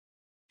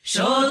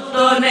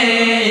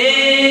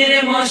সত্যনের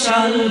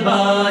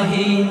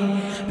মশালবাহী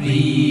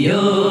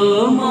প্রিয়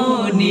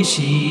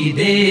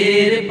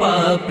মনীষীদের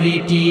পাপড়ি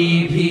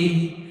টিভি।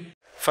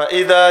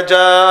 فإذا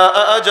جاء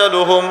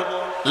أجلهم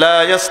لا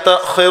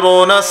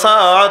يستأخرون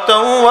ساعة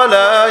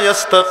ولا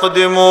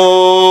يستقدمون।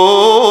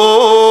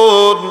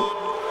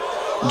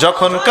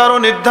 যখন কারো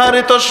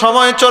নির্ধারিত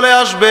সময় চলে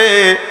আসবে,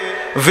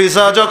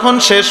 ভিসা যখন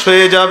শেষ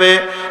হয়ে যাবে,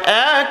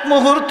 এক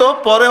মুহূর্ত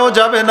পরেও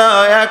যাবে না,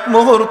 এক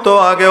মুহূর্ত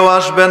আগেও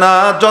আসবে না,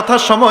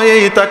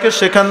 যথাসময়েই তাকে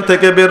সেখান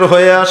থেকে বের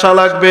হয়ে আসা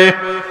লাগবে।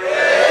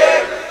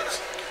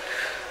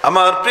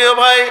 আমার প্রিয়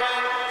ভাই,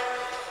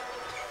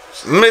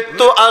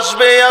 মৃত্যু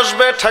আসবেই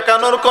আসবে,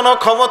 ঠেকানোর কোনো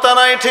ক্ষমতা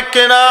নাই, ঠিক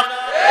কিনা?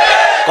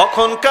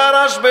 কখন কার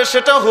আসবে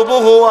সেটা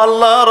হুবহু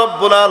আল্লাহ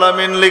রব্বুল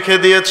আলামিন লিখে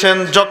দিয়েছেন।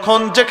 যখন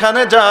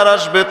যেখানে যার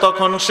আসবে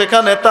তখন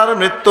সেখানে তার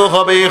মৃত্যু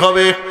হবেই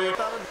হবে।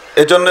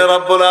 এজন্য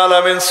রব্বুল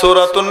আলামিন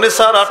সূরাতুন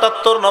নিসার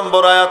 ৭৮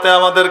 নম্বর আয়াতে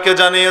আমাদেরকে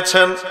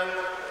জানিয়েছেন,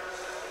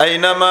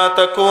 আইনামা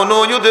তাকুনু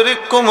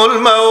ইউদরিকুমুল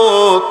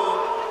মাউত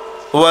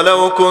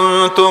ওয়ালাউ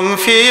কুনতুম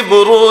ফি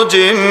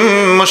বুরুজিম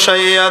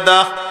মুশাইয়াদা।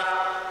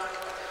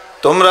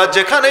 তোমরা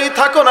যেখানেই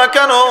থাকো না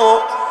কেন,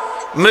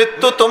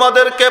 মৃত্যু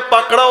তোমাদেরকে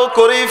পাকড়াও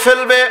করেই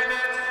ফেলবে।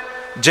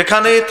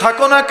 যেখানেই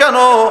থাকো না কেন,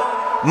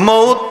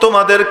 মৌত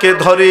তোমাদেরকে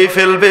ধরেই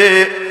ফেলবে।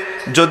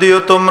 যদিও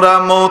তোমরা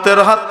মৌতের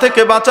হাত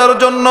থেকে বাঁচার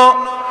জন্য,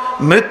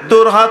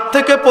 মৃত্যুর হাত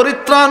থেকে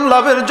পরিত্রাণ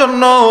লাভের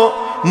জন্য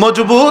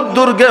মজবুত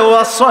দুর্গেও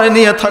আশ্রয়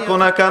নিয়ে থাকো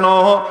না কেন,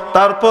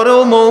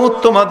 তারপরেও মৌত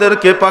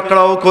তোমাদেরকে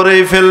পাকড়াও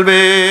করেই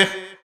ফেলবে।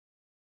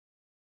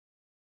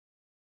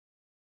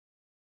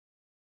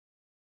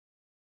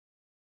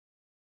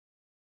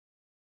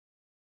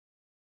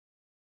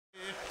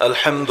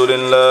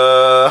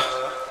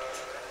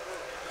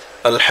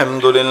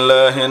 الحمد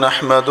لله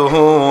نحمده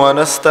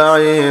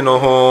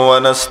ونستعينه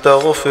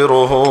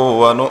ونستغفره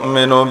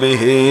ونؤمن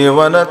به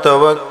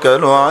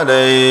ونتوكل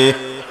عليه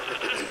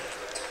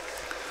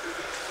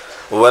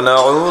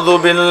ونعوذ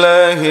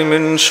بالله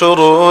من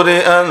شرور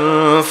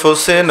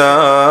أنفسنا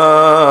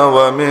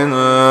ومن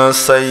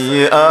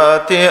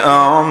سيئات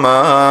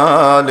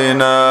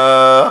أعمالنا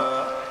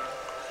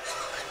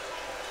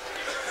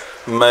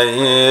من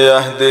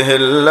يهده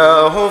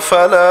الله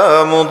فلا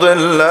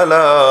مضل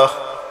له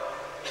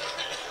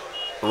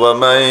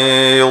ومن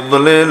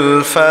يضلل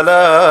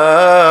فلا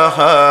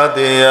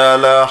هادي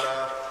له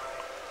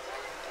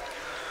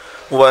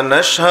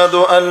ونشهد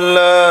أن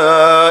لا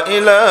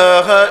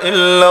إله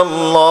إلا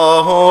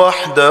الله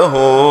وحده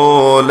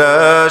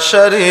لا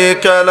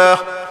شريك له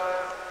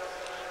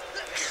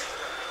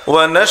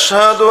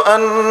ونشهد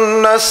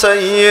أن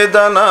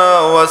سيدنا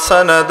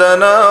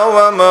وسندنا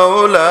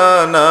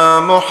ومولانا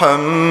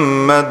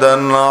محمدا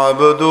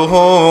عبده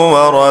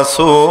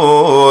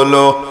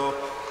ورسوله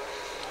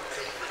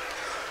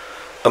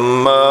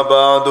أما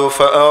بعد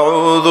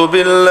فأعوذ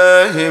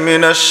بالله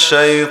من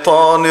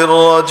الشيطان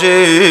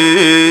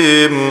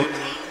الرجيم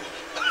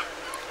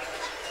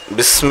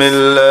بسم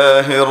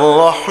الله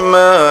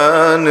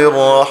الرحمن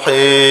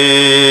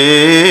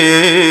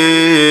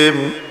الرحيم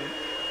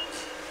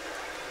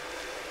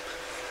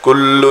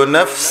كل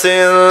نفس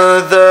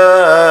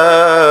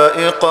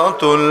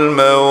ذائقة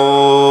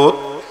الموت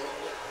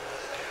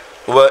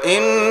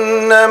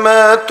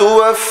وإنما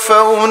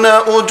توفون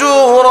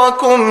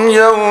أجوركم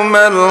يوم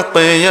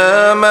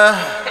القيامة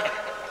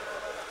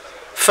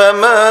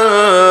فمن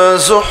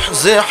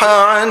زحزح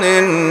عن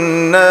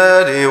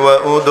النار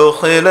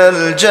وأدخل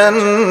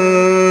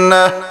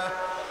الجنة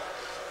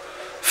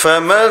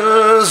فمن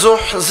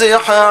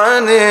زحزح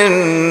عن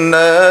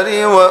النار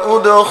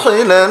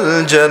وأدخل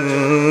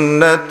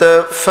الجنة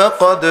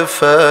فقد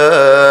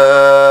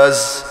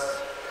فاز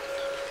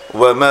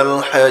وما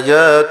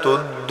الحياة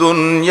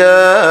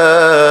الدنيا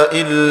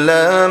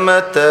إلا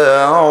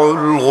متاع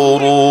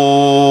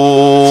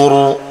الغرور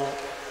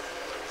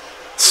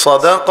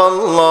صدق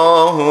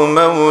الله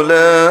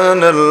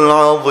مولانا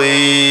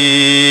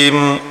العظيم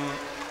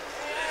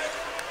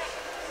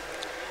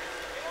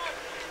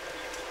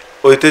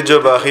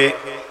ঐতিহ্যবাহী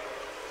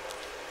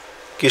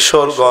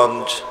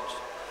কিশোরগঞ্জ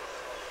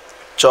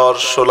চর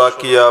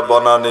শোলাকিয়া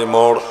বনানী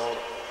মোড়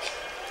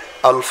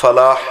আল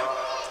ফালাহ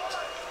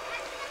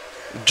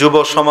যুব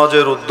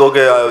সমাজের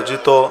উদ্যোগে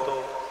আয়োজিত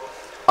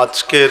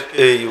আজকের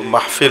এই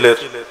মাহফিলের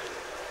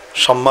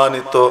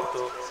সম্মানিত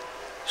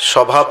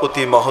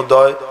সভাপতি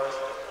মহোদয়,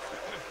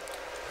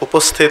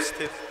 উপস্থিত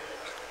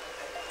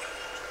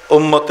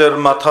উম্মতের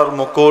মাথার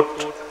মুকুট,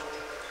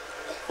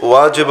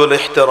 ওয়াজিবুল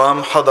ইহতিরাম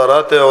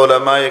হাদারাতে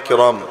উলামায়ে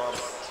কিরাম,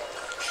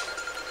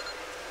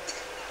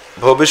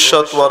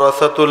 ভবিষ্যৎ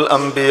ওয়ারাসাতুল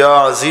আম্বিয়া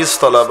আজিজ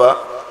তালাবা,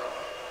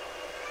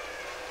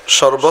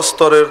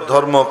 সর্বস্তরের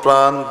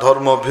ধর্মপ্রাণ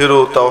ধর্মভীরু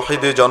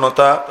তাওহীদি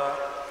জনতা,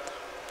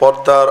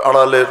 পর্দার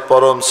আড়ালের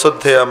পরম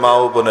শ্রদ্ধেয়া মা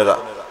ও বোনেরা,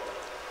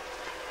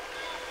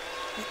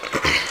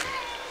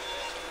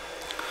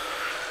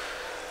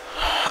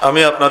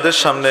 আমি আপনাদের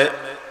সামনে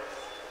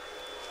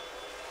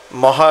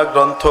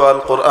মহাগ্রন্থ আল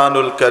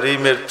কোরআনুল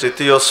কারীমের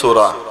তৃতীয়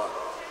সূরা,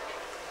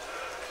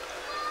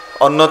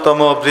 অন্যতম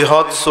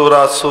বৃহৎ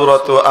সূরা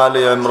সূরাত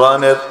আলে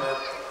ইমরানের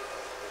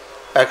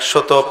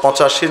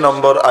 185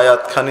 নম্বর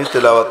আয়াতখানি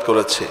তেলাওয়াত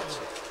করেছি।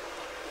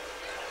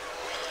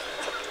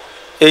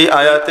 এই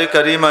আয়াতে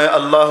কারিমায়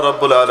আল্লাহ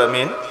রাব্বুল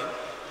আলামিন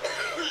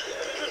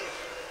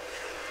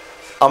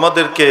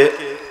আমাদেরকে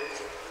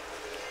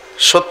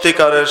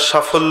সত্যিকারের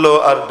সাফল্য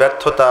আর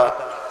ব্যর্থতা,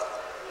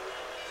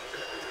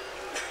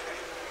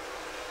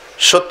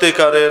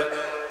 সত্যিকারের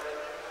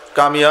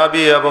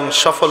কামিয়াবি এবং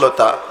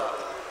সফলতা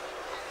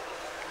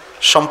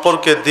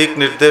সম্পর্কে দিক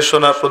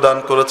নির্দেশনা প্রদান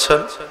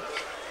করেছেন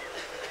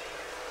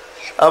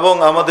এবং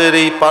আমাদের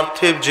এই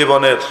পার্থিব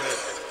জীবনের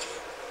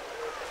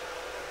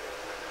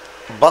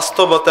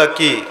বাস্তবতা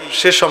কি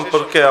সে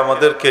সম্পর্কে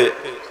আমাদেরকে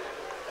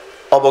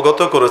অবগত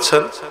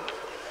করেছেন।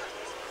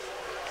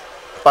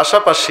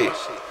 পাশাপাশি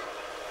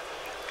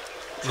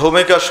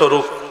ভূমিকা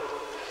স্বরূপ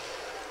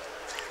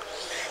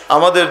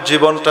আমাদের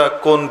জীবনটা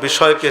কোন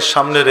বিষয়কে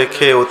সামনে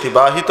রেখে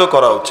অতিবাহিত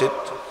করা উচিত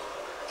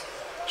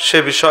সে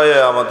বিষয়ে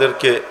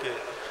আমাদেরকে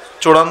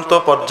চূড়ান্ত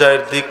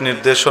পর্যায়ের দিক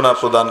নির্দেশনা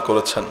প্রদান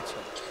করেছেন।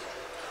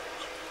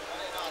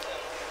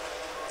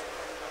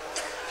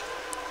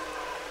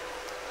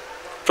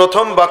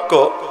 প্রথম বাক্য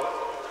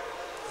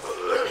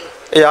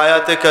এই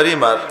আয়াতে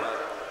কারিমার,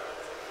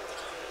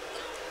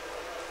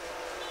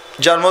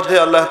 যার মধ্যে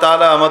আল্লাহ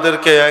তাআলা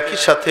আমাদেরকে একই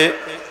সাথে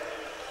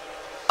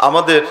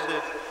আমাদের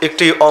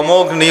একটি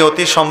অমোঘ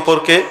নিয়তি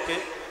সম্পর্কে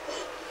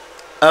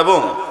এবং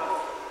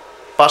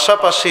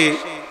পাশাপাশি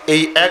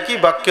এই একই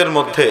বাক্যের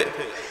মধ্যে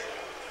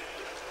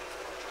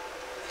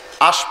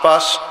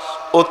আশপাশ,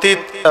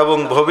 অতীত এবং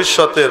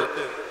ভবিষ্যতের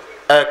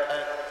এক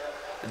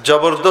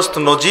জবরদস্ত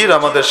নজির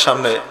আমাদের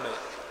সামনে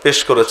পেশ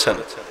করেছেন।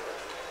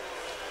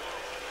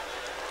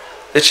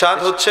 ইরশাদ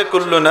হচ্ছে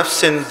কুল্লু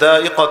নাফসিন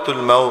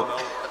যায়িকাতুল মাউত,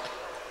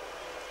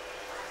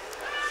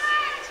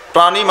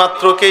 প্রাণী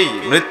মাত্রকেই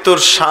মৃত্যুর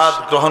স্বাদ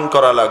গ্রহণ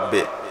করা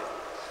লাগবে।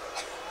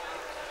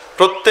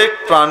 প্রত্যেক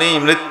প্রাণী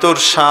মৃত্যুর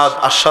স্বাদ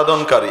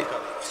আস্বাদনকারী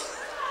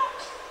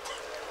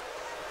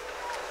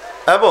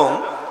এবং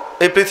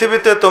এই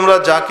পৃথিবীতে তোমরা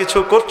যা কিছু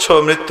করছো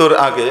মৃত্যুর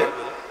আগে,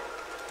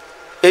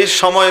 এই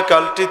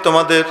সময়কালটি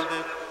তোমাদের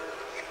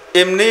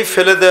এমনি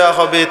ফেলে দেয়া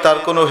হবে, তার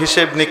কোনো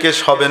হিসেব নিকেশ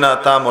হবে না,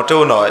 তা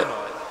মোটেও নয়।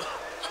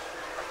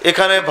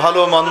 এখানে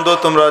ভালো মন্দ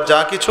তোমরা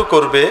যা কিছু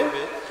করবে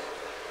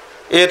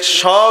এর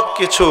সব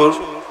কিছুর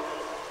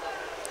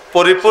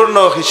পরিপূর্ণ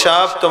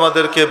হিসাব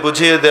তোমাদেরকে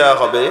বুঝিয়ে দেয়া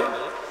হবে,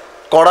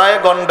 কড়ায়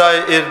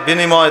গণ্ডায় এর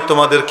বিনিময়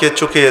তোমাদেরকে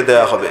চুকিয়ে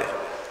দেয়া হবে।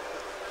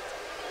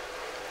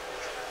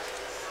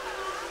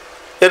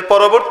 এর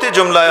পরবর্তী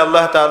জুমলায়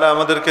আল্লাহ তাআলা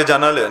আমাদেরকে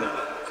জানালেন,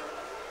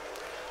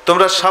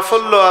 তোমরা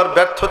সাফল্য আর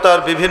ব্যর্থতার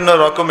বিভিন্ন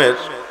রকমের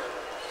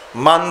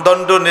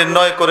মানদণ্ড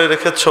নির্ণয় করে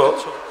রেখেছ।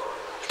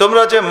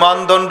 তোমরা যে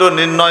মানদণ্ড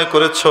নির্ণয়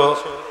করেছ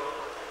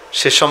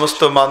সে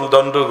সমস্ত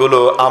মানদণ্ডগুলো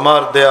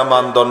আমার দেয়া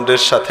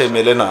মানদণ্ডের সাথে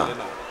মেলে না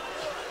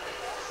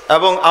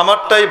এবং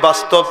আমারটাই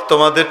বাস্তব,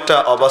 তোমাদেরটা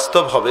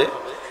অবাস্তব হবে।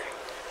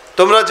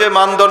 তোমরা যে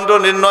মানদণ্ড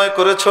নির্ণয়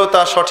করেছ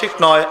তা সঠিক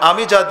নয়,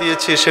 আমি যা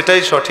দিয়েছি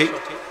সেটাই সঠিক।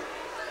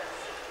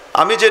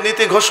 আমি যে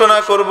নীতি ঘোষণা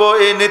করব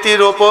এই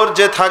নীতির ওপর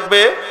যে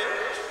থাকবে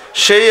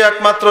সেই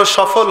একমাত্র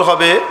সফল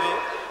হবে,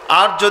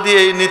 আর যদি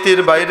এই নীতির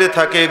বাইরে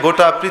থাকে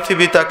গোটা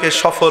পৃথিবী তাকে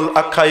সফল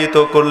আখ্যায়িত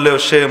করলেও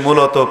সে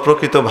মূলত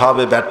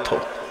প্রকৃতভাবে ব্যর্থ।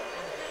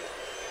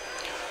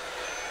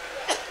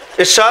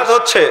 ইরশাদ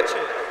হচ্ছে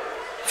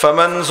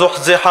ফামান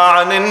যুহজিহা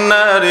আনিন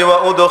নারি ওয়া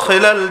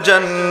উদখিলাল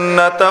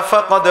জান্নাতা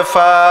ফাকাদ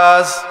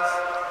ফাজ।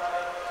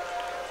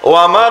 ও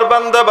আমার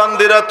বান্দা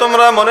বান্দিরা,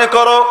 তোমরা মনে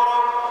করো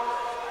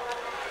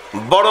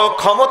বড়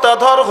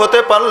ক্ষমতাধর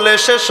হতে পারলে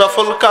সে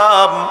সফল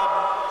কাম,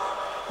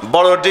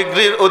 বড়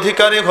ডিগ্রির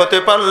অধিকারী হতে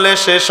পারলে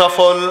সে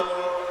সফল,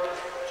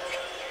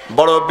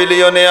 বড়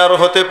বিলিয়নিয়ার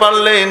হতে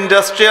পারলে,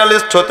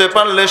 ইন্ডাস্ট্রিয়ালিস্ট হতে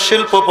পারলে,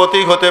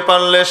 শিল্পপতি হতে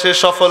পারলে সে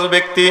সফল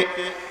ব্যক্তি,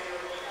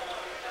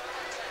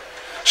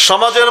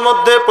 সমাজের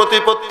মধ্যে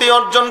প্রতিপত্তি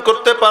অর্জন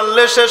করতে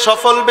পারলে সে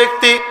সফল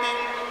ব্যক্তি,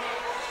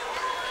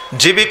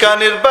 জীবিকা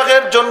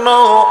নির্বাহের জন্য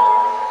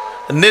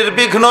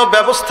নির্বিঘ্ন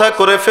ব্যবস্থা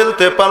করে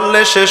ফেলতে পারলে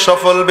সে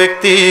সফল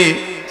ব্যক্তি,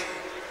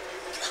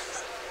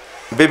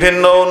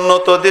 বিভিন্ন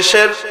উন্নত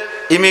দেশের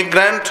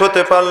ইমিগ্রান্ট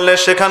হতে পারলে,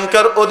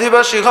 সেখানকার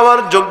অধিবাসী হওয়ার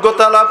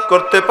যোগ্যতা লাভ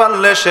করতে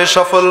পারলে সে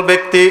সফল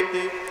ব্যক্তি।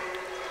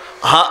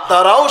 হ্যাঁ,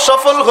 তারাও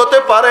সফল হতে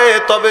পারে,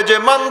 তবে যে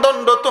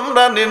মানদণ্ড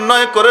তোমরা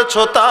নির্ণয়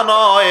করেছো তা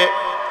নয়।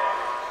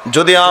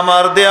 যদি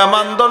আমার দেয়া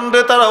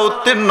মানদণ্ডে তারা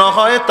উত্তীর্ণ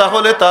হয়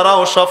তাহলে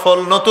তারাও সফল,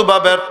 নতুবা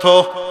ব্যর্থ।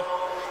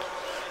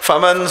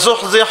 ফামান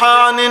যুহজিহা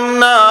আনিন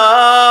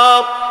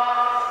নার,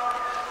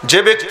 যে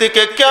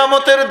ব্যক্তিকে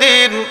কিয়ামতের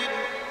দিন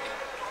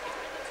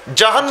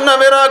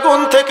জাহান্নামের আগুন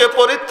থেকে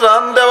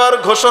পরিত্রাণ দেওয়ার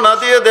ঘোষণা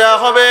দিয়ে দেয়া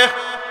হবে,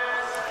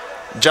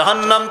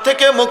 জাহান্নাম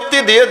থেকে মুক্তি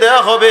দিয়ে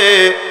দেয়া হবে,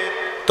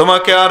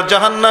 তোমাকে আর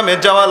জাহান্নামে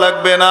যাওয়া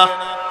লাগবে না।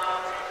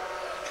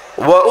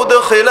 ওয়া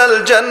উদখিলাল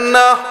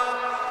জান্নাহ,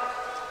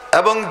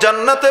 এবং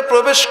জান্নাতে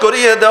প্রবেশ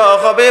করিয়ে দেওয়া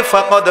হবে,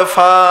 ফাকাদ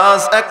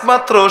ফাজ,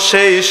 একমাত্র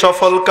সেই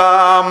সফল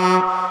কাম।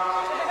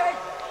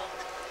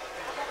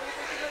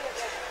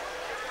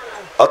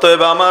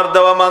 অতএব আমার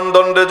দেওয়া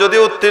মানদণ্ডে যদি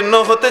উত্তীর্ণ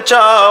হতে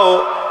চাও,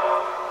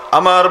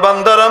 আমার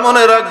বান্দারা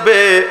মনে রাখবে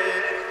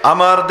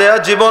আমার দেয়া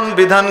জীবন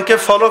বিধানকে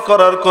ফলো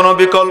করার কোনো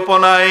বিকল্প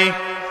নাই।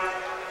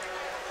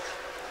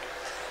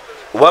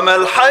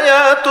 ওয়ামাল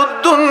হায়াতুদ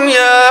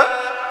দুনিয়া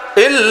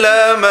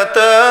ইল্লা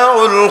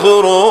মাতাউল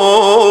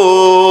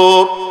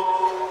গুরুর।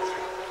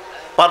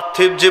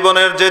 পার্থিব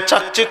জীবনের যে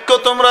চাকচিক্য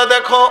তোমরা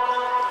দেখো,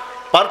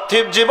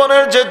 পার্থিব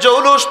জীবনের যে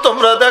জৌলুস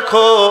তোমরা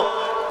দেখো,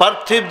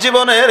 পার্থিব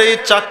জীবনের এই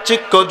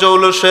চাকচিক্য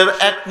জৌলুসের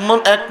এক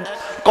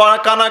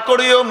কানা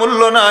করিও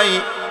মূল্য নাই,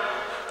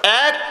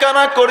 এক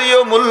কানা করিও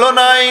মূল্য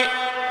নাই।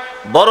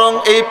 বরং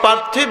এই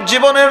পার্থিব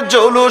জীবনের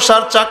জৌলুস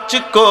আর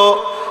চাকচিক্য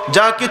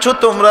যা কিছু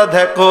তোমরা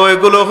দেখো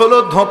এগুলো হলো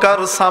ধোঁকার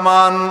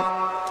সামান।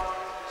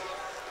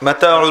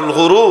 মাতাউল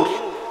গুরুর,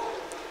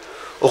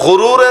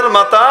 গুরুরের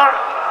মাতা,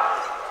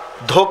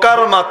 ধোকার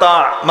মাতা।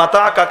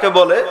 মাতা কাকে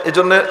বলে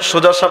এজন্য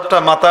সোজা সাপটা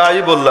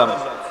মাতাই বললাম,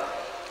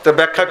 তো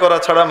ব্যাখ্যা করা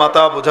ছাড়া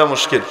মাতা বোঝা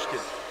মুশকিল।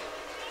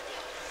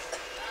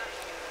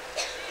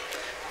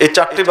 এই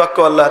চারটি বাক্য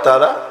আল্লাহ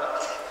তাআলা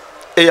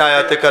এই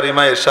আয়াতে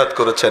কারিমায় ইরশাদ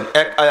করেছেন।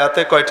 এক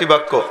আয়াতে কয়টি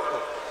বাক্য?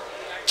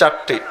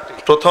 চারটি।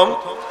 প্রথম,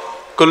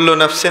 কুল্লু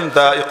নাফসিন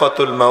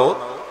যায়িকাতুল মাউত,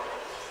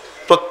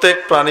 প্রত্যেক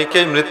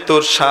প্রাণীকেই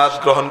মৃত্যুর স্বাদ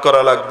গ্রহণ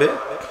করা লাগবে,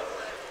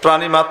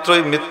 প্রাণী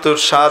মাত্রই মৃত্যুর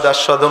স্বাদ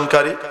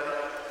আস্বাদনকারী।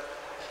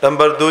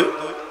 নাম্বার 2,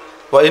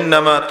 ওয়া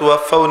ইন্নামা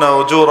তুওয়াফাউনা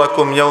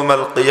উজুরাকুম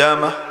ইয়াউমাল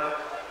কিয়ামাহ,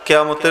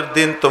 কিয়ামতের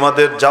দিন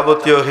তোমাদের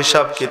যাবতীয়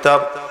হিসাব কিতাব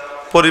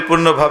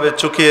পরিপূর্ণভাবে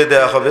চুকিয়ে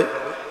দেয়া হবে,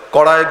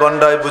 কড়ায়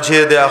গন্ডায়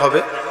বুঝিয়ে দেয়া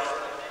হবে।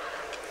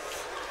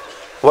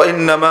 ওয়া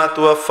ইন্নামা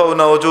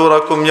তুওয়াফাউনা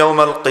উজুরাকুম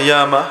ইয়াউমাল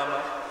কিয়ামাহ।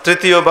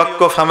 তৃতীয় বাক্য,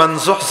 ফামান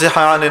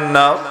যুহজিহা আনিন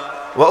নার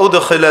ওয়া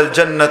উদখিলাল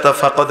জান্নাতা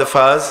ফাকাদ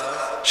ফাজ।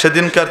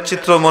 সেদিনকার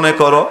চিত্র মনে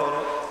করো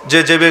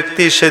যে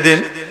ব্যক্তি সেদিন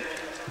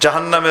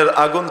জাহান্নামের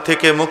আগুন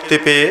থেকে মুক্তি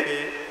পেয়ে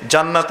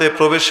জান্নাতে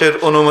প্রবেশের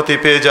অনুমতি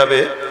পেয়ে যাবে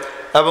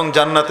এবং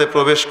জান্নাতে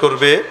প্রবেশ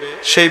করবে,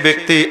 সেই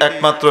ব্যক্তি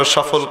একমাত্র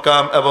সফল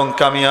কাম এবং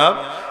কামিয়াব।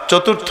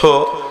 চতুর্থ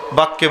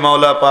বাক্যে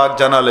মাওলা পাক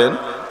জানালেন,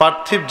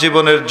 পার্থিব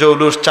জীবনের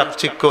জৌলুস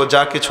চাকচিক্য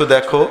যা কিছু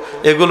দেখো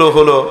এগুলো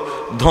হলো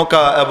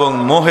ধোঁকা এবং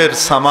মোহের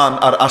সামান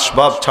আর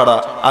আসবাব ছাড়া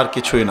আর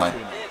কিছুই নয়।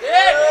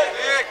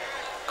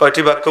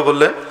 কয়টি বাক্য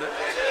বললেন?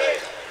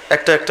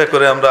 একটা একটা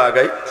করে আমরা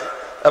আগাই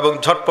এবং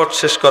ঝটপট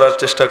শেষ করার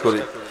চেষ্টা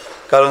করি,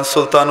 কারণ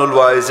সুলতানুল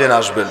ওয়াইজিন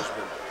আসবেন।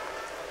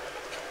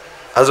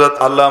 হযরত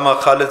আল্লামা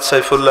খালিদ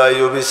সাইফুল্লাহ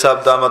আইয়ুবী সাহেব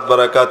দামাত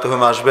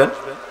বারাকাতুহুম আসবেন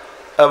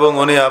এবং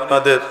উনি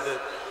আপনাদের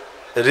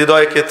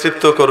হৃদয়কে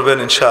তৃপ্ত করবেন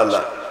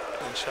ইনশাআল্লাহ।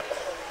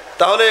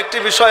 তাহলে একটি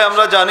বিষয়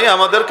আমরা জানি,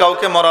 আমাদের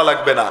কাউকে মরা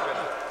লাগবে না।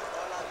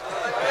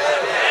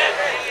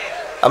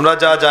 আমরা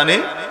যা জানি,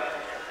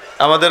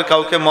 আমাদের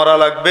কাউকে মরা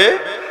লাগবে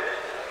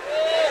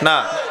না।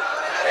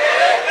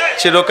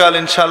 চিরকাল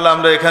ইনশাআল্লাহ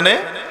আমরা এখানে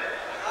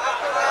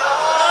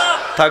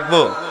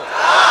থাকবো।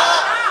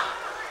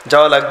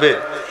 যাওয়া লাগবে?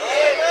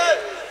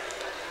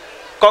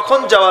 কখন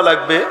যাওয়া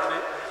লাগবে,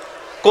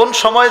 কোন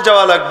সময়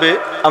যাওয়া লাগবে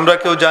আমরা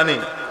কেউ জানি?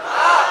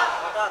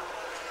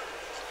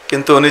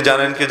 কিন্তু উনি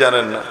জানেন কি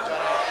জানেন না?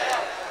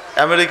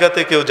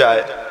 আমেরিকাতে কেউ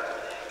যায়,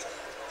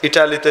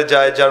 ইটালিতে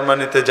যায়,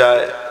 জার্মানিতে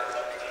যায়,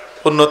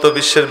 উন্নত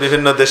বিশ্বের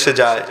বিভিন্ন দেশে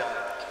যায়,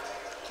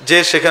 যে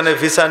সেখানে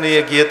ভিসা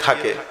নিয়ে গিয়ে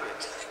থাকে।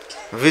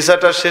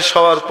 ভিসাটা শেষ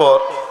হওয়ার পর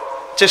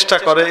চেষ্টা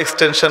করে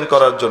এক্সটেনশন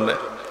করার জন্য।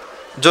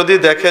 যদি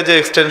দেখে যে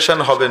এক্সটেনশন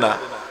হবে না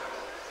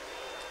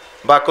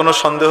বা কোনো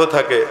সন্দেহ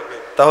থাকে,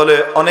 তাহলে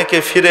অনেকে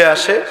ফিরে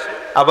আসে,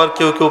 আবার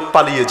কেউ কেউ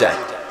পালিয়ে যায়।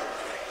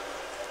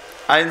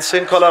 আইন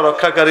শৃঙ্খলা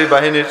রক্ষাকারী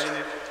বাহিনীর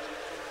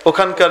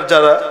ওখানকার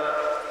যারা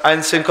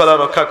আইন শৃঙ্খলা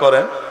রক্ষা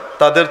করেন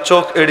তাদের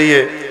চোখ এড়িয়ে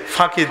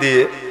ফাঁকি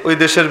দিয়ে ওই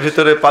দেশের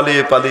ভিতরে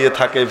পালিয়ে পালিয়ে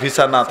থাকে,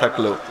 ভিসা না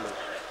থাকলেও।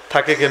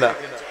 থাকে কিনা?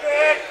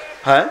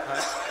 হ্যাঁ,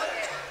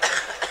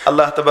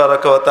 আল্লাহ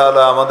তাবারাক ওয়া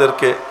তাআলা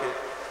আমাদেরকে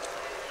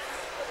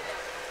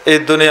এই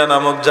দুনিয়া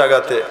নামক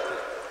জায়গাতে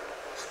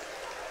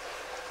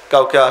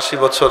কাউকে 80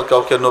 বছর,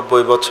 কাউকে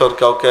 90 বছর,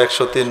 কাউকে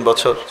 103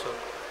 বছর,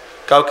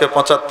 কাউকে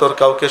 75,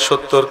 কাউকে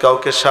 70,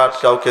 কাউকে 60,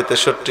 কাউকে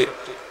 63,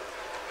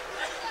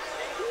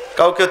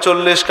 কাউকে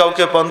 40,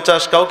 কাউকে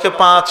 50, কাউকে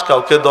 5,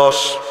 কাউকে 10,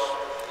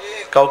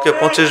 কাউকে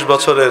 25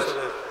 বছরের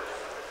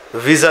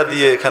ভিসা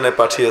দিয়ে এখানে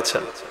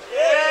পাঠিয়েছেন।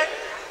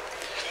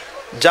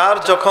 যার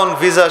যখন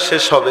ভিসা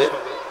শেষ হবে,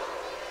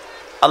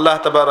 আল্লাহ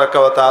তাবারাক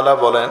ওয়া তাআলা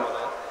বলেন,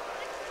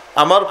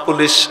 আমার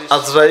পুলিশ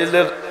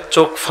আজরাইলের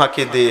চোখ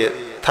ফাঁকি দিয়ে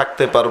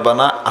থাকতে পারবা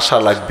না, আশা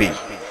লাগবে।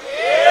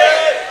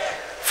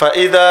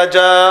 ফাইদা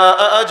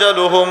জাআ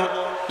আজালুহুম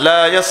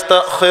লা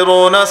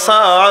ইস্তাখিরুনা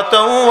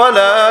সাআতান ওয়া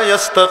লা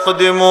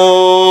ইস্তাকদিমুন।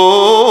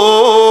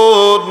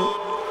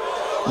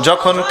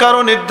 যখন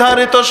কারো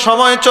নির্ধারিত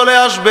সময় চলে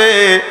আসবে,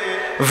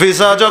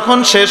 ভিসা যখন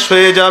শেষ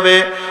হয়ে যাবে,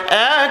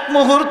 এক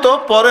মুহূর্ত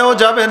পরেও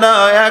যাবে না,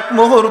 এক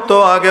মুহূর্ত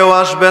আগেও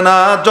আসবে না,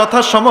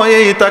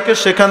 যথাসময়েই তাকে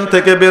সেখান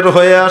থেকে বের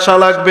হয়ে আসা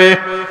লাগবে।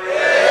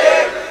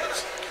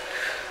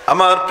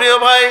 আমার প্রিয়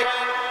ভাই,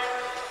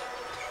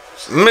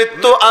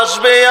 মৃত্যু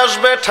আসবে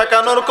আসবে,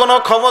 ঠেকানোর কোনো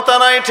ক্ষমতা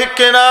নাই, ঠিক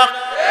কিনা?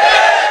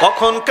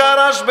 কখন কার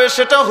আসবে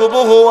সেটা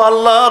হুবহু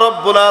আল্লাহ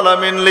রাব্বুল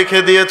আলামিন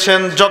লিখে দিয়েছেন।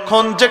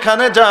 যখন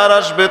যেখানে যার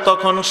আসবে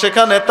তখন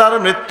সেখানে তার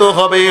মৃত্যু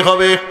হবেই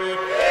হবে।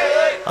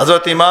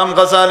 হযরত ইমাম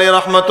গাযালী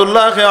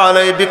রাহমাতুল্লাহি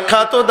আলাইহি,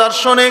 বিখ্যাত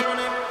দার্শনিক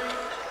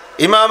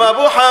ইমাম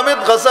আবু হামিদ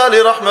গাজালি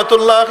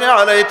রহমতুল্লাহি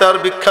আলাইহি তার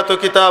বিখ্যাত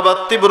কিতাব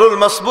আত-তিবরুল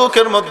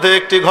মাসবুকের মধ্যে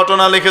একটি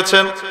ঘটনা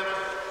লিখেছেন।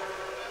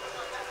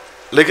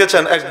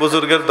 এক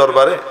বুজুর্গের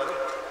দরবারে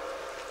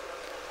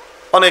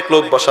অনেক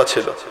লোক বসা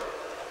ছিল।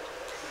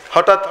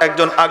 হঠাৎ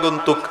একজন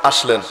আগন্তুক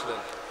আসলেন,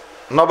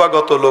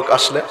 নবাগত লোক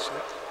আসলেন,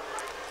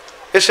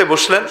 এসে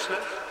বসলেন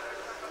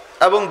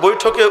এবং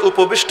বৈঠকে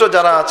উপবিষ্ট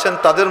যারা আছেন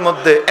তাদের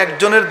মধ্যে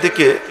একজনের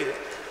দিকে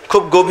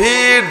খুব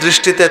গভীর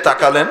দৃষ্টিতে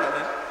তাকালেন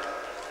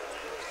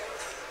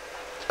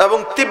এবং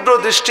তীব্র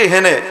দৃষ্টি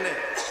হেনে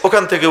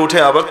ওখান থেকে উঠে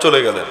আবার চলে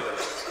গেলেন।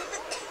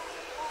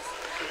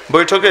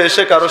 বৈঠকে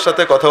এসে কারোর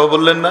সাথে কথাও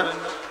বললেন না,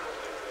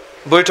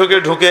 বৈঠকে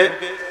ঢুকে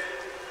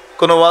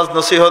কোনো ওয়াজ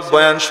নসিহত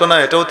বয়ান শোনা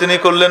এটাও তিনি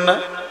করলেন না।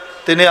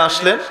 তিনি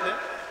আসলেন,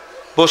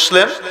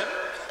 বসলেন,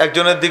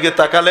 একজনের দিকে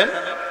তাকালেন,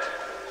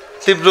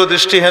 তীব্র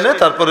দৃষ্টি হেনে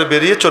তারপরে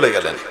বেরিয়ে চলে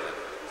গেলেন।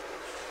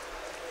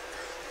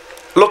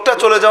 লোকটা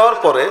চলে যাওয়ার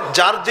পরে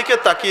যার দিকে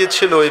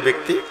তাকিয়েছিল ওই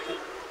ব্যক্তি,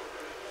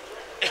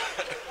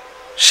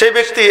 সেই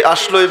ব্যক্তি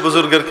আসলো ওই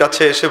বুজুর্গের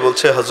কাছে, এসে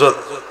বলছে, হযরত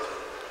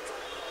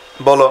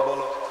বলো।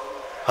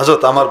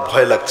 হযরত আমার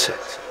ভয় লাগছে।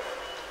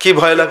 কি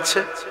ভয় লাগছে?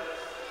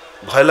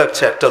 ভয়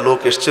লাগছে একটা লোক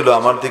এসেছিল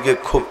আমার দিকে,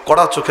 খুব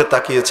কড়া চোখে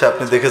তাকিয়েছে,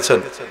 আপনি দেখেছেন?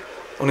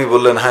 উনি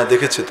বললেন, হ্যাঁ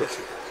দেখেছি তো।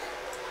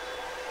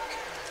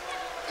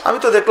 আমি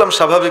তো দেখলাম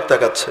স্বাভাবিক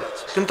তাকাচ্ছে,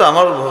 কিন্তু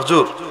আমার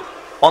হুজুর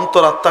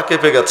অন্তরাত্মা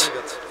কেঁপে গেছে।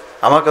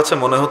 আমার কাছে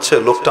মনে হচ্ছে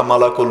লোকটা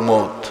মালাকুল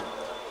মউত,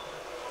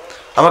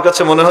 আমার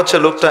কাছে মনে হচ্ছে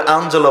লোকটা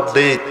অ্যাঞ্জেল অফ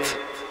ডেথ,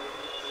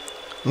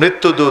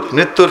 মৃত্যুদূত,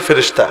 মৃত্যুর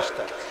ফেরেশতা।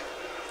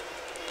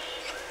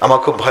 আমার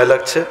খুব ভয়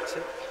লাগছে,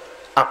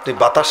 আপনি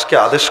বাতাসকে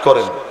আদেশ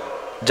করেন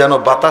যেন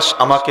বাতাস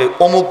আমাকে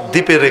অমুক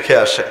দ্বীপে রেখে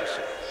আসে।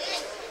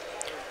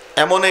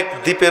 এমন এক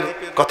দ্বীপের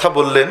কথা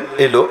বললেন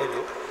এই লোক,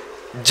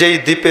 যেই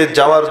দ্বীপে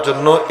যাওয়ার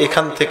জন্য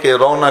এখান থেকে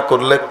রওনা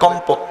করলে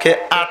কমপক্ষে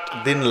 8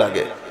 দিন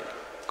লাগে।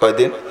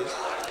 কয়দিন?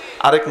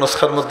 আরেক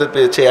নস্খার মধ্যে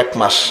পেয়েছে 1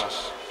 মাস,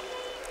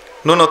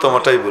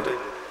 ন্যূনতমটাই বলে।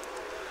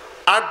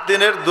 8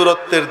 দিনের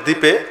দূরত্বের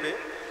দ্বীপে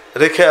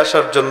রেখে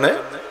আসার জন্য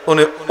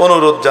উনি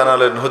অনুরোধ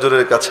জানালেন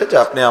হুজুরের কাছে যে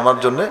আপনি আমার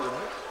জন্য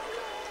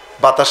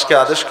বাতাসকে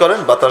আদেশ করেন,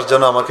 বাতাস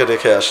যেন আমাকে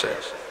রেখে আসে।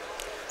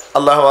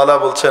 আল্লাহ ওয়ালা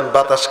বলছেন,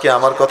 বাতাস কি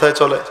আমার কথায়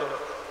চলে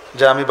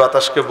যে আমি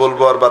বাতাসকে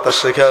বলবো আর বাতাস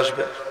রেখে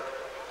আসবে?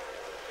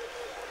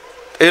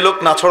 এই লোক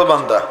নাছড়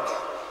বান্দা।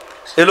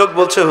 এই লোক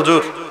বলছে,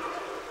 হুজুর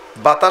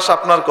বাতাস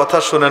আপনার কথা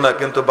শুনে না,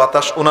 কিন্তু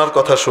বাতাস উনার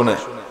কথা শুনে,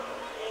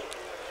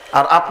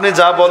 আর আপনি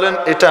যা বলেন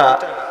এটা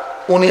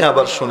উনি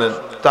আবার শুনেন,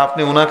 তো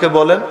আপনি উনাকে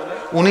বলেন,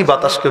 উনি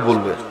বাতাসকে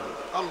বলবে।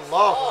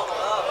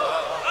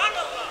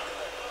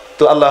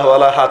 তো আল্লাহ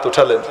ওয়ালা হাত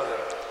উঠালেন,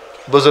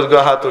 বুজুর্গ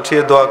হাত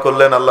উঠিয়ে দোয়া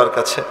করলেন আল্লাহর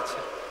কাছে।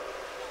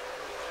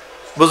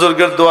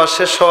 বুজুর্গের দোয়া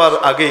শেষ হওয়ার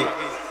আগেই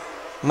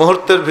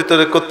মুহূর্তের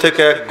ভিতরে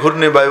কোত্থেকে এক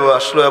ঘূর্ণি বায়ু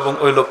আসলো এবং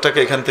ওই লোকটাকে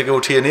এখান থেকে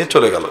উঠিয়ে নিয়ে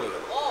চলে গেল।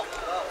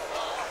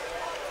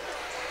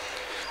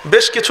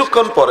 বেশ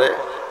কিছুক্ষণ পরে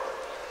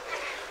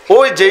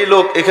ওই যেই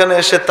লোক এখানে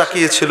এসে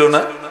তাকিয়েছিল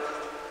না,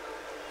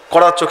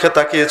 কড়া চোখে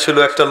তাকিয়েছিল,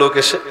 একটা লোক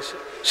এসে,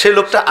 সেই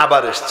লোকটা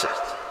আবার এসছে,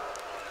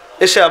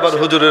 এসে আবার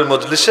হুজুরের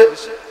মজলিসে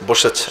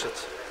বসেছে।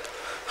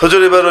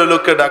 হুজুর এবার ওই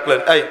লোককে ডাকলেন,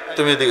 এই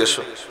তুমি এদিকে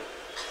এসো।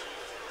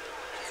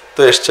 তো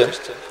এসছেন,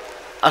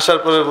 আসার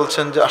পরে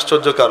বলছেন যে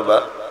আশ্চর্য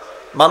কারবার,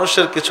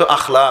 মানুষের কিছু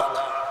আখলাক,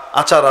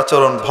 আচার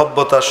আচরণ,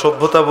 ভব্যতা,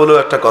 সভ্যতা বলেও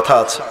একটা কথা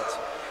আছে।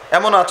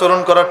 এমন আচরণ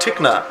করা ঠিক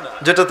না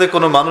যেটাতে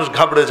কোনো মানুষ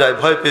ঘাবড়ে যায়,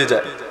 ভয় পেয়ে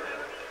যায়।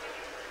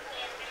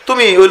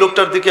 তুমি ওই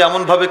লোকটার দিকে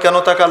এমন ভাবে কেন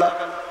তাকালা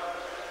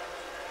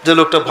যে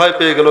লোকটা ভয়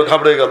পেয়ে গেল,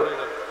 ঘাবড়ে গেল?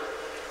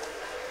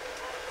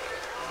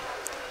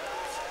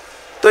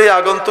 তো এই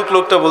আগন্তুক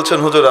লোকটা বলছেন,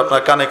 হুজুর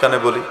আপনার কানে কানে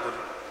বলি।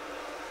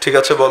 ঠিক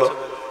আছে বলো।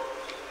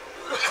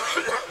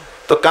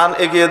 তো কান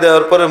এগিয়ে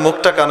দেওয়ার পরে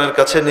মুখটা কানের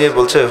কাছে নিয়ে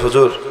বলছে,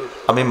 হুজুর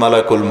আমি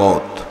মালাকুল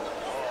মউত,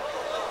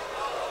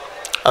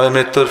 আমি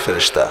মৃত্যুর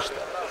ফেরেশতা।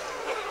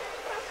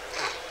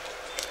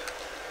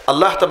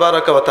 আল্লাহ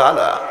তাবারাকা ওয়া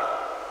তাআলা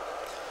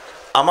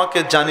আমাকে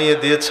জানিয়ে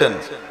দিয়েছেন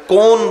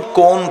কোন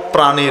কোন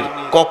প্রাণীর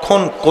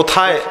কখন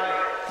কোথায়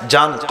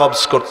জান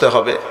কবজ করতে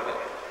হবে,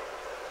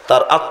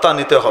 তার আত্মা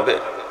নিতে হবে।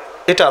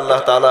 এটা আল্লাহ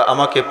তাআলা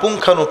আমাকে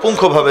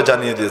পুঙ্খানুপুঙ্খভাবে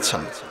জানিয়ে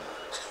দিয়েছেন।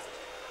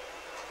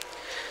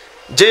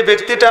 যে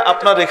ব্যক্তিটা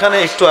আপনার এখানে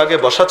একটু আগে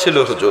বসা ছিল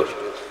হুজুর,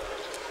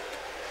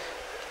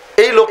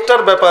 এই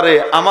লোকটার ব্যাপারে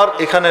আমার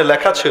এখানে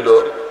লেখা ছিল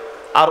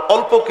আর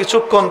অল্প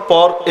কিছুক্ষণ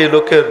পর এই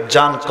লোকের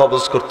জান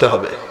কবজ করতে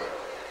হবে।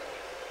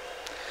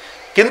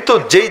 কিন্তু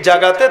যেই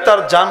জায়গাতে তার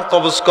জান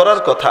কবজ করার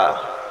কথা,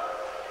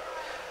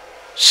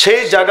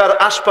 সেই জায়গার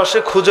আশপাশে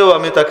খুঁজেও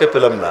আমি তাকে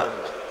পেলাম না।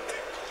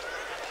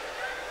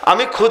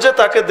 আমি খুঁজে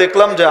তাকে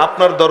দেখলাম যে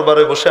আপনার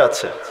দরবারে বসে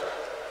আছে।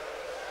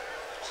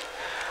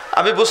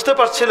 আমি বুঝতে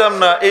পারছিলাম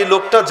না এই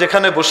লোকটা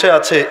যেখানে বসে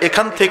আছে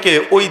এখান থেকে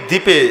ওই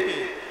দ্বীপে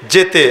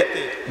যেতে,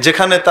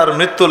 যেখানে তার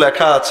মৃত্যু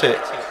লেখা আছে,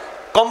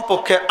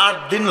 কমপক্ষে 8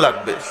 দিন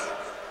লাগবে।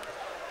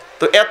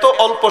 তো এত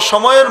অল্প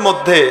সময়ের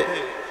মধ্যে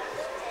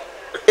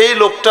এই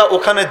লোকটা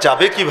ওখানে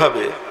যাবে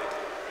কিভাবে,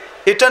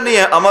 এটা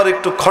নিয়ে আমার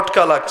একটু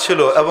খটকা লাগছিল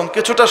এবং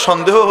কিছুটা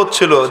সন্দেহ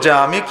হচ্ছিল যে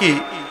আমি কি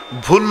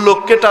ভুল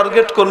লোককে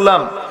টার্গেট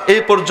করলাম।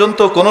 এই পর্যন্ত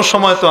কোনো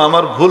সময় তো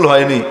আমার ভুল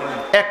হয়নি,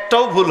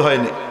 একটাও ভুল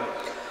হয়নি।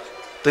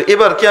 তো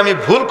এবার কি আমি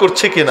ভুল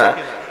করছি কিনা,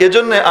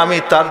 এজন্য আমি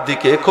তার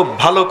দিকে খুব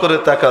ভালো করে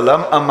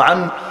তাকালাম।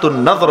 আমানতুন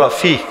নাযরা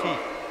ফি,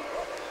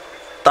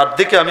 তার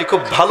দিকে আমি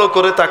খুব ভালো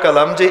করে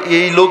তাকালাম যে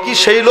এই লোকই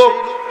সেই লোক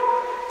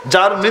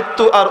যার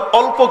মৃত্যু আর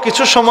অল্প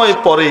কিছু সময়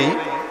পরেই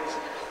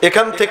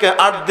এখান থেকে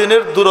 8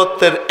 দিনের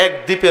দূরত্বের এক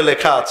দ্বীপে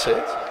লেখা আছে,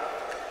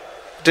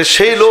 যে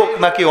সেই লোক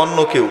নাকি অন্য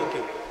কেউ।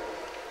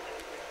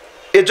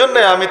 এজন্য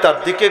আমি তার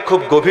দিকে খুব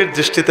গভীর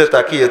দৃষ্টিতে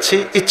তাকিয়েছি,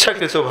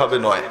 ইচ্ছাকৃতভাবে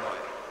নয়,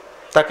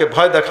 তাকে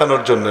ভয়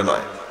দেখানোর জন্য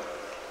নয়।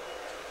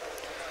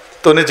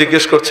 তো উনি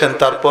জিজ্ঞেস করছেন,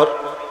 তারপর?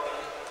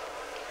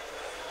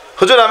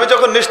 হুজুর, আমি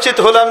যখন নিশ্চিত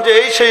হলাম যে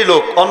এই সেই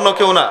লোক, অন্য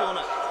কেউ না,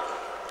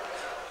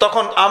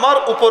 তখন আমার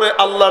উপরে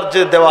আল্লাহর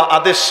যে দেওয়া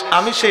আদেশ,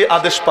 আমি সেই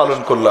আদেশ পালন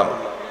করলাম।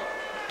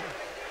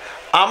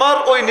 আমার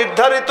ওই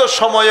নির্ধারিত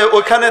সময়ে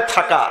ওইখানে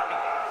থাকা,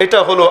 এটা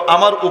হলো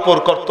আমার উপর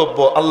কর্তব্য,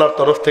 আল্লাহর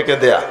তরফ থেকে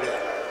দেয়া।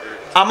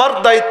 আমার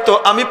দায়িত্ব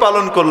আমি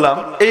পালন করলাম,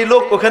 এই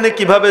লোক ওখানে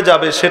কিভাবে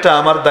যাবে সেটা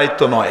আমার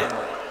দায়িত্ব নয়।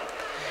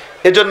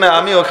 এজন্য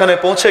আমি ওখানে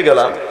পৌঁছে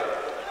গেলাম।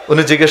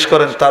 উনি জিজ্ঞেস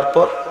করেন,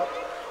 তারপর?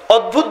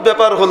 অদ্ভুত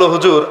ব্যাপার হলো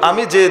হুজুর,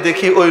 আমি যে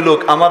দেখি ওই লোক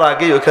আমার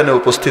আগেই ওখানে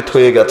উপস্থিত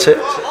হয়ে গেছে,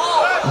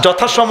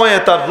 যথাসময়ে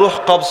তার রূহ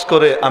কবজ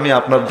করে আমি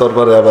আপনার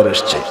দরবারে আবার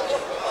এসেছি।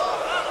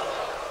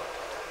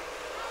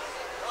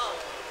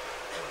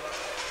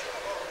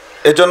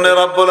 এজন্য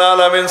রব্বুল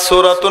আলামিন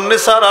সূরাতুন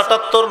নিসার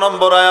 ৭৮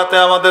 নম্বর আয়াতে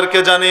আমাদেরকে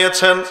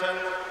জানিয়েছেন,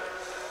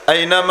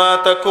 আইনামা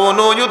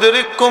তাকুনু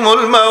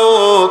ইউদরিকুমুল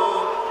মাউত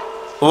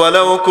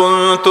ওয়ালাউ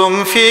কুনতুম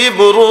ফি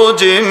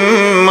বুরুজিম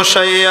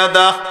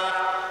মুশাইয়াদা।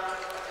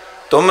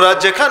 তোমরা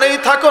যেখানেই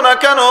থাকো না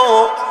কেন,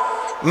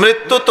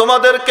 মৃত্যু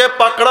তোমাদেরকে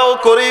পাকড়াও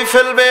করেই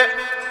ফেলবে।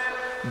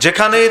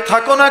 যেখানেই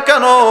থাকো না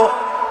কেন,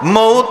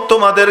 মৌত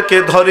তোমাদেরকে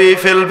ধরেই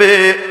ফেলবে।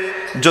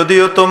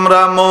 যদিও তোমরা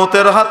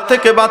মৌতের হাত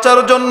থেকে বাঁচার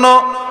জন্য,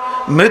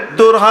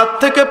 মৃত্যুর হাত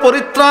থেকে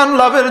পরিত্রাণ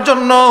লাভের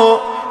জন্য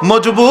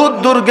মজবুত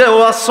দুর্গেও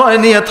আশ্রয়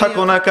নিয়ে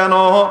থাকো না কেন,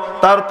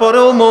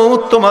 তারপরেও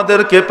মৌত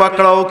তোমাদেরকে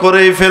পাকড়াও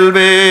করেই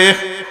ফেলবে।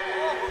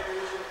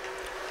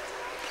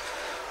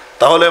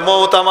 তাহলে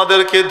মৌত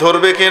আমাদেরকে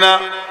ধরবে কিনা?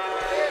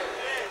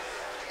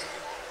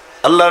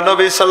 আল্লাহ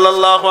নবী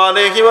সাল্লাল্লাহু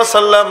আলাইহি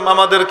ওয়াসাল্লাম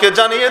আমাদেরকে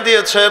জানিয়ে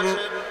দিয়েছেন,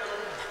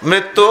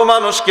 মৃত্যু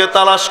মানুষকে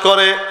তালাশ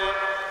করে,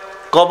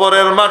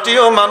 কবরের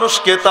মাটিও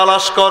মানুষকে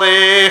তালাশ করে।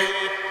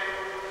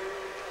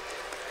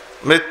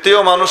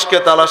 মৃত্যুও মানুষকে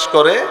তালাশ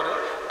করে,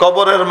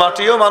 কবরের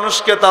মাটিও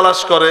মানুষকে তালাশ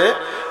করে।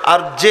 আর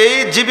যেই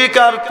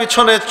জীবিকার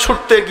পিছনে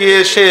ছুটতে গিয়ে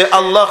সে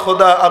আল্লাহ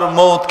খোদা আর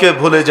মৌতকে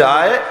ভুলে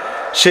যায়,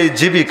 সেই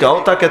জীবিকাও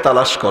তাকে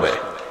তালাশ করে।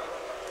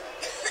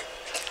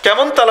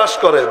 কেমন তালাশ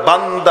করে?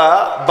 বান্দা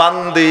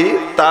বান্দি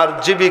তার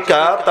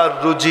জীবিকা, তার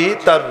রুজি,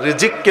 তার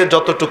রিজিককে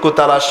যতটুকু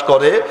তালাশ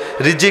করে,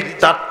 রিজিক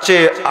তার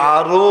চেয়ে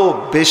আরো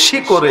বেশি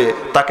করে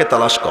তাকে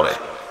তালাশ করে।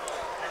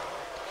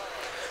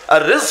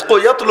 আর রিজকু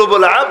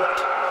ইয়াতলুবুল আবদ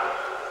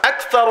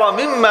আকসারা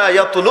মিম্মা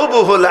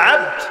ইয়াতলুবুহুল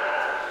আবদ।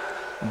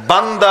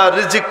 বান্দা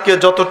রিজিককে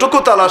যতটুকু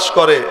তালাশ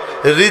করে,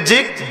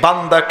 রিজিক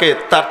বান্দাকে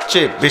তার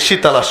চেয়ে বেশি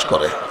তালাশ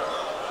করে।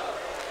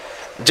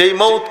 যেই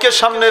মৌতকে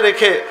সামনে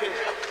রেখে,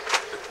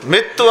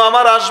 মৃত্যু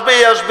আমার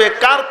আসবেই আসবে,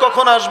 কার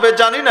কখন আসবে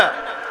জানি না,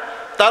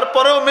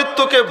 তারপরেও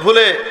মৃত্যুকে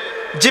ভুলে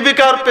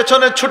জীবিকার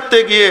পেছনে ছুটতে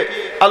গিয়ে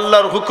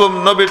আল্লাহর হুকুম,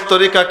 নবীর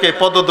তরিকাকে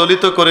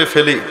পদদলিত করে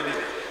ফেলি।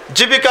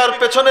 জীবিকার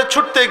পেছনে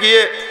ছুটতে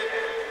গিয়ে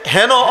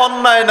হেন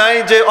অন্যায় নাই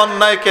যে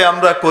অন্যায়কে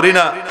আমরা করি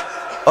না,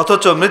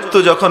 অথচ মৃত্যু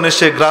যখন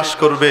এসে গ্রাস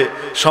করবে,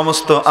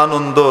 সমস্ত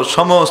আনন্দ,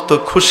 সমস্ত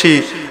খুশি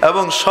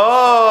এবং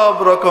সব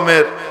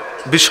রকমের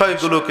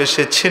বিষয়গুলোকে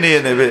সে ছিনিয়ে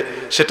নেবে,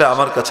 সেটা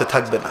আমার কাছে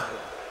থাকবে না।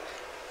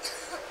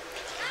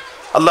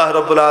 আল্লাহ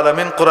রাব্বুল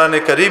আলামিন কোরআনে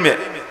কারীমে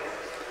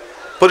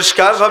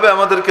পরিষ্কারভাবে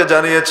আমাদেরকে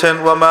জানিয়েছেন,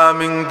 ওয়ামা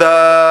মিন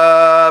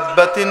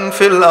দাব্বাতিন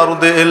ফিল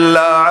আরদি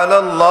ইল্লা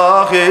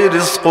আলাল্লাহি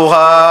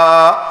রিজকুহা।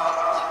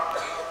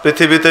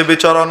 পৃথিবীতে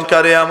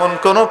বিচরণকারী এমন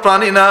কোন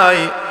প্রাণী নাই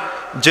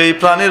যেই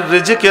প্রাণীর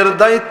রিজিকের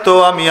দায়িত্ব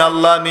আমি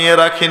আল্লাহ নিয়ে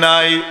রাখি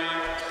নাই।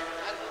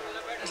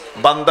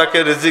 বান্দাকে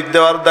রিজিক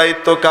দেওয়ার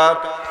দায়িত্ব কার?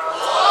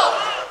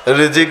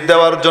 রিজিক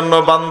দেওয়ার জন্য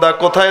বান্দা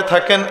কোথায়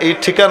থাকেন এই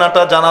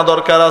ঠিকানাটা জানা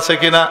দরকার আছে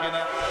কিনা?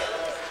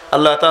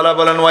 আল্লাহ তাআলা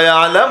বলেন, ওয়া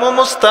ইয়ালামু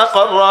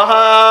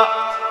মুস্তাকাররাহা।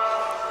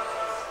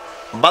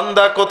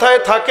 বান্দা কোথায়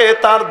থাকে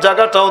তার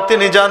জায়গাটাও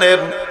তিনি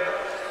জানেন।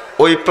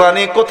 ওই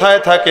প্রাণী কোথায়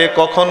থাকে,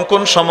 কখন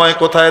কোন সময়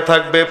কোথায়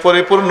থাকবে,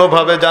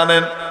 পরিপূর্ণভাবে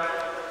জানেন।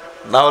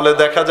 না হলে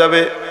দেখা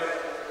যাবে,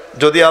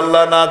 যদি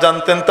আল্লাহ না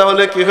জানতেন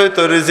তাহলে কি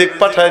হইতো? রিজিক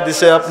পাঠায়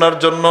দিছে আপনার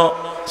জন্য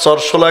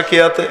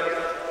চরশোলাকিয়াতে।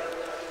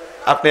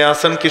 আপনি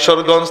আছেন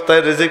কিশোরগঞ্জ, তাই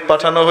রিজিক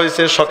পাঠানো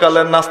হয়েছে,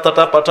 সকালের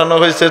নাস্তাটা পাঠানো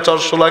হয়েছে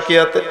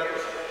চরশোলাকিয়াতে।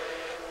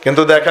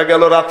 কিন্তু দেখা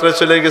গেল রাত্রে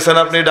চলে গেছেন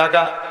আপনি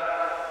ঢাকা,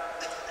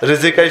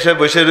 রিজিক এসে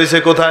বসে রয়েছে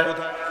কোথায়?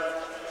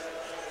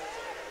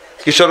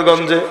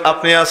 কিশোরগঞ্জে।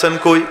 আপনি আছেন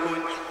কই?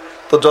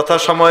 তো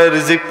যথাসময়ে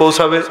রিজিক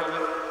পৌঁছাবে।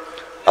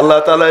 আল্লাহ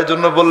তাআলা এই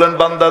জন্য বললেন,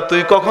 বান্দা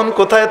তুই কখন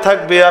কোথায়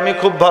থাকবে আমি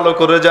খুব ভালো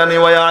করে জানি।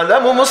 ওয়া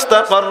ইয়ালামু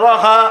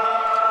মুস্তাকাররাহা,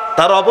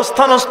 তার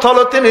অবস্থান স্থল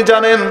তিনি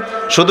জানেন।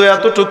 শুধু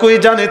এতটুকুই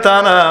জানি তা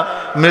না,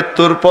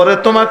 মৃত্যুর পরে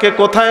তোমাকে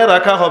কোথায়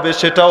রাখা হবে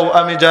সেটাও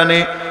আমি জানি।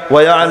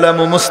 ওয়া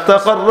ইয়ালামু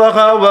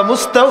মুস্তাকাররাহা ওয়া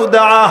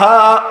মুস্তাওদাআহা,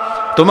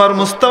 তোমার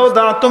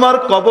মুস্তাওদা, তোমার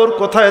কবর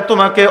কোথায়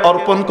তোমাকে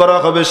অর্পণ করা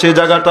হবে সেই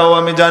জায়গাটাও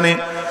আমি জানি।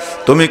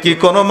 তুমি কি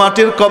কোনো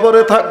মাটির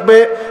কবরে থাকবে,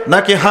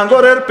 নাকি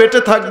হাঙরের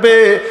পেটে থাকবে,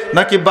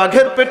 নাকি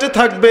বাঘের পেটে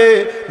থাকবে,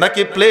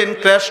 নাকি প্লেন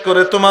ক্র্যাশ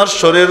করে তোমার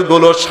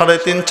শরীরগুলো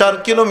 3.5-4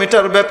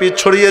 কিলোমিটার ব্যাপী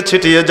ছড়িয়ে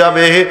ছিটিয়ে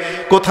যাবে,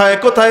 কোথায়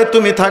কোথায়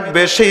তুমি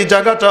থাকবে সেই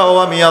জায়গাটাও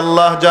আমি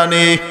আল্লাহ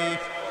জানি।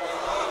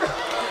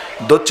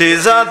 दो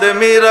चीज़ाद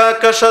मेरा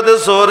कशद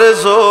जोरे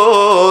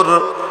जोर,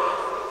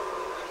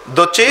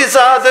 दो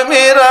चीज़ाद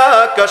मेरा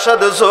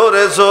कशद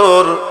जोरे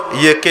जोर,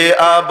 ये के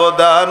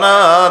आबदाना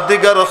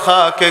दिगर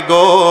खाके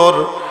गोर,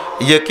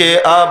 ये के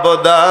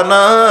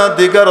आबदाना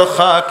दिगर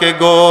खाके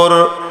गोर।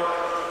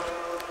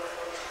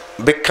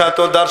 বিখ্যাত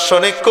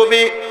দার্শনিক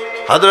কবি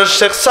হযরত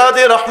শেখ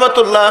সাদি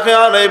রহমাতুল্লাহ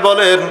আলাইহি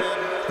বলেন,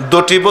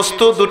 দুটি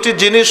বস্তু, দুটি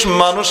জিনিস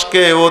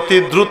মানুষকে অতি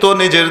দ্রুত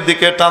নিজের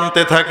দিকে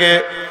টানতে থাকে।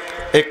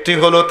 একটি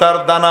হলো তার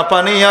দানা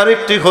পানি, আর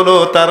একটি হলো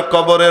তার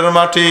কবরের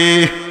মাটি।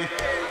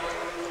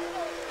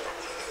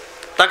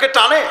 তাকে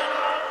টানে।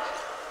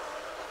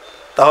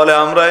 তাহলে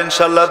আমরা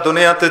ইনশাআল্লাহ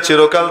দুনিয়াতে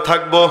চিরকাল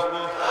থাকবো,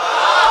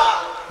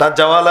 তা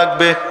যাওয়া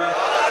লাগবে।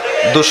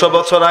 200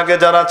 বছর আগে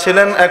যারা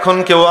ছিলেন এখন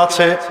কেউ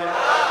আছে,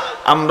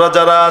 আমরা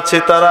যারা আছি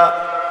তারা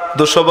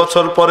 200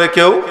 বছর পরে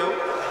কেউ,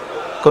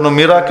 কোনো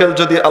মিরাকেল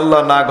যদি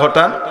আল্লাহ না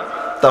ঘটান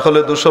তাহলে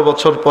 200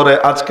 বছর পরে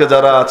আজকে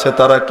যারা আছে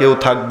তারা কেউ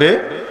থাকবে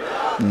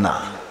না।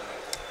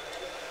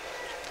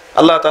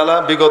 আল্লাহ তাআলা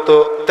বিগত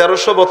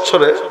 1300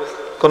 বছরে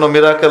কোনো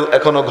মিরাকেল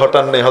এখনো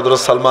ঘটান নেই হযরত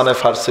সালমানে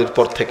ফার্সির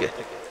পর থেকে।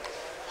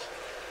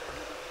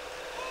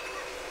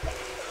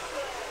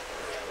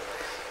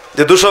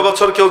 যে 200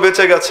 বছর কেউ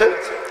বেঁচে গেছে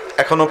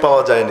এখনো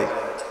পাওয়া যায়নি।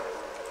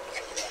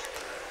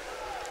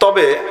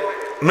 তবে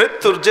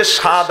মৃত্যুর যে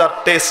স্বাদ আর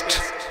টেস্ট,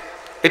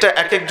 এটা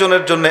এক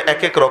একজনের জন্য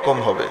এক এক রকম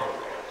হবে।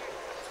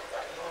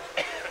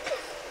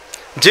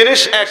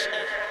 জিনিস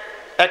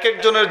এক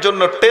একজনের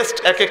জন্য টেস্ট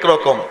এক এক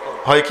রকম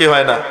হয় কি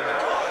হয় না?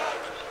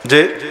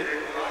 যে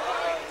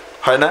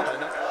হয় না?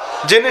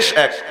 জিনিস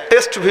এক,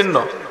 টেস্ট ভিন্ন।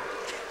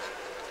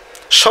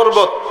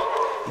 শরবত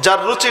যার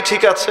রুচি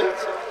ঠিক আছে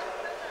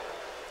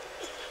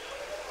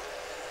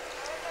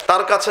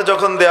তার কাছে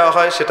যখন দেওয়া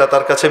হয় সেটা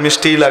তার কাছে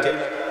মিষ্টিই লাগে,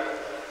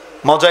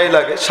 মজাই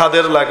লাগে,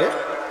 স্বাদের লাগে।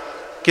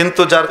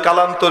 কিন্তু যার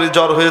কালান্তরি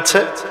জ্বর হয়েছে,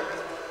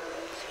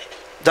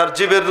 যার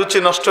জীবের রুচি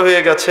নষ্ট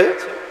হয়ে গেছে,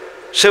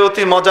 সে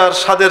অতি মজার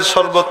স্বাদের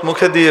শরবত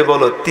মুখে দিয়ে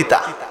বলো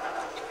তিতা,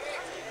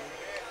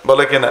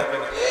 বলে কিনা?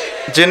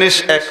 জিনিস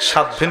এক,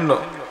 স্বাদ ভিন্ন।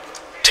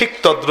 ঠিক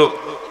তদ্রূপ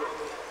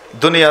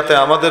দুনিয়াতে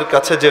আমাদের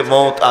কাছে যে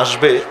মৌত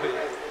আসবে,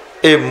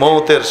 এই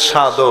মৌতের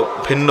স্বাদও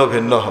ভিন্ন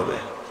ভিন্ন হবে,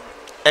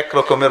 এক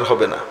রকমের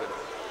হবে না।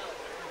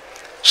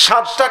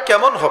 স্বাদটা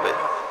কেমন হবে,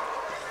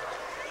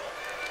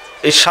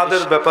 এই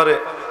স্বাদের ব্যাপারে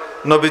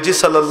নবীজি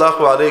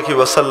সাল্লাল্লাহু আলাইহি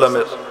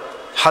ওয়াসাল্লামের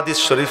হাদিস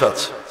শরীফ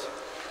আছে।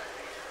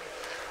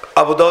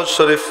 আবু দাউদ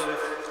শরীফ,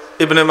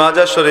 ইবনে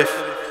মাজাহ শরীফ,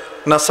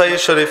 নাসাই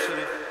শরীফ,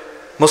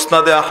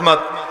 মুসনাদে আহমদ,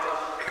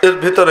 এর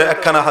ভিতরে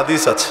একখানা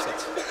হাদিস আছে।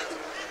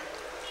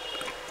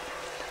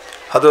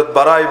 হযরত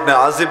বারা ইবনে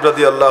আজিব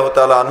রাদিয়াল্লাহু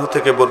তাআলা আনহু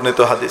থেকে বর্ণিত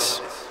হাদিস।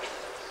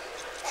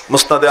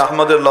 মুসনাদে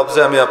আহমদের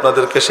লফজে আমি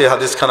আপনাদেরকে সেই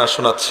হাদিসখানা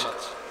শোনাচ্ছি।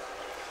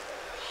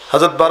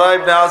 হযরত বারা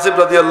ইবনে আজিব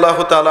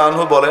রাদিয়াল্লাহু তাআলা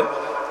আনহু বলেন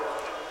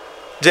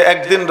যে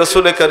একদিন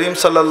রাসূল করিম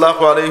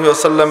সাল্লাল্লাহু আলাইহি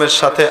ওয়াসাল্লামের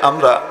সাথে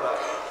আমরা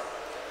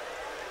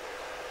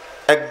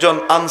একজন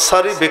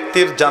আনসারী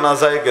ব্যক্তির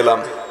জানাজায় গেলাম।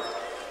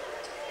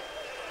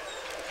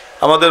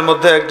 আমাদের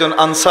মধ্যে একজন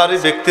আনসারী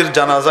ব্যক্তির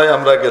জানাজায়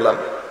আমরা গেলাম।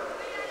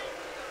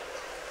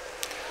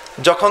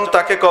 যখন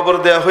তাকে কবর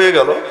দেয়া হয়ে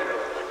গেল,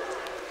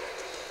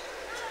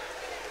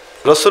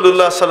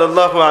 রাসূলুল্লাহ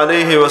সাল্লাল্লাহু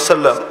আলাইহি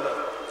ওয়াসাল্লাম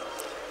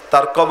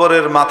তার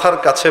কবরের মাথার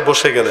কাছে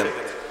বসে গেলেন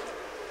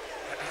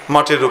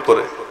মাটির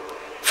উপরে।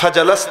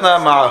 ফাজালাসনা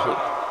মাআহু,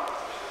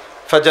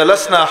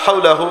 ফাজালাসনা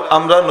হাওলাহু,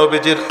 আমরা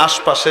নবীজির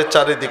আশপাশে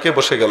চারিদিকে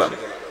বসে গেলাম।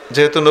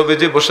 যেহেতু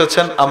নবীজি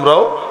বসেছেন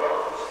আমরাও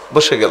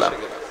বসে গেলাম।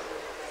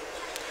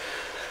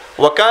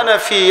 ওয়া কানা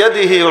ফি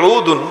ইয়াদিহি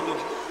উদুন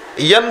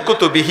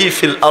ইয়ানকুতু বিহি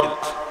ফিল আরদ,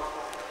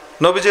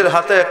 নবীজির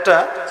হাতে একটা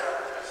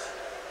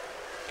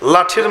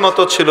লাঠির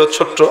মতো ছিল,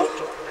 ছোট্ট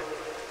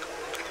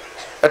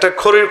একটা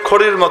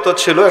খড়ির মতো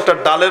ছিল, একটা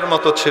ডালের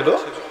মতো ছিল।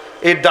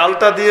 এই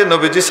ডালটা দিয়ে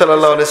নবীজি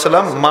সাল্লাল্লাহু আলাইহি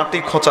সাল্লাম মাটি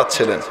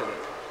খোঁচাচ্ছিলেন।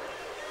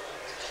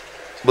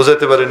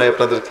 বুঝাইতে পারি না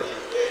আপনাদেরকে,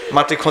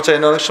 মাটি খোঁচাই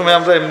না, অনেক সময়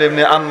আমরা এমনি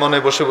এমনি আনমনে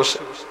বসে বসে,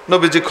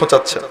 নবীজি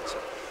খোঁচাচ্ছেন।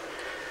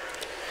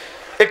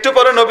 একটু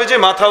পরে নবীজি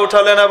মাথা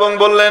উঠালেন এবং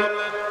বললেন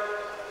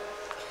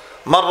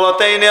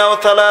মাররাতাইনি আও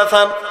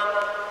থালাথান।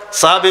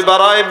 সাহাবী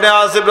বারা ইবনে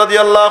আজিব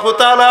রাদিয়াল্লাহু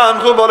তাআলা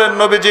আনহু বলেন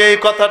নবীজি এই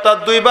কথাটা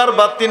 2 বার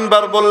বা 3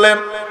 বার বললেন।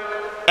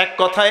 এক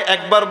কথায়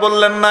একবার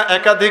বললেন না,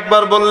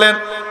 একাধিকবার বললেন।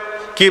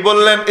 কি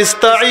বললেন?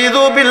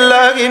 ইস্তাঈযু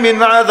বিল্লাহি মিন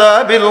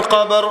আযাবিল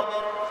কবর,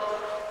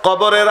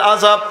 কবরের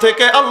আযাব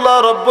থেকে আল্লাহ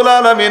রাব্বুল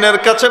আলামিনের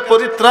কাছে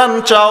পরিত্রাণ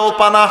চাও,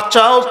 পানাহ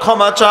চাও,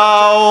 ক্ষমা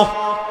চাও।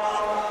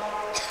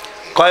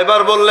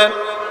 কয়বার বললেন?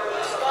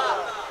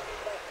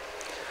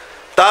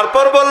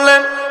 তারপর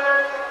বললেন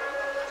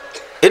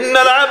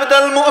ইন্নাল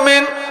আবদাল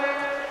মুমিন,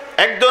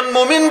 একজন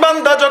মুমিন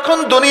বান্দা যখন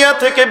দুনিয়া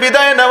থেকে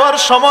বিদায় নেওয়ার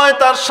সময়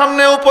তার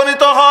সামনে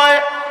উপনীত হয়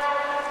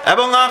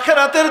এবং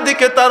আখিরাতের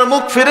দিকে তার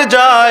মুখ ফিরে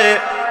যায়,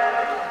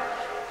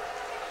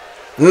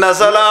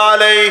 নাযালা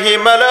আলাইহি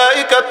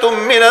মালাইকাতুম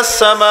মিনাস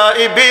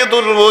সামাই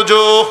বিদুল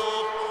ওয়ুজুহ,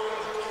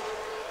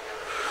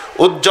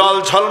 উজ্জ্বল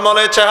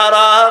ঝলমলে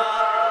চেহারা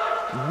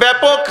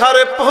ব্যাপক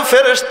হারে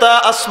ফেরেশতা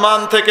আসমান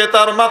থেকে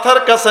তার মাথার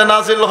কাছে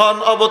নাজিল হন,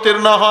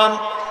 অবতীর্ণ হন।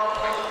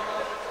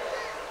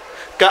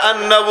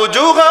 কাআন্না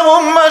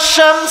ওয়ুজুহাহুম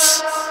আশ-শামস,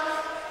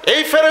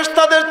 এই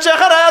ফেরেশতাদের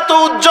চেহারা এত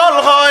উজ্জ্বল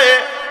হয়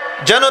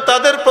যেন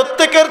তাদের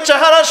প্রত্যেকের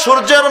চেহারা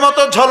সূর্যের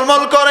মতো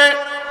ঝলমল করে,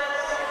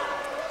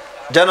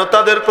 যেন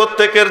তাদের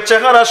প্রত্যেকের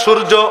চেহারা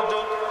সূর্য।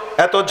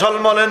 এত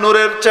ঝলমলে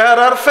নূরের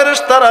চেহারার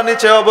ফেরেশতারা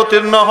নিচে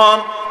অবতীর্ণ হন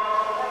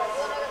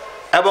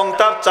এবং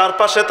তার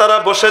চারপাশে তারা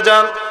বসে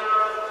যান।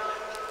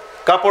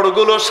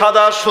 কাপড়গুলো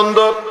সাদা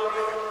সুন্দর।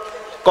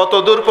 কত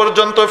দূর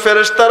পর্যন্ত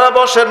ফেরেশতারা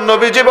বসেন?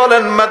 নবীজি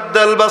বলেন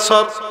মাদ্দাল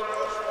বাসর,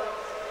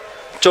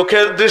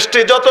 চোখের দৃষ্টি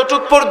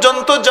যতটুক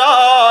পর্যন্ত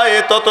যায়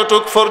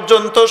ততটুক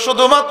পর্যন্ত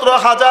শুধুমাত্র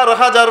হাজার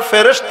হাজার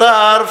ফেরেশতা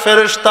আর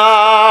ফেরেশতা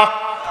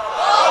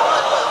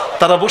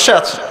তারা বসে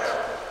আছে।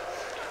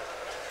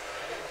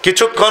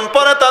 কিছুক্ষণ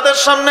পরে তাদের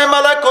সামনে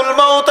মালাকুল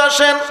মাউত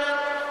আসেন,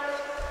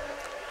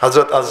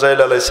 হযরত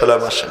আজরাইল আলাইহিস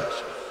সালাম আসেন,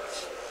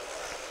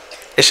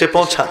 এসে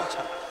পৌঁছান।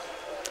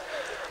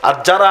 আর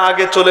যারা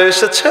আগে চলে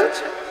এসেছে,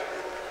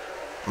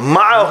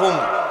 মাআহুম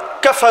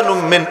কাফানুম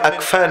মিন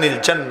আকফানিল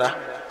জান্নাহ,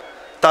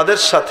 তাদের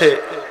সাথে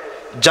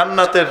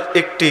জান্নাতের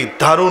একটি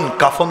দারুণ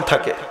কাফন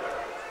থাকে।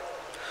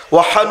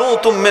 ওয়া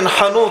হানুতুম মিন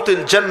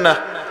হানুতিল জান্নাহ,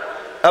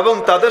 এবং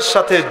তাদের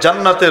সাথে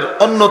জান্নাতের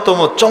অন্যতম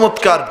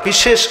চমৎকার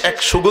বিশেষ এক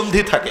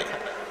সুগন্ধি থাকে।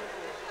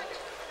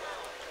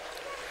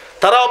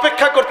 তারা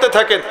অপেক্ষা করতে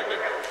থাকেন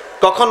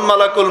কখন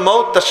মালাকুল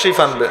মউত তাশরীফ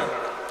আনবেন।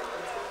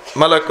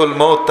 মালাকুল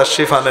মউত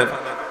তাশরীফ আনেন,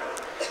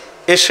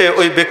 এসে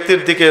ওই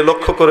ব্যক্তির দিকে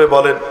লক্ষ্য করে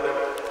বলেন,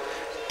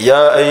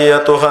 ইয়া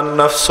আইয়াতুহান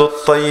নাফসুত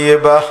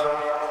তাইয়্যিবাহ,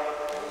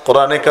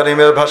 কোরআনে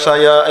কারীমের ভাষা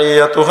ইয়া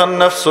আইয়াতুহান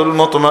নাফসুল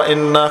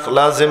মুতমাইন্নাহ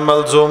লাজিম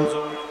মালজুম,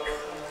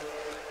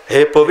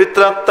 হে পবিত্র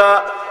আত্মা,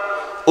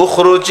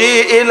 উখরুজি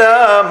ইলা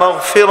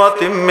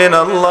মাগফিরাতিম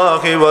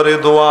মিনাল্লাহি ওয়া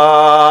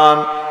রিদওয়ান,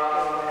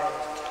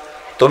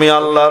 তুমি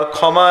আল্লাহর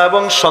ক্ষমা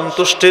এবং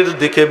সন্তুষ্টির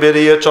দিকে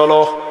বেরিয়ে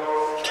চলো।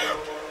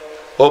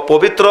 ও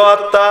পবিত্র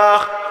আত্মা,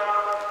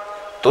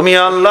 তুমি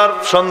আল্লাহর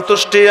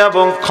সন্তুষ্টি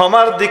এবং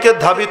ক্ষমার দিকে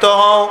ধাবিত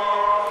হও।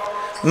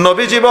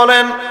 নবীজি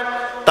বলেন,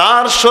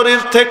 তার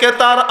শরীর থেকে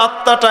তার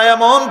আত্মাটা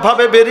এমন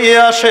ভাবে বেরিয়ে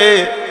আসে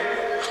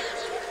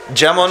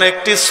যেমন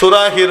একটি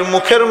সুরাহির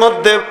মুখের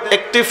মধ্যে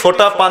একটি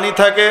ফোঁটা পানি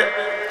থাকে।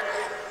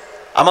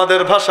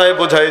 আমাদের ভাষায়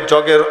বোঝায়,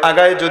 জগের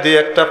আগায় যদি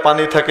একটা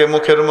পানি থাকে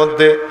মুখের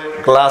মধ্যে,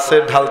 গ্লাসে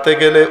ঢালতে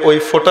গেলে ওই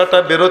ফোঁটাটা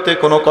বেরোতে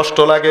কোনো কষ্ট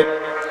লাগে।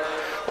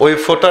 ওই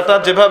ফোঁটাটা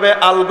যেভাবে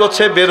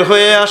আলগোছে বের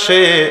হয়ে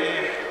আসে,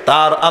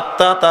 তার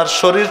আত্মা তার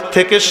শরীর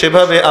থেকে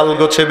সেভাবে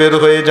আলগোছে বের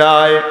হয়ে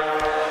যায়।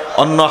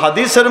 অন্য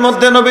হাদিসের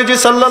মধ্যে নবীজি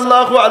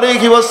সাল্লাল্লাহু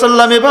আলাইহি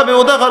ওয়াসাল্লাম এভাবে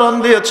উদাহরণ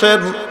দিয়েছেন,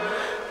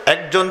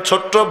 একজন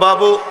ছোট্ট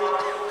বাবু,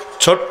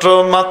 ছোট্ট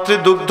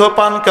মাতৃদুগ্ধ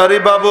পানকারী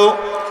বাবু,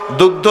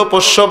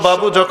 দুগ্ধপোষ্য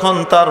বাবু যখন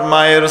তার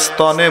মায়ের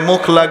স্তনে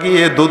মুখ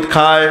লাগিয়ে দুধ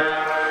খায়,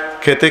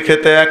 খেতে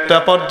খেতে একটা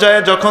পর্যায়ে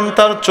যখন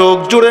তার চোখ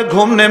জুড়ে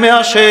ঘুম নেমে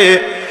আসে,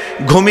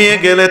 ঘুমিয়ে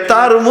গেলে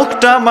তার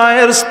মুখটা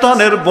মায়ের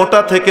স্তনের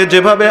বোঁটা থেকে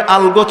যেভাবে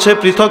আলগোছে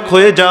পৃথক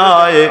হয়ে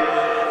যায়,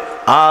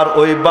 আর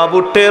ওই বাবু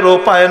টেরও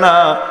পায় না,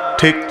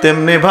 ঠিক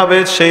তেমনি ভাবে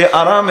সেই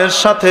আরামের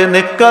সাথে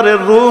নেককারের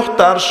রূহ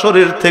তার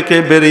শরীর থেকে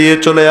বেরিয়ে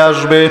চলে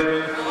আসবে।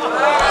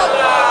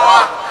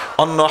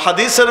 অন্য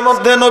হাদিসের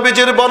মধ্যে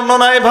নবীজির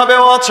বর্ণনা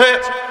এভাবেও আছে,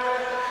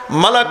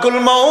 মালাকুল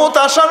মউত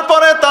আসার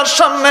পরে তার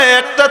সামনে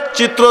একটা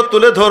চিত্র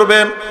তুলে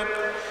ধরবেন,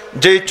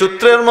 যেই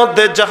চিত্রের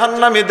মধ্যে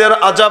জাহান্নামীদের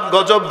আযাব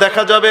গজব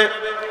দেখা যাবে।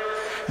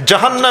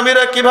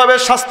 জাহান্নামীরা কিভাবে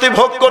শাস্তি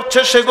ভোগ করছে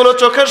সেগুলো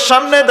চোখের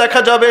সামনে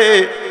দেখা যাবে,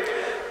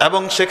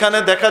 এবং সেখানে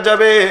দেখা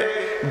যাবে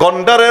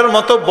গন্ডারের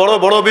মতো বড়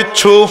বড়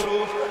বিচ্ছু,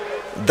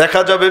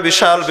 দেখা যাবে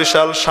বিশাল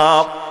বিশাল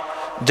সাপ,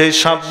 যেই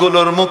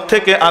সাপগুলোর মুখ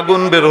থেকে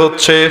আগুন বের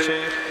হচ্ছে।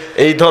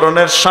 এই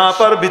ধরনের সাপ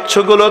আর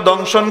বিচ্ছুগুলো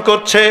দংশন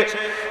করছে।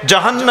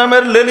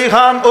 জাহান্নামের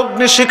লেলিহান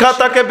অগ্নিশিখা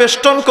তাকে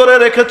বেষ্টন করে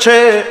রেখেছে,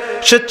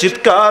 সে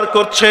চিৎকার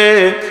করছে।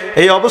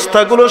 এই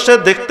অবস্থাগুলো সে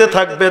দেখতে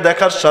থাকবে,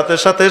 দেখার সাথে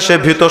সাথে সে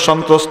ভীত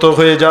সন্ত্রস্ত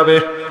হয়ে যাবে।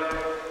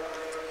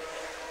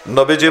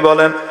 নবীজি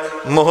বলেন,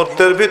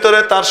 মুহূর্তের ভিতরে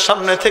তার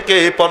সামনে থেকে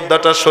এই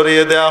পর্দাটা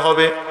সরিয়ে দেয়া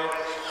হবে।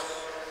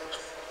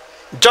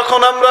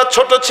 যখন আমরা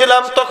ছোট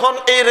ছিলাম তখন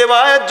এই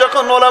রিওয়ায়াত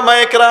যখন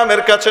উলামায়ে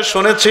কেরামের কাছে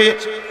শুনেছি,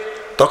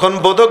 তখন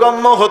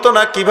বোধগম্য হতো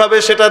না কিভাবে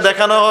সেটা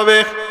দেখানো হবে।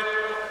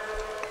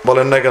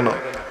 বলেন না কেন?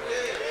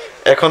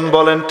 এখন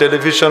বলেন,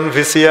 টেলিভিশন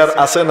ভিসিআর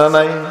আছে না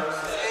নাই?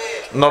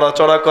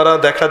 নড়াচড়া করা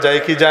দেখা যায়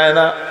কি যায়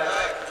না?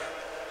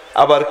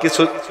 আবার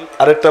কিছু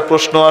আরেকটা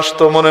প্রশ্ন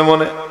আসতো মনে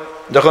মনে,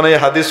 যখন এই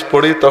হাদিস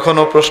পড়ি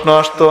তখনও প্রশ্ন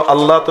আসতো,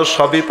 আল্লাহ তো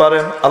সবই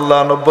পারেন, আল্লাহ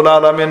রব্বুল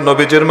আলামিন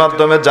নবীজির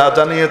মাধ্যমে যা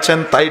জানিয়েছেন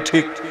তাই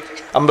ঠিক,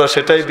 আমরা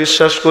সেটাই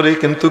বিশ্বাস করি,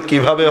 কিন্তু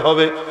কিভাবে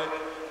হবে?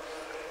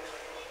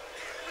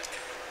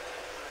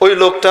 ওই ওই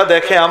লোকটা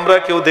দেখে, আমরা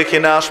কেউ দেখি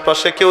না,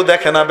 আশপাশে কেউ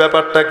দেখে না।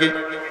 ব্যাপারটা কি?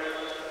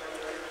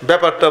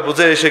 ব্যাপারটা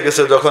বুঝে এসে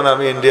গেছে যখন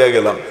আমি ইন্ডিয়া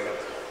গেলাম।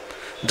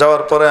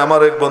 যাওয়ার পরে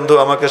আমার এক বন্ধু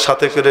আমাকে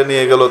সাথে করে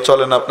নিয়ে গেল,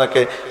 চলেন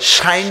আপনাকে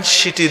সায়েন্স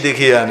সিটি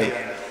দেখিয়ে আনি।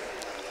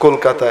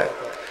 কলকাতায়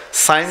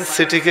সায়েন্স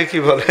সিটিকে কি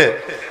বলে?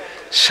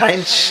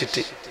 Science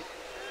city.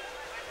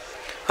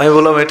 আমি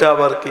বললাম এটা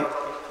আবার কি?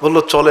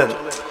 বললো চলেন,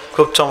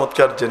 খুব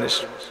চমৎকার জিনিস।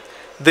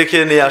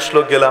 দেখিয়ে নিয়ে আসলো।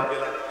 গেলাম,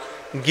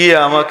 গিয়ে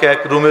আমাকে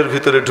এক রুমের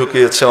ভিতরে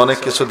ঢুকিয়েছে অনেক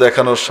কিছু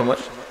দেখানোর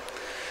সময়।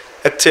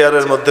 এক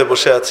চেয়ারের মধ্যে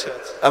বসে আছে।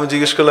 আমি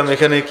জিজ্ঞেস করলাম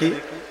এখানে কি?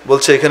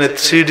 বলছে এখানে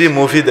 3D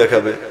মুভি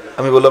দেখাবে।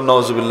 আমি বললাম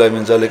নাউজুবিল্লাহ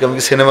মিন যালিক, আমি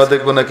কি সিনেমা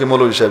দেখবো নাকি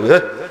মৌলভী সাহেব?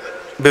 হ্যাঁ,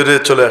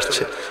 বেরিয়ে চলে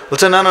আসছে।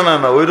 বলছে না না না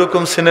না, ওই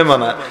রকম সিনেমা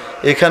না,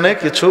 এখানে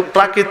কিছু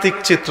প্রাকৃতিক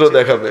চিত্র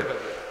দেখাবে,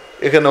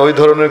 এখানে ওই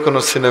ধরনের কোনো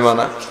সিনেমা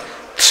না,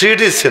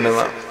 3D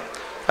সিনেমা।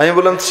 আমি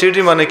বললাম 3D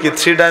মানে কি?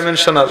 3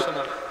 ডাইমেনশনাল,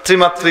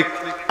 ত্রিমাত্রিক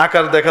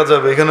আকার দেখা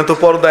যাবে। এখানে তো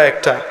পর্দা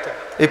একটা,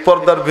 এই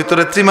পর্দার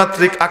ভিতরে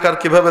ত্রিমাত্রিক আকার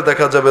কিভাবে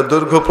দেখা যাবে?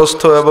 দৈর্ঘ্য,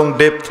 প্রস্থ এবং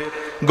ডেপথ,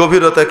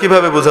 গভীরতা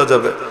কিভাবে বোঝা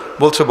যাবে?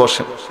 বলছে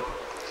বসেন।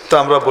 তো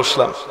আমরা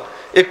বসলাম।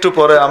 একটু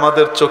পরে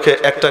আমাদের চোখে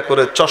একটা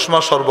করে চশমা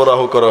সরবরাহ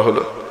করা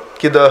হলো।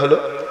 কি দেওয়া হলো?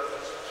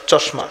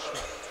 চশমা।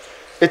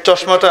 এই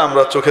চশমাটা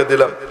আমরা চোখে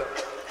দিলাম।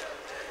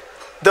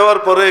 দেওয়ার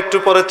পরে একটু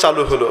পরে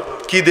চালু হলো।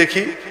 কি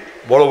দেখি?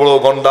 বড় বড়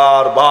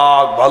গন্ডার,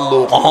 বাঘ,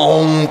 ভাল্লুক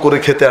করে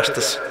খেতে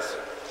আসতেছে,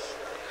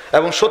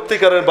 এবং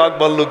সত্যিকারের বাঘ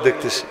ভাল্লুক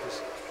দেখতেছি।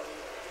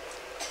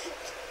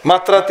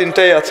 মাত্রা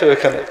 3টাই আছে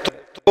ওখানে,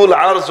 তুল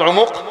আর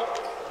জমক,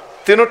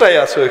 তিনটাই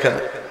আছে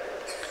ওখানে।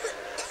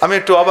 আমি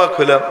একটু অবাক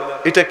হইলাম,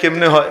 এটা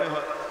কেমনে হয়?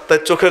 তাই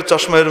চোখের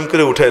চশমা এরম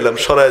করে উঠাইলাম,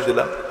 সরাই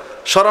দিলাম।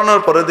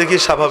 সরানোর পরে দেখি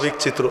স্বাভাবিক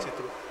চিত্র,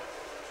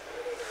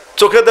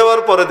 চোখে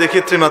দেওয়ার পরে দেখি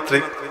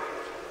ত্রিমাত্রিক।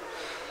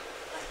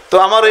 তো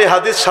আমার এই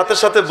হাদিস সাথে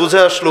সাথে বুঝে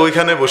আসলো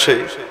ওইখানে বসে,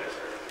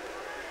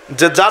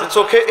 যে যার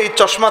চোখে এই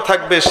চশমা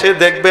থাকবে সে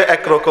দেখবে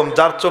একরকম,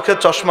 যার চোখে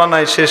চশমা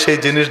নাই সে সেই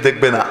জিনিস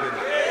দেখবে না।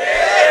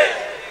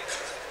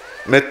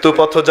 মৃত্যু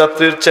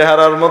পথযাত্রীর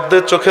চেহারার মধ্যে,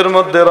 চোখের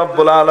মধ্যে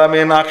রব্বুল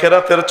আলামিন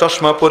আখিরাতের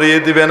চশমা পরিয়ে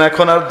দিবেন।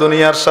 এখন আর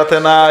দুনিয়ার সাথে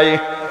নাই,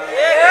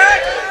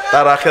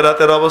 তার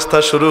আখিরাতের অবস্থা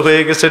শুরু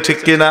হয়ে গেছে, ঠিক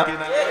কিনা?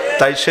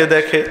 তাই সে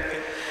দেখে।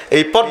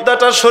 এই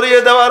পর্দাটা সরিয়ে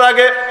দেওয়ার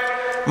আগে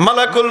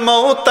মালাকুল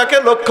মউত তাকে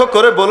লক্ষ্য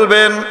করে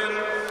বলবেন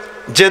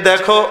যে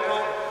দেখো,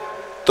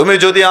 তুমি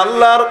যদি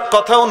আল্লাহর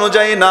কথা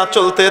অনুযায়ী না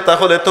চলতে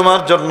তাহলে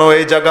তোমার জন্য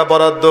এই জায়গা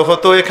বরাদ্দ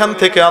হতো, এখান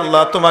থেকে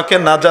আল্লাহ তোমাকে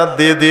নাজাত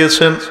দিয়ে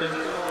দিয়েছেন।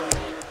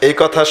 এই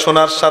কথা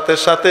শোনার সাথে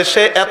সাথে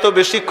সে এত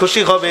বেশি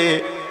খুশি হবে,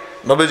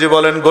 নবীজি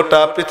বলেন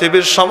গোটা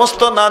পৃথিবীর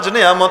সমস্ত নাজ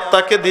নিয়ামত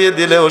তাকে দিয়ে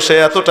দিলেও সে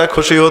এতটা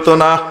খুশি হতো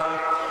না।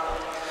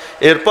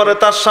 এরপরে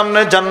তার সামনে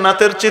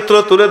জান্নাতের চিত্র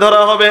তুলে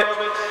ধরা হবে।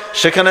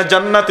 সেখানে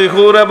জান্নাতি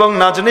হুর এবং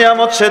নাজ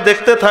নিয়ামত সে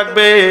দেখতে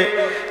থাকবে।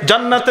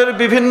 জান্নাতের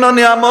বিভিন্ন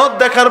নিয়ামত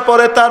দেখার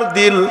পরে তার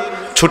দিল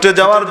ছুটে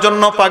যাওয়ার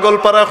জন্য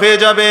পাগলপারা হয়ে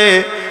যাবে।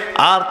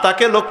 আর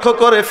তাকে লক্ষ্য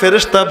করে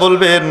ফেরেশতা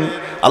বলবেন,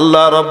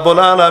 আল্লাহ রাব্বুল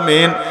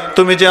আলামিন,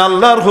 তুমি যে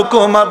আল্লাহর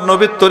হুকুম আর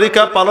নবীর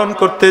তরিকা পালন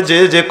করতে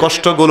যে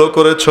কষ্টগুলো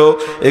করেছো,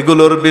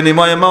 এগুলোর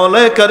বিনিময়ে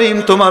মাওলায়ে কারীম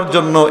তোমার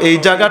জন্য এই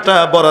জায়গাটা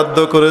বরাদ্দ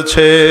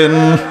করেছেন।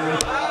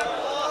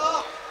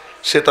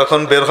 সে তখন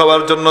বের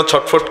হওয়ার জন্য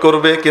ছটফট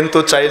করবে, কিন্তু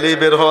চাইলেই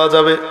বের হওয়া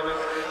যাবে।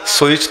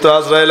 সুইচ তো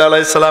আজরাইল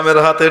আলাইহিস সালামের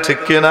হাতে, ঠিক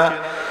কিনা?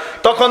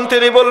 তখন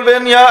তিনি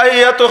বলবেন, ইয়া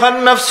আইয়াতুহান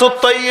নাফসুত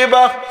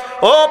তাইয়্যিবা,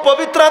 ও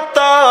পবিত্র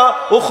আত্মা,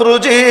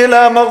 উখরুজি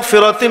ইলা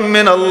মাগফিরাতিম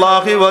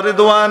মিনাল্লাহি ওয়া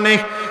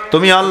রিদওয়ানিহি,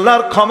 তুমি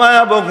আল্লাহর ক্ষমা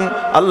এবং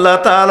আল্লাহ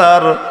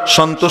তাআলার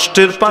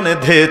সন্তুষ্টির পানে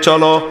ধেয়ে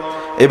চলো।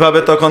 এভাবে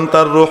তখন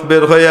তার রূহ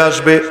বের হয়ে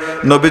আসবে।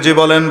 নবীজি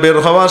বলেন বের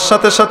হওয়ার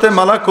সাথে সাথে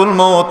মালাকুল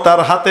মউত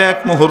তার হাতে এক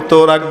মুহূর্ত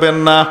রাখবেন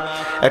না।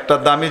 একটা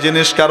দামি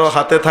জিনিস কারো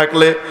হাতে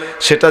থাকলে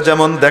সেটা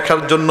যেমন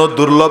দেখার জন্য,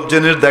 দুর্লভ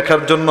জিনিস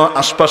দেখার জন্য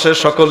আশপাশে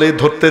সকলেই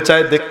ধরতে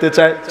চায়, দেখতে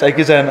চায়, চাই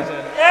কি চায় না?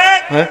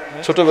 হ্যাঁ,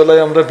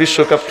 ছোটবেলায় আমরা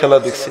বিশ্বকাপ খেলা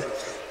দেখছি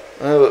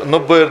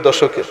 90-এর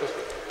দশকে,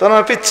 তখন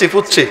আমরা পিচ্ছি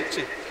পুচ্ছি।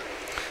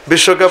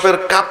 বিশ্বকাপের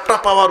কাপটা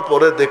পাওয়ার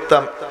পরে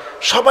দেখতাম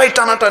সবাই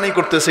টানাটানি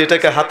করতেছে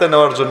এটাকে হাতে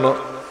নেওয়ার জন্য।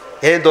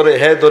 হে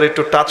ধরে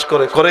একটু টাচ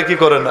করে কি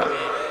করে না।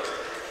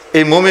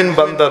 এই মুমিন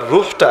বান্দার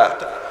রূহটা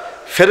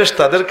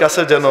ফেরেশতাদের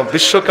কাছে যেন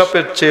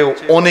বিশ্বকাপের চেয়ে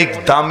অনেক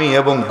দামি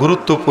এবং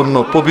গুরুত্বপূর্ণ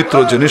পবিত্র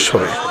জিনিস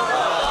হবে।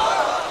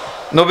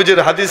 নবীজির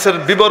হাদিসের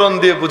বিবরণ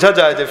দিয়ে বোঝা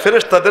যায় যে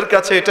ফেরেশতাদের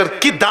কাছে এটার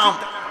কি দাম,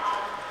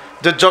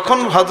 যে যখন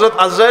হযরত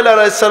আজরাইল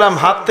আলাইহিস সালাম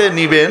হাতে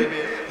নিবেন,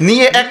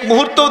 নিয়ে এক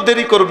মুহূর্তও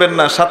দেরি করবেন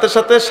না, সাথে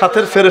সাথে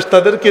সাথের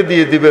ফেরেশতাদেরকে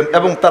দিয়ে দিবেন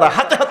এবং তারা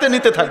হাতে হাতে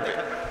নিতে থাকবে।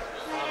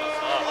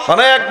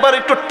 মানে একবার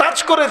একটু টাচ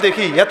করে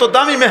দেখি, এত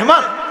দামি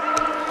মেহমান,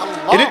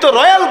 ইনি তো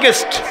রয়্যাল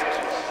গেস্ট।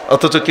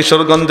 অথচ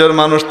কিশোরগঞ্জের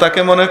মানুষ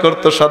তাকে মনে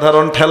করতো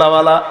সাধারণ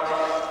ঠেলাওয়ালা,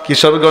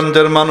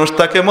 কিশোরগঞ্জের মানুষ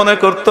তাকে মনে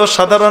করতো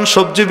সাধারণ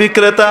সবজি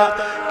বিক্রেতা,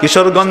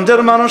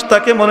 কিশোরগঞ্জের মানুষ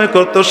তাকে মনে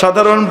করতো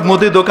সাধারণ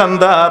মুদি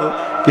দোকানদার,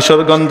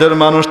 কিশোরগঞ্জের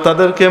মানুষ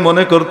তাদেরকে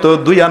মনে করতো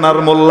 2 আনার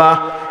মোল্লা,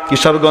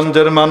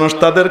 কিশোরগঞ্জের মানুষ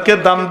তাদেরকে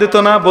দাম দিত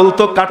না,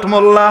 বলতো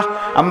কাঠমোল্লা।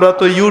 আমরা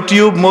তো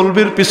ইউটিউব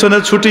মৌলবীর পিছনে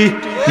ছুটি।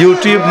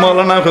 ইউটিউব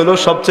মৌলানা হলো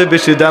সবচেয়ে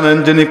বেশি জানেন,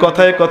 যিনি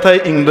কথায় কথায়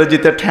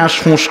ইংরেজিতে ঠ্যাস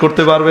ফুঁস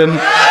করতে পারবেন।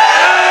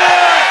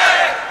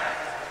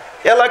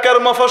 এলাকার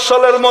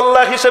মফস্বলের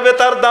মোল্লা হিসেবে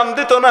তার দাম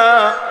দিত না,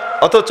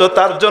 অথচ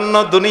তার জন্য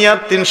দুনিয়ার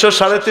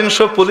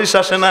 300-350 পুলিশ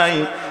আসে নাই,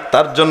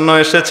 তার জন্য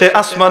এসেছে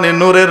আসমানে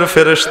নূরের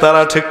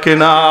ফেরেশতারা, ঠিক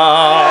কিনা?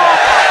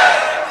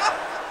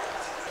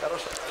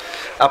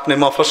 আপনি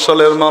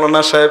মফস্বলের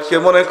মাওলানা সাহেবকে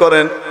মনে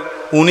করেন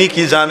উনি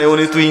কি জানে,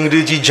 উনি তো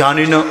ইংরেজি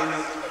জানি না,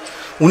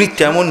 উনি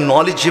তেমন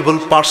নলেজেবল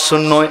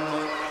পার্সন নয়।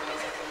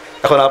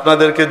 এখন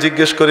আপনাদেরকে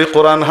জিজ্ঞেস করি,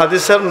 কোরআন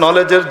হাদিসের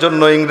নলেজের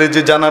জন্য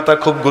ইংরেজি জানাটা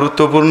খুব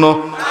গুরুত্বপূর্ণ।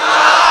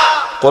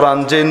 কোরআন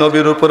যে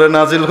নবীর উপরে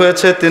নাজিল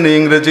হয়েছে তিনি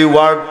ইংরেজি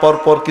ওয়ার্ড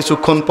পরপর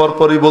কিছুক্ষণ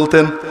পরপরই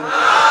বলতেন,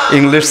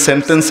 ইংলিশ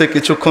সেন্টেন্সে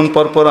কিছুক্ষণ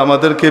পরপর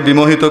আমাদেরকে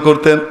বিমোহিত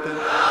করতেন।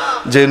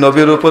 যে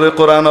নবীর উপরে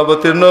কোরআন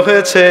অবতীর্ণ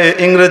হয়েছে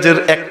ইংরেজির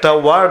একটা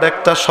ওয়ার্ড,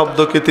 একটা শব্দ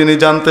কি তিনি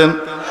জানতেন?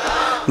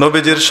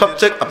 নবীজির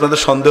সবচেয়ে, আপনাদের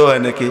সন্দেহ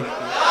হয় নাকি?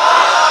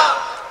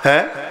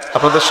 হ্যাঁ,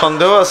 আপনাদের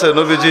সন্দেহ আছে?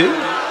 নবীজি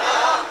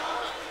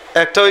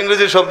একটাও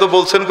ইংরেজি শব্দ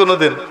বলছেন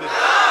কোনোদিন?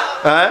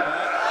 হ্যাঁ,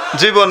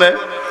 জীবনে।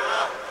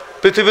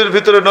 পৃথিবীর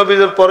ভিতরে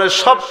নবীদের পরে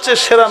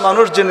সবচেয়ে সেরা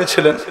মানুষ যিনি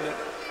ছিলেন,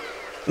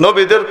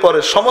 নবীদের পরে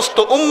সমস্ত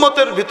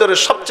উম্মতের ভিতরে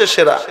সবচেয়ে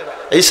সেরা,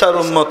 ঈসার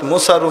উম্মত,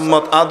 মুসার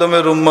উম্মত,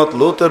 আদমের উম্মত,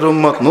 লূতের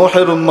উম্মত,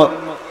 নূহের উম্মত,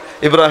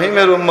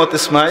 ইব্রাহিমের উম্মত,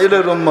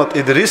 ইসমাইলের উম্মত,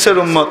 ইদরিসের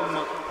উম্মত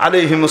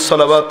আলাইহিমুস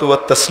সালাওয়াতু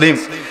ওয়াত তাসলিম।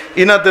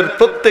 ইনাদের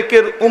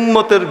প্রত্যেকের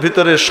উম্মতের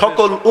ভিতরে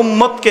সকল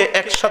উম্মতকে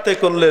একসাথে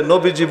করলে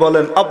নবীজি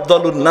বলেন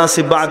আফদালুন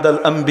নাসি বাদাল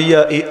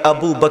আম্বিয়া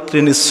আবু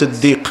বকরিনিস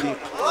সিদ্দিক।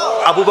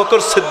 আবু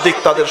বকর সিদ্দিক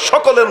তাদের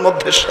সকলের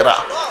মধ্যে সেরা।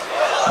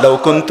 লাউ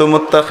কুনতু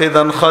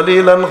মুত্তাখিদান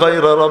খলিলান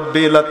গায়রা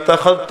রাব্বি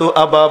লাত্তাখাযতু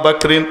আবা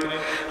বকরিন।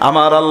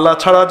 আমার আল্লাহ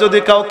ছাড়া যদি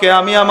কাউকে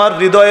আমি আমার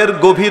হৃদয়ের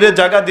গভীরে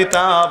জায়গা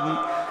দিতাম,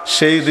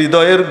 সেই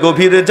হৃদয়ের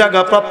গভীরে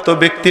জায়গা প্রাপ্ত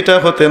ব্যক্তিটা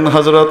হতেন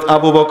হযরত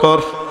আবু বকর।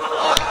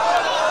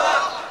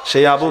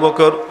 সেই আবু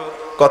বকর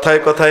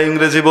কথায় কথায়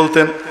ইংরেজি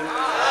বলতেন,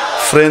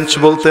 ফ্রেঞ্চ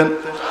বলতেন।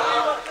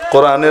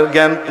 কোরআনের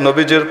জ্ঞান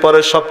নবীজির পরে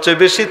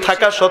সবচেয়ে বেশি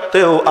থাকা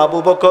সত্ত্বেও আবু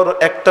বকর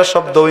একটা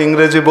শব্দ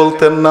ইংরেজি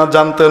বলতেন না,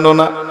 জানতেনও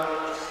না।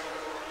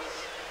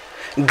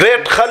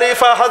 গ্রেট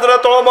খলিফা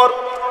হযরত ওমর,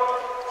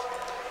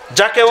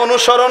 যাকে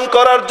অনুসরণ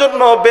করার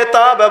জন্য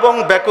বেতাব এবং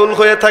ব্যাকুল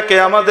হয়ে থাকে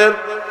আমাদের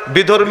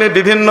বিধর্মী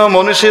বিভিন্ন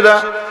মনীষীরা,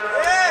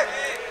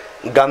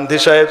 গান্ধী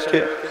সাহেবকে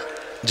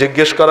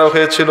জিজ্ঞেস করা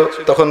হয়েছিল,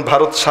 তখন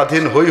ভারত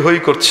স্বাধীন হই হই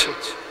করছে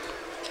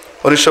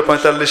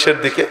 1945-এর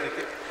দিকে।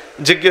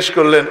 জিজ্ঞেস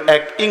করলেন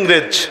এক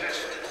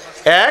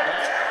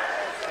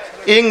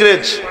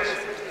ইংরেজ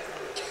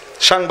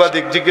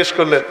সাংবাদিক জিজ্ঞেস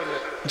করলেন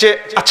যে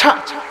আচ্ছা,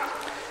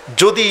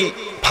 যদি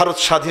ভারত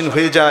স্বাধীন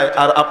হয়ে যায়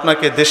আর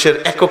আপনাকে দেশের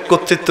একক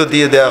কর্তৃত্ব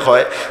দিয়ে দেয়া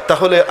হয়,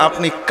 তাহলে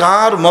আপনি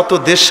কার মতো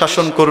দেশ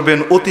শাসন করবেন?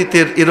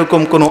 অতীতের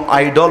এরকম কোনো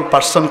আইডল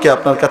পার্সনকে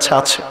আপনার কাছে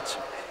আছে?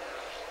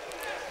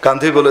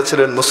 গান্ধী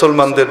বলেছিলেন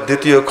মুসলমানদের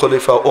দ্বিতীয়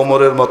খলিফা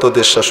ওমরের মতো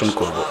দেশ শাসন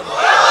করব।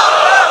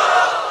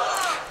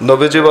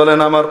 নবীজি বলেন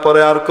আমার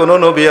পরে আর কোনো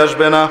নবী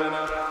আসবে না।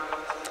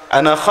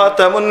 আনা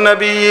খাতামুন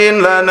নবিয়্যিন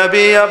লা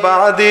নবিয়্যা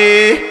বাদি।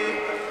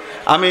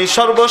 আমি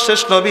সর্বশেষ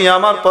নবী,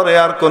 আমার পরে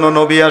আর কোনো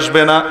নবী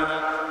আসবে না।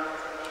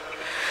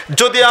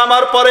 যদি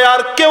আমার পরে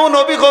আর কেউ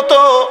নবী হতো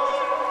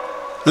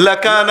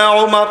লাকানা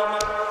উমর,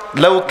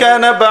 লাউ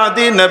কানা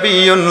বাদি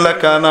নবিয়্যুন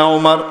লাকানা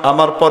উমর।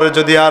 আমার পরে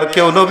যদি আর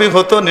কেউ নবী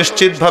হতো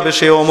নিশ্চিতভাবে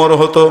সে ওমর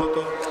হতো।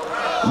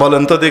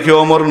 বলেন তো দেখি,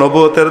 ওমর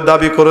নবুয়তের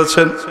দাবি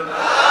করেছেন,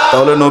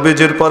 তাহলে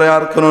নবীজির পরে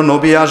আর কোনো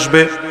নবী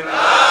আসবে?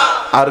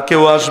 আর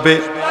কেউ আসবে?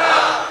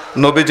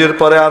 নবীজির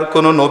পরে আর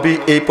কোনো নবী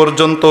এই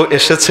পর্যন্ত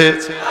এসেছে?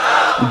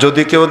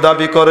 যদি কেউ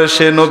দাবি করে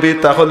সে নবী,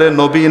 তাহলে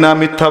নবী না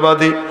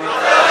মিথ্যাবাদী?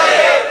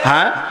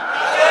 হ্যাঁ,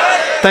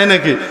 তাই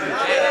নাকি?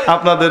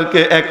 আপনাদেরকে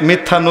এক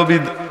মিথ্যা নবী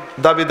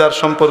দাবিদার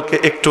সম্পর্কে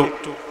একটু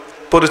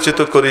পরিচিত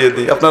করিয়ে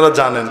দিই, আপনারা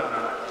জানেন।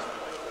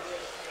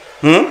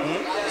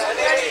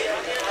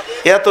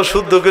 এত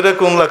শুদ্ধ করে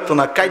কোন লাগতো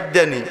না,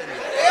 কাইদানি,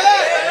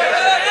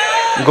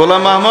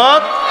 গোলাম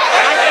আহমদ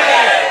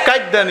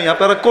কাইদানি।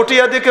 আপনারা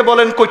কটিয়াদিকে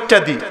বলেন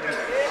কৈটাদি,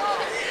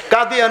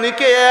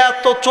 কাদিয়ানিকে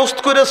এত চোস্ত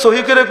করে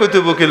সহি করে কইতে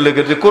বকিল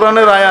লেগেছে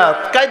কোরআনের আয়াত।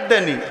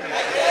 কাইদানি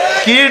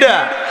কিডা?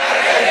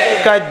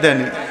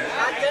 কাইদানি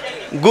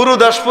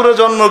গুরুদাসপুরে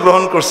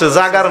জন্মগ্রহণ করছে,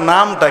 জাগার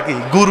নামটা কি?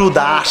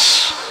 গুরুদাস।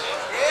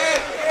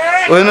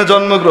 ওখানে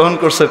জন্মগ্রহণ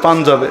করছে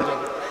পাঞ্জাবে।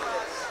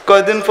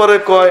 কয়দিন পরে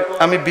কয়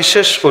আমি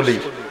বিশেষ অলি,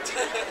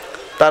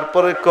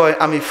 তারপরে কয়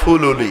আমি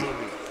ফুল অলি,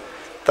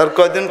 তার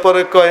কয়দিন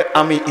পরে কয়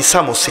আমি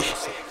ঈসা মসিহ।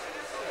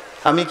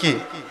 আমি কি?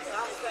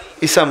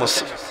 ঈসা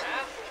মসিহ।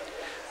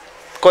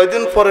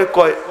 কয়দিন পরে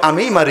কয়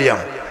আমি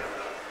মারিয়াম।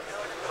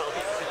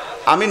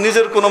 আমি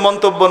নিজের কোনো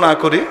মন্তব্য না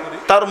করি,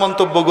 তার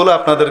মন্তব্যগুলো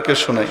আপনাদেরকে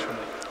শোনাই।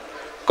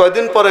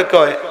 কয়দিন পরে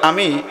কয়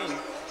আমি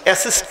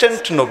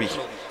অ্যাসিস্ট্যান্ট নবী,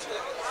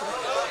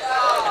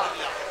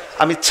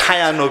 আমি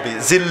ছায়া নবী,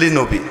 জিল্লি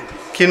নবী।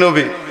 কি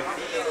নবী?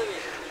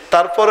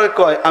 তারপরে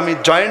কয় আমি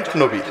জয়েন্ট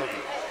নবী।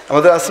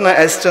 আমাদের আছে না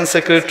assistant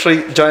secretary,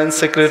 joint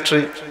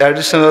secretary,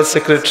 additional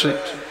secretary,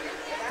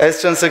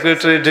 assistant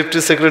secretary, deputy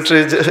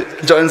secretary,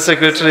 joint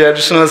secretary,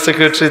 additional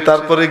secretary,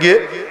 তারপরে গিয়ে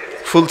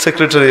ফুল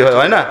সেক্রেটারি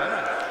হয় না?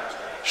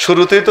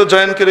 শুরুতেই তো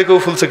জয়েন্ট করে কেউ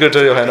ফুল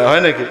সেক্রেটারি হয় না,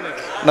 হয় নাকি?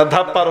 না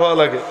ধাপ পার হওয়া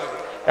লাগে?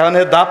 এখন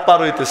ধাপ পার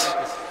হইতেছে।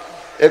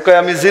 এ কয়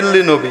আমি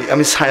জিল্লি নবী,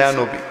 আমি ছায়া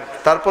নবী।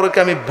 তারপরে কি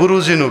আমি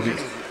বুরুজি নবী,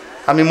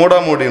 আমি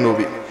মোটামুটি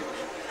নবী,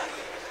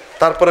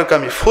 তারপরে কি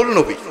আমি ফুল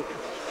নবী,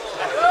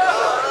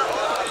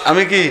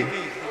 আমি কি?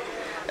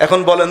 এখন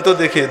বলেন তো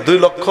দেখি, 2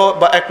 লক্ষ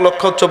বা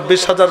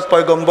 1,24,000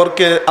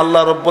 পয়গম্বরকে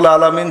আল্লাহ রব্বুল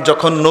আলামিন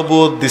যখন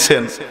নবুয়ত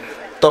দিছেন,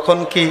 তখন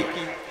কি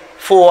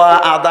ফোয়া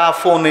আদা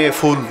ফোনে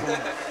ফুল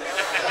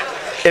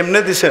এমনি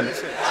দিছেন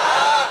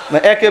না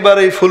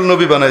একেবারেই ফুল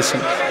নবী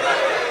বানাইছেন?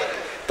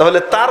 তাহলে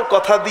তার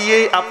কথা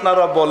দিয়েই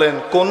আপনারা বলেন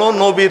কোন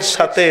নবীর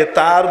সাথে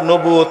তার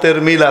নবুয়তের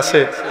মিল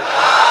আছে?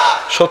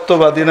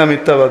 সত্যবাদী না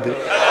মিথ্যাবাদী?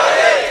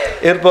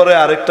 এরপরে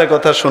আরেকটা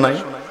কথা শোনাই,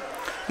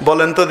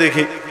 বলেন তো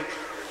দেখি,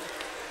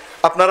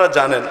 আপনারা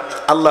জানেন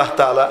আল্লাহ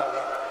তাআলা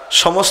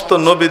সমস্ত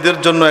নবীদের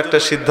জন্য একটা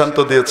সিদ্ধান্ত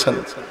দিয়েছেন,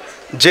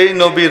 যেই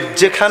নবীর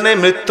যেখানে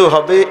মৃত্যু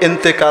হবে,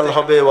 ইন্তেকাল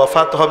হবে,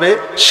 ওয়াফাত হবে,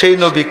 সেই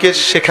নবীকে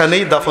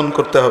সেখানেই দাফন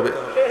করতে হবে।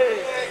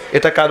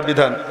 এটা কার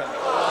বিধান?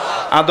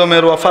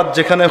 আদমের ওয়াফাত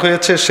যেখানে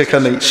হয়েছে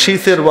সেখানেই,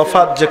 শীতের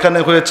ওয়াফাত যেখানে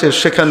হয়েছে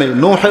সেখানেই,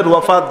 নূহের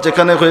ওয়াফাত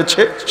যেখানে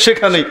হয়েছে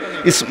সেখানেই,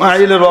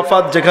 ইসমাইলের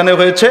ওয়াফাত যেখানে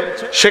হয়েছে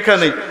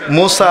সেখানেই,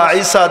 মুসা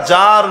ঈসা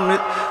যার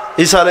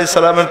ঈসা আলাইহিস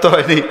সালামের তো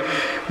হয়নি,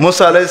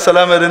 মুসা আলাইহিস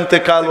সালামের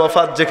ইন্তেকাল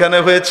ওয়াফাত যেখানে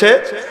হয়েছে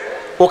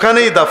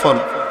ওখানেই দাফন।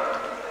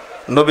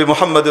 নবী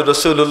মুহাম্মদুর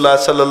রাসূলুল্লাহ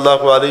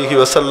সাল্লাল্লাহু আলাইহি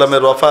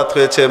ওয়াসাল্লামের ওয়াফাত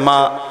হয়েছে মা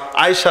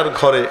আয়েশার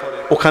ঘরে,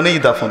 ওখানেই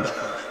দাফন।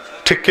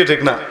 ঠিক কি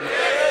ঠিক না?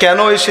 কেন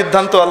এই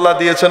সিদ্ধান্ত আল্লাহ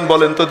দিয়েছেন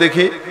বলেন তো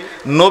দেখি?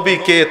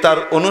 নবীকে তার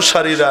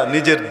অনুসারীরা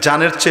নিজের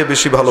জানের চেয়ে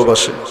বেশি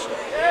ভালোবাসে।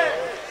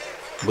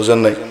 বুঝেন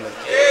নাই?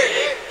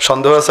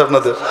 সন্দেহ আছে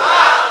আপনাদের?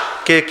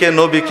 কে কে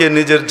নবীকে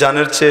নিজের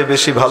জানের চেয়ে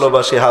বেশি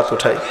ভালোবাসে? হাত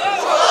উঠাই।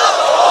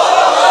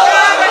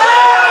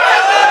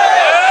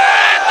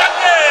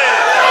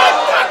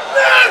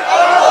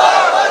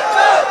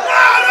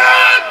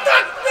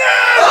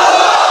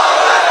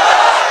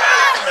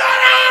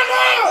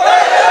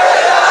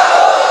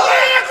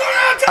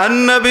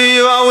 النبي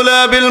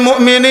أولى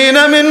بالمؤمنين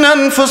من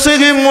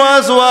أنفسهم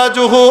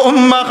وأزواجه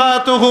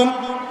أمهاتهم।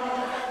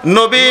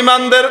 নবী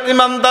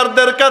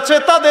ইমানদারদের কাছে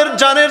তাদের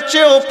জানের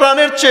চেয়েও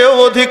প্রাণের চেয়েও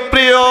অধিক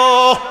প্রিয়।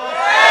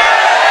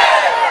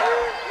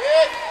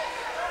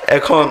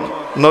 এখন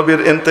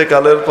নবীর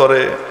ইন্তেকালের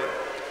পরে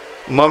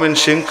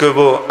ময়মনসিংহ কইব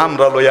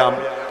আমরা লইয়াম,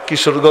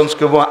 কিশোরগঞ্জ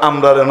কইব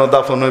আমরা রেন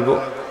দাফন হইব,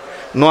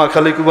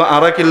 নোয়াখালী কইব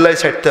আরা কিল্লাই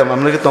ছাড়তাম,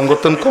 আমরা কি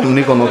তঙ্গতন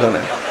কমনি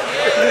কোনোখানে,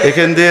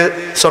 এখান দিয়ে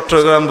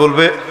চট্টগ্রাম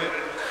বলবে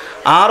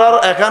আর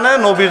এখানে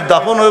নবীর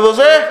দাফন হইব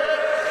যে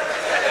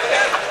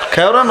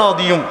খেওরা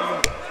নদিয়ম।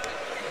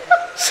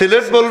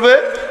 সিলেট বলবে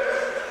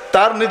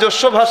তার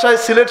নিজস্ব ভাষায়,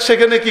 সিলেট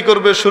সেখানে কি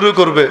করবে? শুরু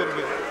করবে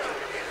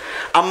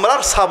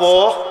আমরার সাব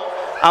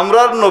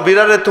আমরার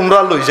নবীরারে তোমরা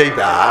লই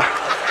যাইবা।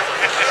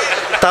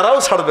 তারাও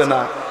ছাড়বে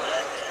না।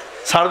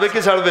 ছাড়বে কি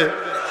ছাড়বে?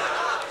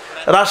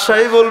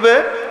 রাজশাহী বলবে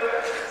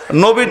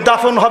নবীর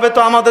দাফন হবে তো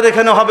আমাদের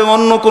এখানে হবে,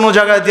 অন্য কোনো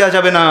জায়গায় দেওয়া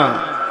যাবে না।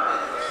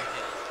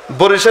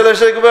 বরিশাল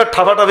এসে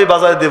ঠাপাটাপি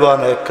বাজায় দেবো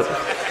অনেক,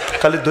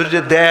 খালি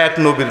ধরে দেখ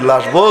নবীর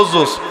লাশ,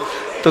 বোঝোস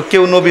তো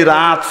কেউ নবীর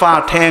হাত পা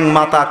ঠ্যাং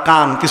মাথা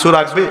কান কিছু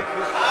রাখবে?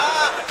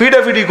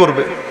 পিটাপিটি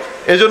করবে।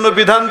 এজন্য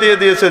বিধান দিয়ে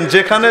দিয়েছেন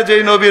যেখানে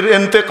যেই নবীর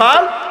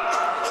ইন্তেকাল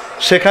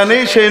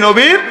সেখানেই সেই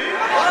নবীর।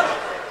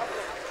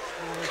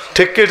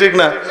 ঠিক কি ঠিক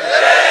না?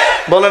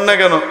 বলেন না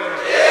কেন?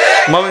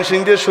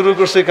 ময়মনসিংহ দিয়ে শুরু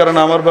করছে কারণ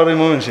আমার বাড়ি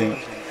ময়মনসিংহ,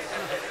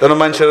 যেন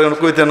মানুষের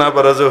কইতে না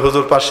পারে যে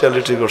হুজুর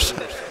পার্সিয়ালিটি করছে।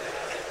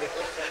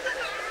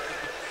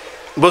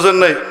 বুঝেন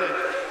নাই?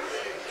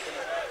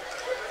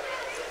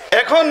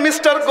 এখন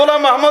মিস্টার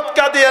গোলাম আহমদ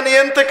কাদিয়ানী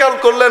ইন্তেকাল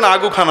করলেন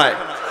হাগুখানায়।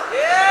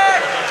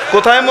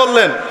 কোথায়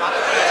মরলেন?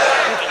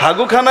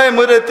 হাগুখানায়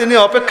মরে তিনি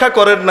অপেক্ষা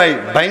করেন নাই,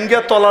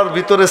 ভাঙ্গা তলার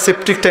ভিতরে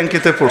সেপটিক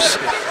ট্যাঙ্কিতে পড়ছে।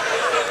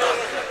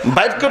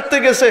 বাইর করতে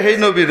গেছে হেই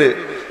নবীরে,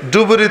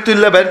 ডুবুরি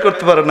তুললে বাইর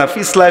করতে পারে না,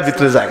 পিছলায়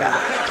ভিতরে জায়গা।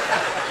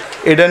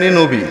 এটা নিয়ে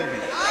নবী,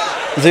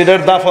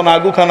 যেটার দাফন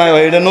হাগুখানায়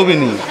হয় এটা নবী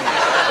নি।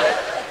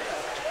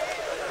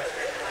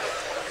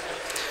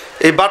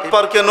 এই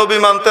বাটপারকে নবী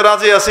মানতে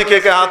রাজি আছি? কে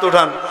কে হাত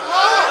উঠান।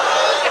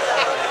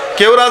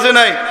 কেউ রাজি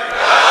নাই?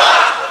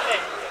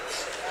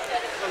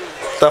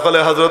 তাহলে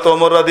হযরত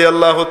ওমর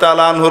রাদিয়াল্লাহু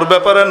তাআলা আনহুর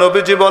ব্যাপারে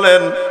নবীজি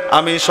বলেন,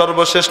 আমি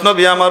সর্বশেষ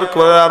নবী, আমার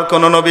পরে আর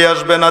কোন নবী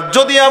আসবে না।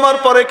 যদি আমার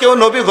পরে কেউ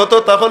নবী হতো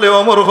তাহলে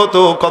ওমর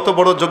হতো। কত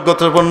বড়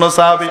যোগ্যতাপূর্ণ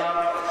সাহাবী!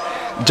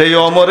 যেই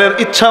ওমরের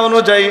ইচ্ছা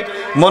অনুযায়ী,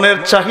 মনের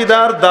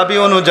চাহিদার দাবি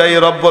অনুযায়ী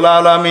রব্বুল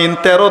আলামিন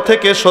 13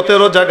 থেকে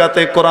 17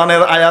 জায়গাতে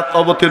কোরআনের আয়াত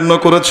অবতীর্ণ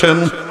করেছেন।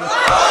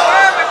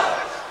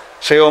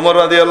 সেই ওমর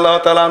রাদিয়াল্লাহু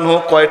তাআলা আনহু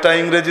কয়টা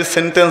ইংরেজি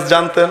সেন্টেন্স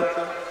জানতেন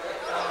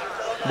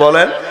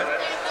বলেন?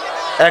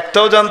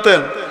 একটাও জানতেন?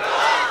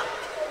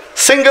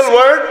 সিঙ্গেল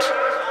ওয়ার্ড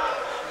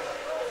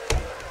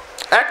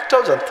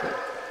একটাও জানতেন?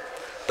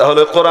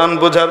 তাহলে কোরআন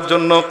বোঝার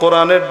জন্য,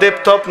 কোরআনের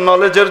ডেপথ অফ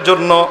নলেজের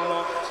জন্য,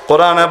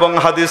 কোরআন এবং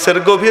হাদিসের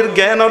গভীর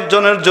জ্ঞান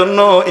অর্জনের জন্য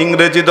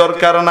ইংরেজি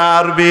দরকার না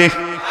আরবি?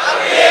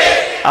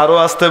 আরো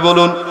আস্তে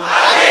বলুন,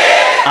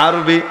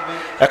 আরবি।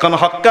 এখন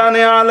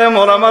হক্কানি আলেম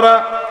ওলামারা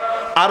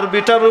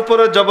আরবিটার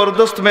উপরে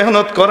জবরদস্ত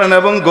মেহনত করেন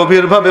এবং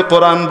গভীরভাবে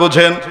কোরআন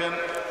বোঝেন।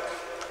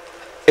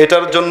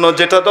 এটার জন্য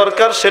যেটা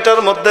দরকার সেটার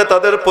মধ্যে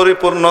তাদের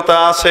পরিপূর্ণতা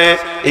আছে।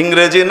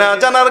 ইংরেজি না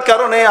জানার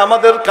কারণে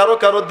আমাদের কারো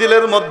কারো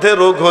দিলের মধ্যে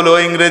রোগ হলো,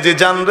 ইংরেজি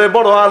জানলে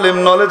বড় আলেম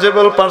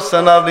নলেজেবল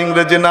পারসন, আর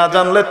ইংরেজি না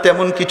জানলে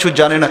তেমন কিছু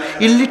জানে না,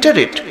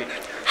 ইলিটারেট,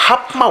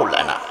 হাফ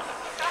মাওলানা,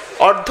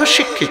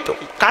 অর্ধশিক্ষিত,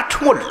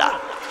 কাঠমোল্লা।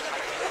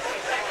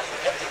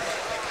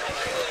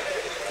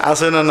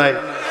 আছে না নাই?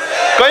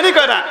 কয়নি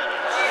কয় না?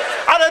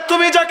 আরে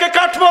তুমি যাকে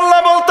কাঠমোল্লা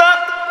বলতা,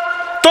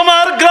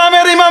 তোমার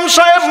গ্রামের ইমাম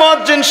সাহেব,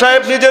 মুয়াজ্জিন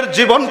সাহেব নিজের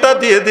জীবনটা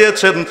দিয়ে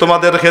দিয়েছেন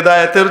তোমাদের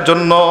হেদায়েতের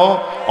জন্য,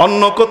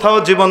 অন্য কোথাও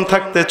জীবন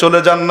থাকতে চলে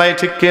যান নাই,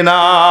 ঠিক কিনা?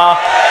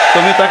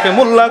 তুমি তাকে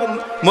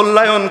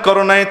মূল্যায়ন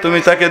করো নাই, তুমি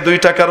তাকে 2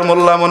 টাকার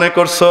মোল্লা মনে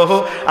করছো,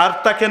 আর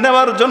তাকে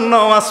নেওয়ার জন্য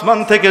আসমান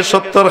থেকে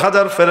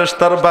 70,000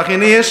 ফেরেশতার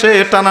বাহিনী এসে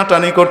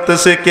টানাটানি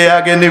করতেছে, কে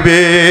আগে নিবে।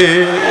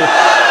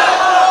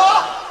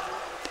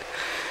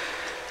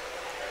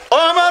 ও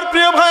আমার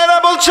প্রিয় ভাইরা,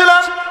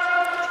 বলছিলাম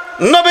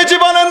নবীজি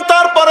বলেন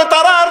তারপরে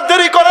তারা আর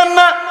দেরি করেন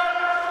না,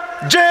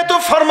 যেহেতু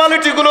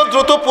ফর্মালিটি গুলো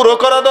দ্রুত পুরো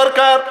করা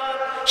দরকার,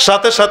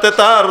 সাথে সাথে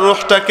তার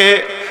রূহটাকে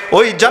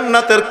ওই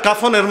জান্নাতের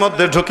কাফনের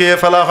মধ্যে ঢুকিয়ে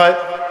ফেলা হয়।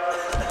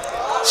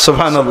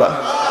 সুবহানাল্লাহ,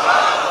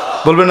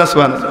 বলবেন না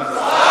সুবহানাল্লাহ?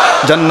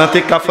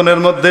 জান্নাতি কাফনের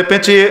মধ্যে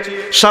পেঁচিয়ে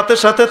সাথে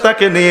সাথে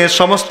তাকে নিয়ে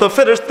সমস্ত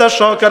ফেরেশতা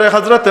সহকারে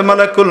হযরতে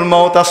মালাকুল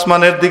মউত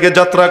আসমানের দিকে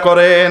যাত্রা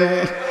করেন।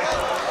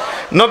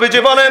 নবীজি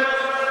বলেন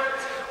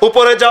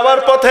উপরে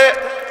যাওয়ার পথে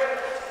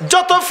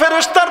যত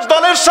ফেরেশতার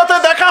দলের সাথে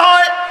দেখা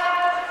হয়,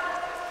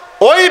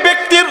 ওই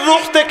ব্যক্তির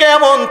রূহ থেকে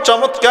এমন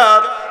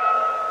চমৎকার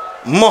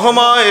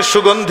মোহময়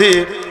সুগন্ধি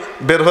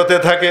বের হতে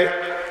থাকে,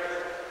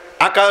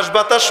 আকাশ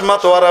বাতাস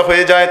মাতোয়ারা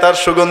হয়ে যায় তার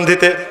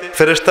সুগন্ধিতে।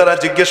 ফেরেশতারা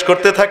জিজ্ঞেস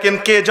করতে থাকেন,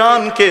 কে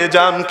যান, কে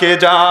যান, কে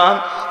যান।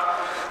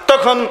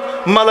 তখন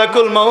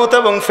মালাকুল মউত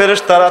এবং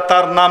ফেরেশতারা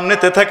তার নাম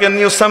নিতে থাকেন।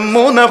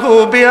 ইউসাম্মুনাহু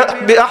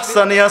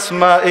বিআহসানি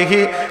আসমাইহি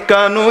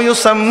কানু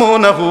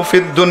ইউসাম্মুনাহু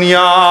ফিদ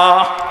দুনিয়া।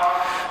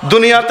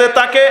 দুনিয়াতে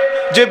তাকে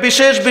যে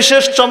বিশেষ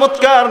বিশেষ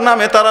চমৎকার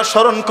নামে তারা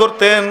স্মরণ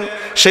করতেন,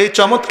 সেই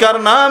চমৎকার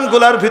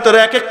নামগুলার ভিতরে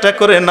এক একটা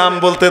করে নাম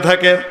বলতে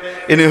থাকেন।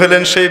 ইনি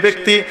হলেন সেই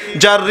ব্যক্তি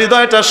যার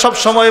হৃদয়টা সব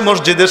সময়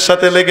মসজিদের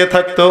সাথে লেগে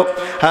থাকতো।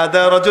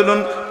 হাদা রাজুলুন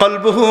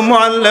কলবুহু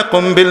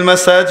মুআল্লাকুম বিল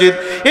মাসাজিদ।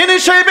 ইনি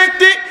সেই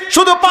ব্যক্তি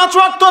শুধু 5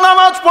 ওয়াক্ত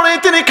নামাজ পড়ে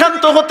তিনি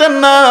ক্ষান্ত হতেন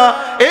না।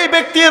 এই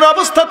ব্যক্তির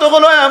অবস্থা তো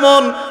হলো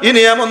এমন,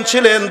 ইনি এমন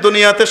ছিলেন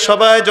দুনিয়াতে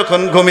সবাই যখন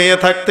ঘুমিয়ে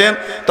থাকতেন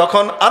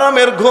তখন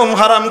আরামের ঘুম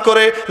হারাম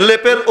করে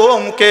লেপের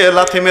ওমকে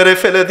লাথি মেরে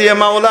ফেলে দিয়ে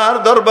মাওলার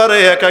দরবারে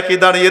একাকী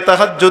দাঁড়িয়ে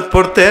তাহাজ্জুদ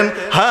পড়তেন।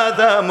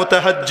 হাদা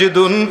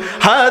মুতাহাজ্জিদুন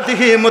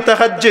হাদিহি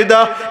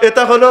মুতাহাজ্জিদা।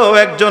 এটা হলো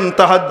একজন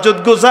তাহাজ্জুদ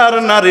গুজার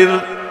নারীর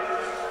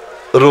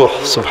রূহ।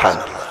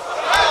 সুবহানাল্লাহ,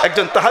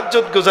 একজন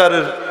তাহাজ্জুদ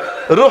গুজারের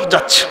রূহ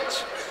যাচ্ছে।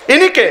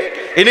 ইনি কে?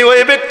 ইনি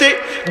ওই ব্যক্তি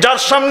যার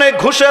সামনে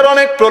ঘুষের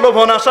অনেক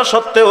প্রলোভন আসা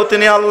সত্ত্বেও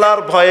তিনি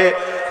আল্লাহর ভয়ে,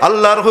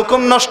 আল্লাহর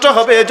হুকুম নষ্ট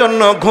হবে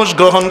এজন্য ঘুষ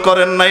গ্রহণ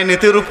করেন নাই,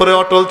 নীতির উপরে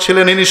অটল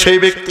ছিলেন। ইনি সেই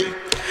ব্যক্তি,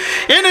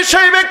 ইনি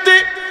সেই ব্যক্তি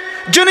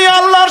যিনি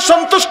আল্লাহর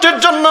সন্তুষ্টির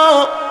জন্য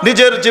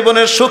নিজের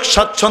জীবনের সুখ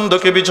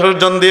স্বাচ্ছন্দ্যকে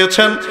বিসর্জন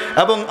দিয়েছেন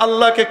এবং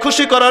আল্লাহকে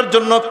খুশি করার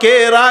জন্য কে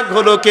রাগ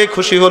হলো কে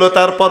খুশি হলো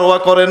তার পরোয়া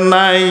করেন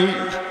নাই।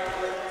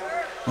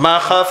 মা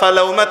খাফা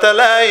লাউমাতা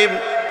লাইম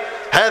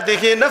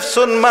হাদিহি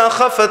নাফসুন মা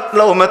খাফাত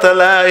লাউমাতা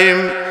লাইম।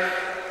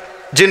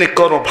 যিনি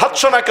কোনো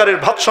ভৎসনাকারীর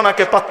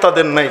ভৎসনাকে পাত্তা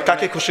দেন নাই,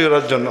 কাকে খুশি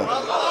করার জন্য?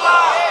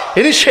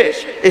 ইনি সে।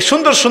 এই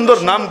সুন্দর সুন্দর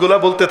নামগুলা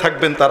বলতে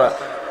থাকবেন তারা,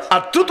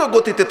 আর দ্রুত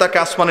গতিতে তাকে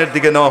আসমানের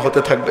দিকে নেওয়া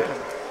হতে থাকবে।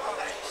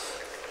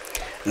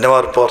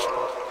 নেওয়ার পর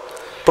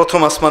প্রথম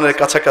আসমানের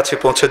কাছাকাছি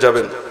পৌঁছে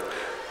যাবেন।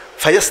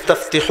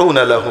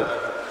 ফায়াস্তাফতিহুনা লাহু,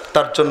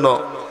 তার জন্য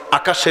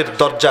আকাশের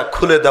দরজা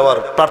খুলে দেওয়ার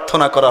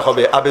প্রার্থনা করা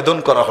হবে, আবেদন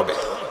করা হবে।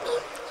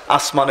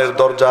 আসমানের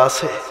দরজা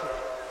আছে,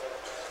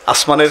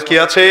 আসমানের কি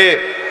আছে?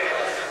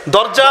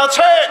 দরজা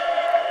আছে।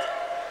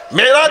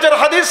 মেরাজের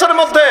হাদিসের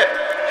মধ্যে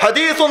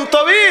হাদিসুন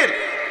তাওয়ীল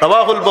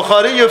রাওয়াহুল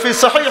বুখারী ফি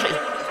সাহিহ,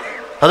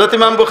 হযরত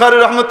ইমাম বুখারী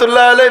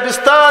রাহমাতুল্লাহ আলাইহি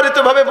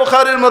বিস্তারিতভাবে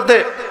বুখারীর মধ্যে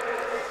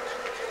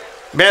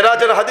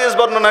মেরাজের হাদিস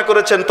বর্ণনা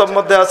করেছেন। তোর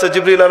মধ্যে আছে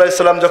জিবরিল আলাইহিস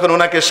সালাম যখন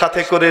ওনাকে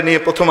সাথে করে নিয়ে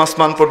প্রথম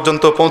আসমান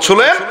পর্যন্ত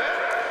পৌঁছলেন,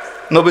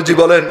 নবীজি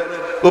বলেন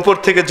উপর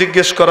থেকে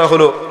জিজ্ঞেস করা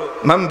হলো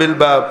মান বিল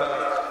বাব,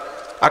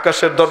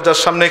 আকাশের দরজার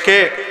সামনে কে?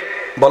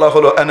 বলা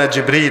হলো আনা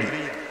জিবরিল।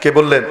 কে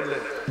বললেন?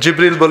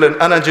 জিবরিল বললেন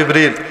আনা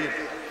জিবরিল।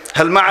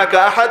 হাল মাআকা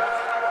আহাদ,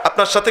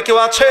 আপনার সাথে কেউ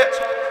আছে?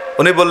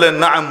 উনি বললেন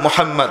নাআম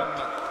মুহাম্মদ,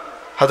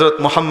 হযরত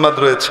মুহাম্মদ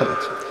রয়েছেন।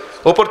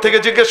 উপর থেকে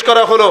জিজ্ঞেস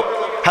করা হলো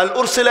হাল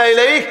উরসিলা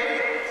ইলাইহি,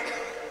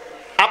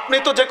 আপনি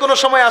তো যে কোনো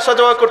সময় আসা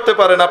যাওয়া করতে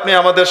পারেন, আপনি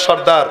আমাদের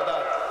সর্দার,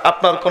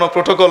 আপনার কোনো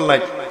প্রোটোকল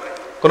নাই,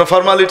 কোনো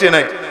ফর্মালিটি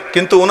নাই,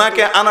 কিন্তু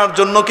ওনাকে আনার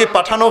জন্য কি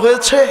পাঠানো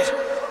হয়েছে?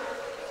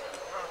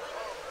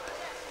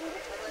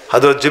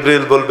 হযরত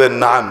জিবরিল বলবেন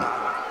নাম,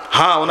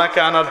 হ্যাঁ ওনাকে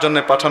আনার জন্য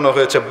পাঠানো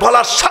হয়েছে।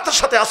 বলার সাথে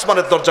সাথে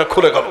আসমানের দরজা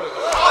খুলে গেল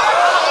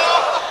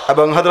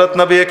এবং হযরত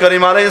নবী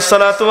করিম আলাইহিস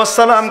সালাতু ওয়াস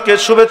সালামকে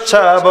শুভেচ্ছা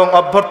এবং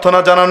অভ্যর্থনা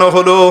জানানো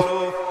হলো।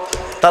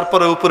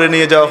 তারপরে উপরে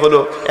নিয়ে যাওয়া হলো,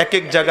 এক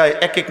এক জায়গায়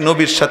এক এক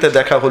নবীর সাথে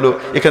দেখা হলো।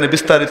 এখানে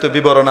বিস্তারিত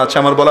বিবরণ আছে,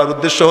 আমার বলার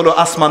উদ্দেশ্য হলো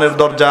আসমানের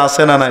দরজা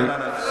আছে না নাই?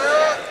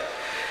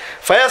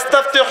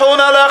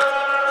 ফায়াস্তাফতিহুনা লাহ,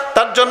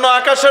 তার জন্য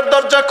আকাশের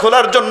দরজা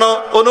খোলার জন্য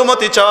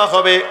অনুমতি চাওয়া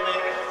হবে,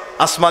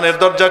 আসমানের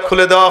দরজা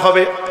খুলে দেওয়া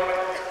হবে।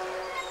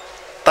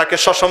 তাকে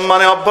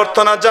সসম্মানে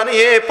অভ্যর্থনা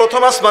জানিয়ে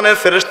প্রথম আসমানের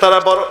ফেরেশতারা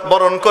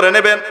বরণ করে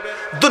নেবেন।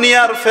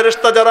 দুনিয়ার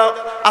ফেরেশতা যারা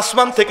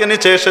আসমান থেকে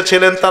নিচে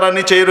এসেছিলেন তারা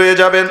নিচেই রয়ে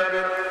যাবেন।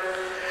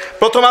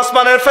 প্রথম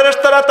আসমানের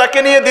ফেরেশতারা তাকে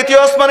নিয়ে দ্বিতীয়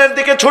আসমানের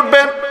দিকে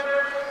ছুটবেন।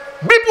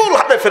 বিপুল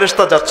হাতে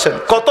ফেরেশতা যাচ্ছেন,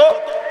 কত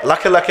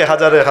লাখে লাখে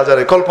হাজারে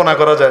হাজারে, কল্পনা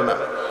করা যায় না।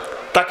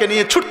 তাকে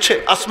নিয়ে ছুটছে,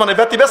 আসমানে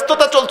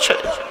ব্যতিব্যস্ততা চলছে,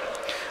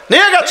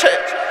 নিয়ে গেছে।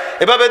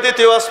 এভাবে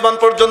দ্বিতীয় আসমান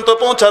পর্যন্ত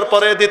পৌঁছার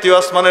পরে দ্বিতীয়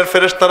আসমানের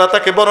ফেরেশতারা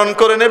তাকে বরণ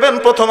করে নেবেন,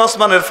 প্রথম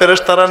আসমানের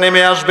ফেরেশতারা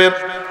নেমে আসবেন।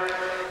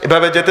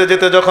 এভাবে যেতে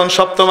যেতে যখন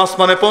সপ্তম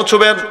আসমানে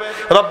পৌঁছবেন,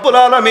 রব্বুল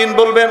আলামিন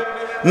বলবেন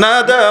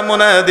নাদা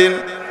মুনাদিন,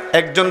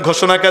 একজন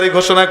ঘোষণাকারী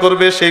ঘোষণা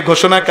করবে। সেই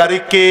ঘোষণাকারী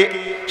কে,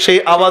 সেই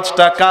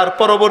আওয়াজটা কার,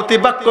 পরবর্তী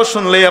বাক্য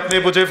শুনলেই আপনি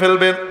বুঝে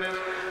ফেলবেন।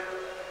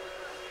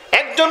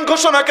 একজন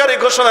ঘোষণাকারী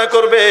ঘোষণা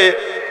করবে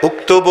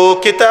উক্তুবু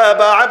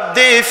কিতাবা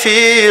আব্দি ফি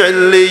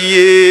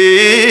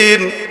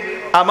ইল্লিয়িন,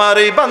 আমার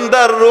এই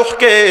বান্দার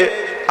রূহকে,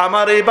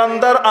 আমার এই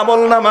বান্দার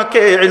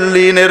আমলনামাকে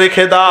ইল্লিনে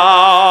রেখে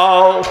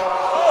দাও।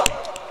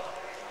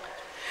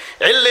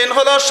 ইল্লিন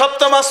হলো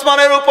সপ্তম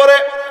আসমানের উপরে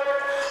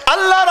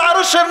আল্লাহর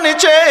আরশের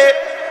নিচে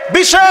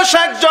বিশেষ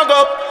এক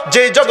জগৎ,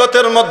 যেই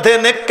জগতের মধ্যে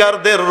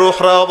নেককারদের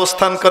রূহরা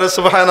অবস্থান করে।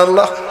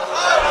 সুবহানাল্লাহ।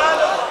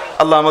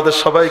 আল্লাহ আমাদের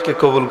সবাইকে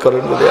কবুল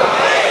করেন বলে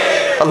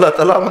আল্লাহ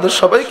তাআলা আমাদের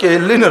সবাইকে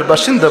ইল্লিনের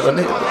বাসিন্দা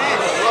বানিয়ে দেন,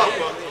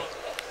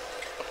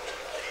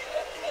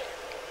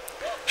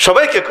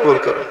 সবাইকে কবুল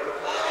করেন,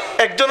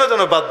 একজনও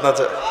যেন বাদ না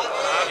যায়।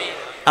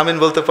 আমিন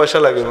বলতে পয়সা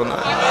লাগবে না।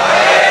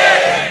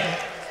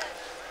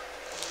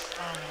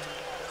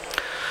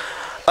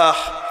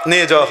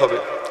 নিয়ে যাওয়া হবে।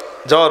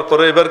 যাওয়ার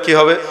পরে এবার কি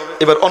হবে,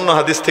 এবার অন্য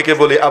হাদিস থেকে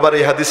বলি, আবার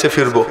এই হাদিসে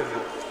ফিরবো,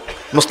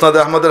 মুসনাদে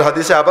আহমদের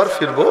হাদিসে আবার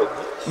ফিরবো।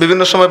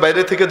 বিভিন্ন সময়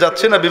বাইরে থেকে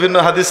যাচ্ছি না, বিভিন্ন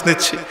হাদিস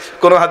নিচ্ছি,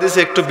 কোনো হাদিসে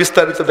একটু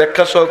বিস্তারিত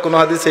ব্যাখ্যা সহ, কোনো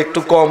হাদিসে একটু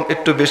কম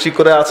একটু বেশি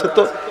করে আছে,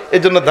 তো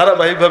এই জন্য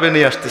ধারাবাহিকভাবে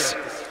নিয়ে আসতেছি।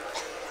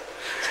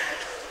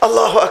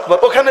 আল্লাহু আকবার।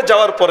 ওখানে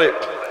যাওয়ার পরে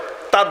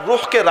তার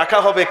রূহকে রাখা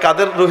হবে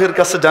কাদের রূহের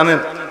কাছে জানেন?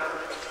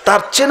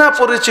 তার চেনা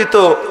পরিচিত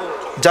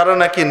যারা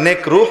নাকি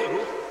নেক রূহ,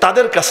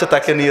 তাদের কাছে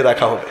তাকে নিয়ে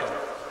রাখা হবে।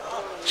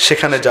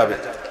 সেখানে যাবে,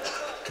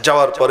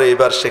 যাওয়ার পরে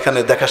এবার সেখানে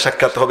দেখা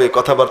সাক্ষাৎ হবে,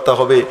 কথাবার্তা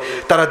হবে।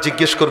 তারা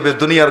জিজ্ঞেস করবে,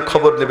 দুনিয়ার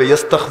খবর নেবে,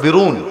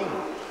 ইস্তাখবিরুন,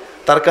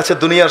 তার কাছে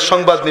দুনিয়ার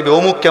সংবাদ নেবে,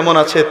 অমুক কেমন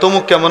আছে,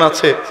 তমুক কেমন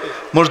আছে,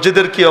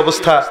 মসজিদের কি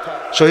অবস্থা,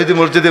 শহীদি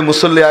মসজিদে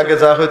মুসল্লি আগে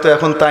যা হয়তো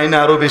এখন তাই না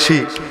আরো বেশি,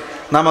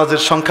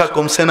 নামাজের সংখ্যা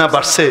কমছে না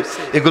বাড়ছে,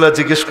 এগুলা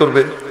জিজ্ঞেস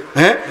করবে।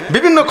 হ্যাঁ,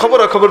 বিভিন্ন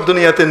খবরাখবর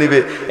দুনিয়াতে নিবে।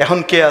 এখন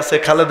কে আছে,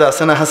 খালেদা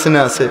আছে না হাসিনা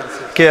আছে,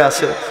 কে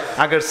আছে,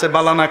 আগের চেয়ে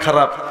বালা না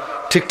খারাপ,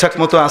 ঠিকঠাক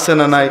মতো আছে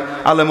না নাই,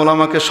 আলেম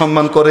ওলামাকে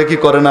সম্মান করে কি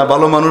করে না,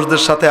 ভালো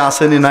মানুষদের সাথে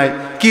আসেনি নাই,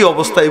 কি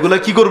অবস্থা, এগুলা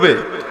কি করবে,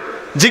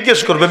 জিজ্ঞেস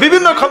করবে।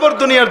 বিভিন্ন খবর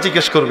দুনিয়ার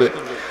জিজ্ঞেস করবে।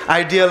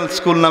 আইডিয়াল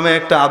স্কুল নামে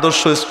একটা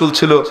আদর্শ স্কুল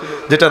ছিল,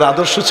 যেটার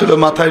আদর্শ ছিল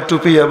মাথায়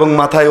টুপি এবং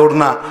মাথায়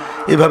ওড়না,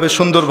 এভাবে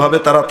সুন্দরভাবে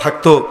তারা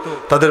থাকতো,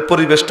 তাদের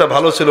পরিবেশটা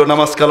ভালো ছিল,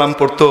 নামাজ কালাম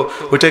পড়তো।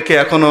 ওইটাকে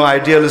এখনো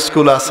আইডিয়াল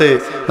স্কুল আছে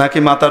নাকি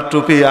মাথার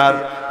টুপি আর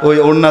ওই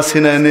ওড়না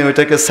সিনায় নিয়ে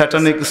ওইটাকে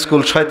স্যাটানিক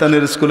স্কুল,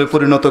 শয়তানের স্কুলে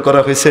পরিণত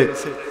করা হয়েছে?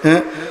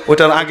 হ্যাঁ,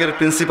 ওইটার আগের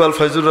প্রিন্সিপাল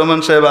ফয়জুর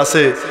রহমান সাহেব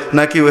আছে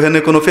নাকি ওখানে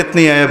কোনো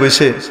ফেতনি আয়া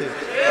বসে?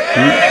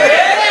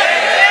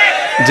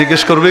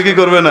 জিজ্ঞেস করবে কি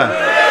করবে না?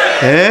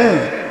 হ্যাঁ,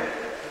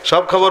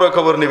 সব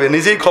খবর নিবে,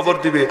 নিজেই খবর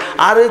দিবে।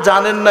 আরে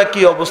জানেন না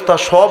কি অবস্থা,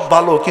 সব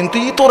ভালো, কিন্তু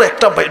ই তোর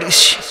একটা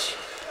বাইরিস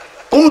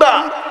কুন্ডা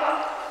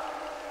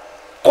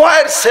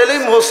কয়ের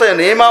সেলিম হোসেন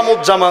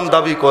ইমামুজ্জামান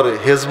দাবি করে,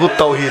 হিজবুত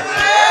তাওহীদ,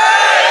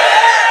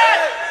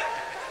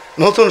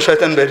 নতুন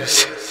শয়তান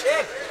বেরিয়েছে,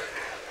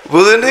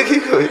 বুঝেন কি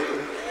কই?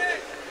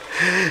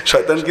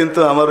 শয়তান কিন্তু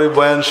আমার ওই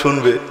বয়ান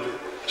শুনবে,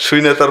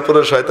 শুনে তারপরে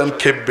শয়তান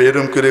খেপবে,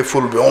 এরম করে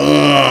ফুলবে,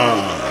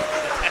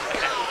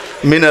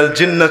 মিনাল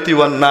জিন্নাতি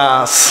ওয়ান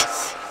নাস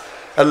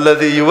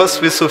আল্লাযী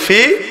ইউওয়াসওয়িসু ফি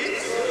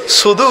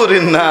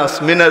সুদুরিন নাস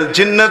মিনাল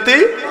জিন্নাতি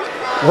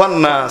ওয়ান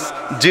নাস।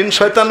 জিন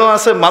শয়তানও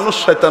আছে, মানুষ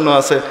শয়তানও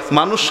আছে।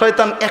 মানুষ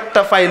শয়তান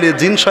একটা পাইলে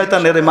জিন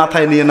শয়তানের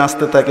মাথায় নিয়ে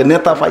নাচতে থাকে,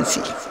 নেতা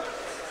পাইছি,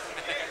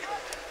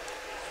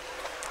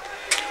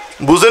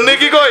 বুঝেন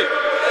নাকি কই?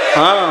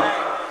 হ্যাঁ,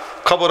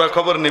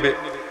 খবর নিবে।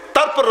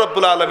 তারপর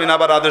রব্বুল আলামিন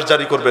আবার আদেশ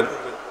জারি করবেন,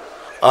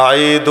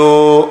 আইদু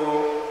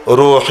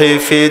রূহি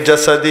ফি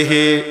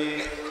জাসাদিহি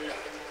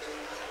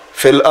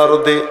ফিল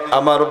আরদি,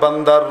 আমার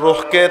বান্দার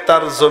রূহকে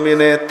তার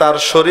জমিনে, তার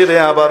শরীরে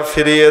আবার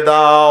ফিরিয়ে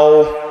দাও।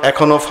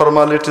 এখনো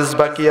ফর্মালিটিস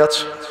বাকি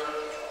আছে।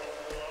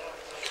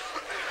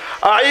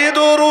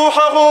 আইদু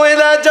রূহাহু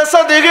ইলা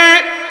জাসাদিহি,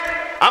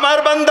 আমার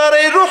বান্দার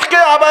এই রূহকে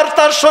আবার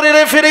তার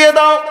শরীরে ফিরিয়ে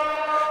দাও।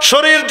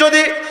 শরীর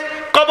যদি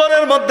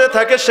কবরের মধ্যে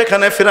থাকে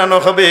সেখানে ফিরানো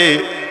হবে,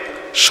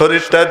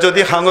 শরীরটা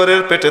যদি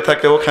হাঙরের পেটে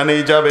থাকে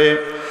ওখানেই যাবে,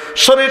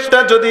 শরীরটা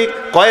যদি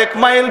কয়েক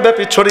মাইল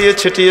ব্যাপী ছড়িয়ে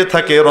ছিটিয়ে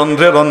থাকে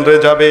রন্ধ্রে রন্ধ্রে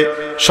যাবে,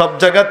 সব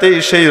জায়গাতেই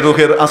সেই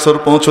রূহের আসর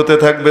পৌঁছতে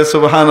থাকবে।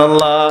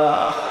 সুবহানাল্লাহ।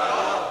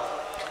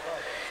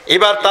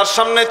 এবার তার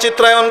সামনে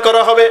চিত্রায়ন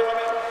করা হবে,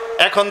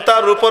 এখন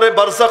তার উপরে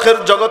বারজাখের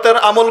জগতের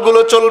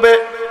আমলগুলো চলবে।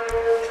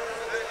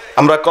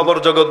 আমরা কবর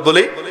জগৎ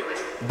বলি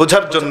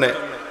বোঝার জন্যে,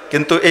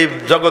 কিন্তু এই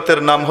জগতের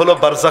নাম হলো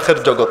বারজাখের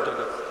জগৎ।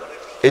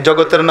 এই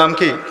জগতের নাম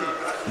কি?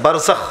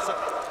 বারজাখ।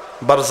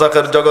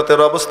 বারজাখের জগতের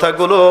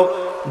অবস্থাগুলো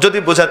যদি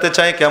বোঝাতে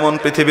চাই কেমন,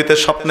 পৃথিবীতে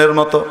স্বপ্নের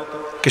মতো।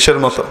 কিসের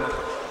মতো?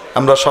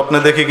 আমরা স্বপ্নে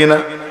দেখি কিনা?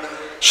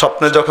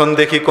 স্বপ্নে যখন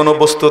দেখি কোনো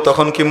বস্তু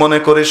তখন কি মনে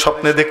করি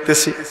স্বপ্নে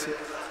দেখতেছি,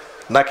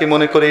 নাকি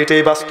মনে করি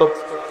এটাই বাস্তব?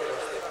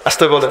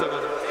 আসতে বলে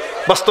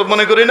বাস্তব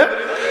মনে করি না?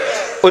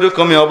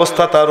 ওইরকমই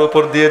অবস্থা তার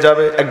উপর দিয়ে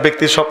যাবে। এক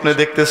ব্যক্তি স্বপ্নে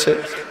দেখতেছে,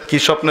 কি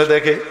স্বপ্নে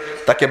দেখে?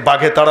 তাকে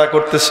বাঘে তাড়া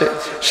করতেছে,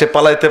 সে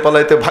পালাইতে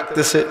পালাইতে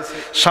ভাগতেছে,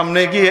 সামনে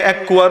গিয়ে এক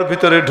কুয়ার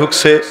ভিতরে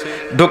ঢুকছে,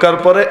 ঢোকার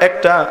পরে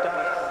একটা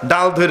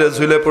ডাল ধরে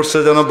ঝুলে পড়ছে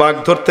যেন বাঘ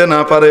ধরতে না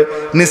পারে।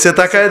 নিচে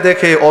তাকায়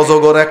দেখে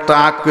অজগর একটা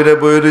আগ করে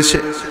বয়ে রয়েছে,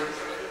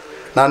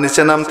 না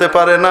নিচে নামতে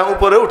পারে না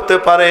উপরে উঠতে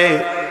পারে।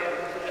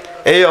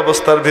 এই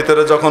অবস্থার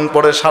ভিতরে যখন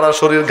পড়ে সারা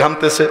শরীর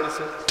ঘামতেছে,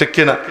 ঠিক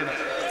কিনা?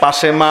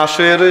 পাশে মা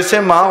শুয়ে রয়েছে,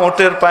 মা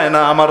ওটের পায়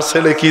না, আমার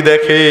ছেলে কি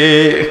দেখে?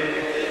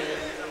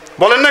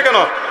 বলেন না কেন?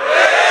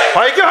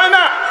 হয় কি হয়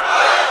না?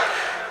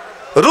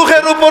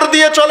 রুহের উপর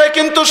দিয়ে চলে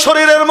কিন্তু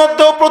শরীরের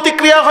মধ্যেও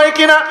প্রতিক্রিয়া হয়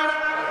কিনা?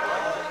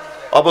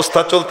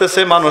 অবস্থা চলতেছে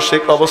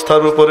মানসিক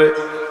অবস্থার উপরে,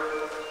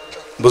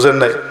 বুঝেন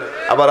নাই?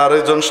 আবার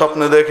আরেকজন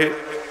স্বপ্নে দেখে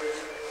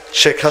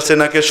শেখ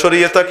হাসিনাকে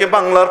সরিয়ে তাকে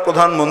বাংলার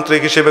প্রধানমন্ত্রী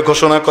হিসেবে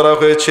ঘোষণা করা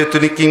হয়েছে,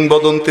 তিনি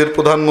কিংবদন্তির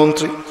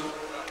প্রধানমন্ত্রী।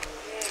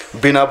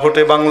 বিনা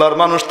ভোটে বাংলার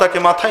মানুষ তাকে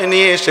মাথায়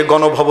নিয়ে এসে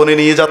গণভবনে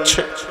নিয়ে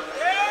যাচ্ছে,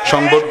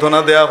 সংবর্ধনা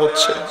দেয়া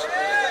হচ্ছে।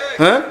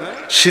 হ্যাঁ,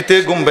 শীতে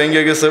ঘুম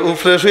ভেঙে গেছে,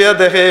 উপরে শুয়ে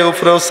দেখে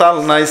উপরেও চাল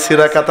নাই,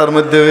 সিরা কাতার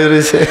মধ্যে হয়ে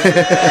রয়েছে।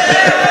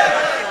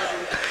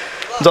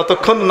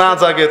 যতক্ষণ না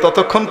জাগে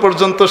ততক্ষণ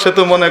পর্যন্ত সে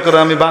তো মনে করে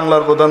আমি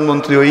বাংলার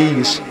প্রধানমন্ত্রী হই।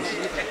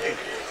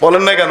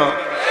 বলেন না কেন?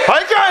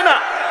 হয় কি হয় না?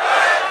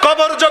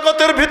 কবর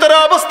জগতের ভিতরে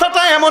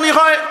অবস্থাটা এমনই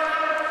হয়।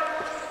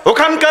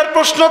 ওখানকার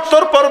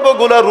প্রশ্নোত্তর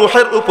পর্বগুলা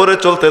রুহের উপরে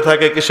চলতে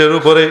থাকে। কিসের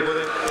উপরে?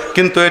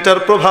 কিন্তু এটার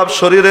প্রভাব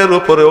শরীরের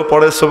উপরেও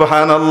পড়ে।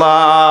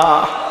 সুবহানাল্লাহ।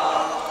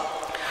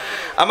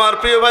 আমার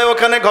প্রিয় ভাই,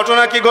 ওখানে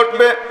ঘটনা কি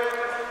ঘটবে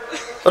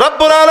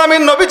রব্বুল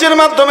আলামিন নবীজির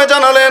মাধ্যমে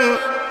জানালেন।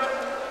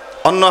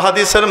 অন্য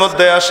হাদিসের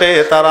মধ্যে আসে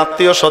তার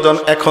আত্মীয় স্বজন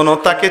এখনো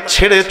তাকে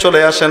ছেড়ে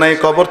চলে আসে নাই।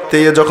 কবর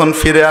থেকে যখন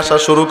ফিরে আসা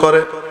শুরু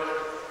করে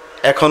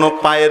এখনো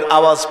পায়ের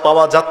আওয়াজ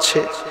পাওয়া যাচ্ছে।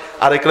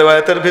 আরেক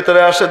রিওয়ায়াতের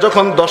ভিতরে আসে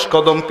যখন 10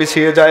 কদম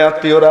পিছিয়ে যায়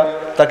আত্মীয়রা,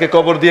 তাকে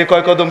কবর দিয়ে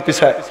কয় কদম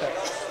পিছায়?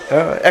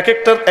 এক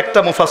একটার একটা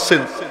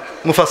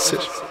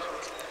মুফাসসির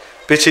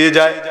পিছিয়ে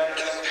যায়।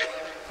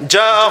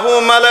 জাহু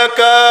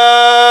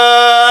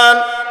মালাকান,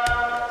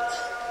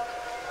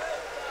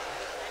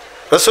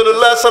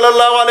 রাসূলুল্লাহ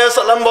সাল্লাল্লাহু আলাইহি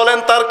সাল্লাম বলেন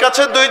তার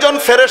কাছে 2 জন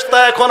ফেরেশতা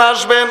এখন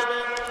আসবেন,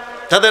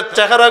 তাদের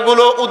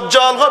চেহারাগুলো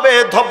উজ্জ্বল হবে,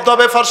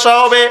 ধবধবে ফর্সা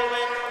হবে,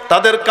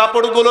 তাদের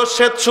কাপড়গুলো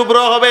শ্বেত শুভ্র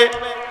হবে।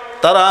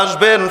 তারা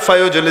আসবেন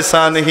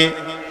ফায়ুজলিসানিহি,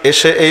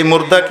 এসে এই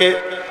মুর্দাকে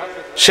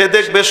সে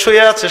দেখবে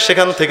শুয়ে আছে,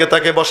 সেখান থেকে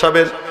তাকে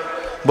বসাবেন।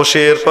 বসে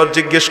এরপর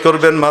জিজ্ঞেস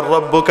করবেন মার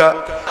রব্বুকা।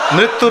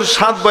 মৃত্যুর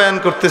স্বাদ বয়ান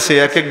করতেছে,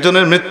 এক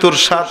একজনের মৃত্যুর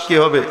স্বাদ কি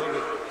হবে,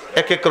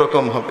 এক এক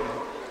রকম হবে।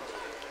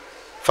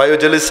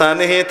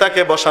 ফায়ুজলিসানিহি,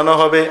 তাকে বসানো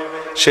হবে,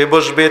 সে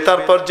বসবে।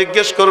 তারপর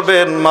জিজ্ঞেস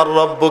করবেন মার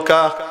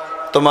রব্বুকা,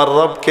 তোমার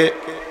রবকে?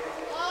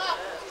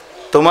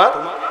 তোমার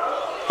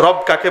রব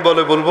কাকে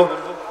বলে বলবো?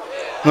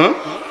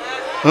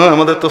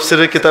 আমাদের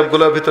তাফসীরের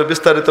কিতাবগুলোর ভিতর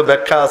বিস্তারিত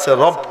ব্যাখ্যা আছে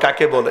রব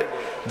কাকে বলে।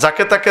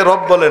 যাকে তাকে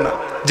রব বলে না।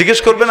 জিজ্ঞেস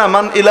করবে না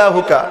মান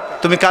ইলাহুকা,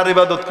 তুমি কার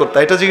ইবাদত করতে,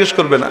 এটা জিজ্ঞেস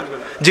করবে না।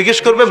 জিজ্ঞেস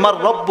করবে মার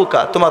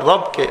রব্বুকা, তোমার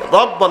রবকে।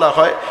 রব বলা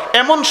হয়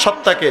এমন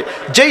সত্তাকে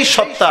যেই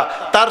সত্তা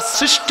তার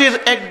সৃষ্টির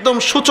একদম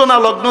সূচনা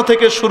লগ্ন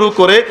থেকে শুরু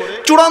করে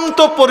চূড়ান্ত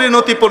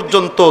পরিণতি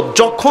পর্যন্ত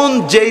যখন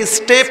যেই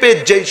স্টেপে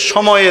যেই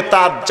সময়ে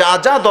তার যা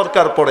যা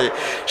দরকার পড়ে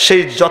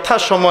সেই যথা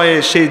সময়ে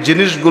সেই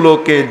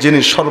জিনিসগুলোকে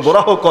যিনি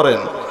সরবরাহ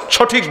করেন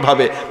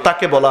সঠিকভাবে,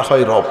 তাকে বলা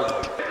হয় রব।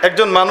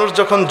 একজন মানুষ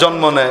যখন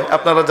জন্ম নেয়,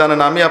 আপনারা জানেন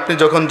আমি আপনি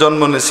যখন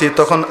জন্ম নিয়েছি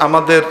তখন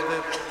আমাদের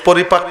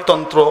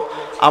পরিপাকতন্ত্র,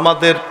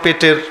 আমাদের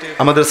পেটের,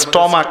 আমাদের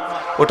স্টমাক,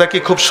 ওটা কি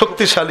খুব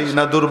শক্তিশালী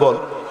না দুর্বল?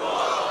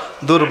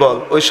 দুর্বল।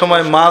 ওই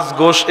সময় মাছ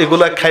গোশ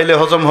এগুলা খাইলে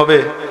হজম হবে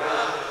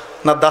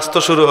না দাস্ত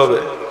শুরু হবে?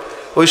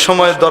 ওই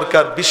সময়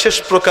দরকার বিশেষ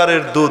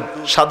প্রকারের দুধ।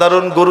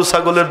 সাধারণ গরু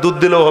ছাগলের দুধ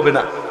দিলেও হবে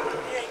না,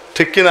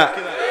 ঠিক কিনা?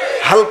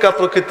 হালকা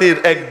প্রকৃতির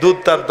এক দুধ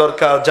তার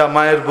দরকার, যা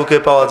মায়ের বুকে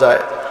পাওয়া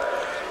যায়।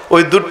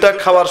 ওই দুধটা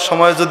খাওয়ার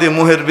সময় যদি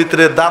মুহের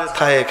ভিতরে দাঁত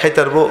থাকে,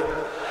 খাইতে পারবো?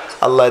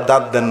 আল্লাহ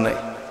দাঁত দেন নাই,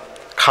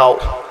 খাও।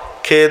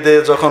 খেয়ে দে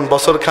যখন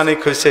বছর খানিক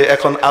হয়েছে,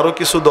 এখন আরো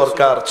কিছু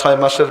দরকার, 6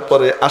 মাসের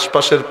পরে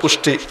আশপাশের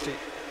পুষ্টি,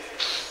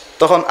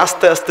 তখন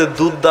আস্তে আস্তে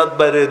দুধ দাঁত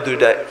বাইরে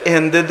 2টা,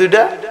 এহেন দে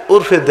 2টা,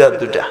 উর্ফে দেয়ার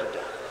 2টা,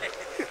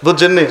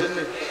 বুঝছেন নি?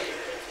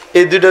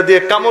 এই 2টা দিয়ে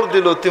কামড়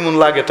দিল তেমন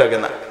লাগে টাগে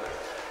না,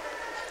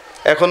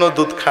 এখনো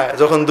দুধ খায়।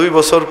 যখন 2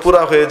 বছর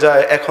পুরা হয়ে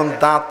যায় এখন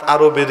দাঁত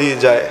আরো বেরিয়ে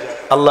যায়,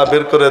 আল্লাহ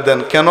বের করে দেন।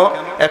 কেন?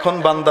 এখন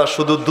বান্দা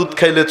শুধু দুধ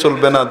খাইলে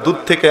চলবে না, দুধ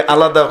থেকে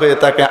আলাদা হয়ে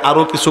তাকে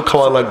আরো কিছু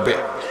খাওয়া লাগবে।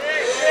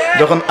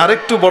 যখন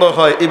আরেকটু বড়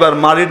হয় এবার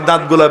মাড়ির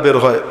দাঁতগুলা বের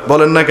হয়।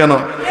 বলেন না কেন?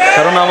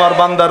 কারণ আমার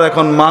বান্দার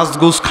এখন মাছ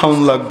গুছ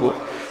খাওয়ান লাগবো।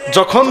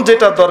 যখন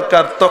যেটা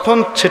দরকার তখন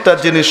সেটা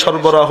যিনি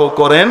সরবরাহ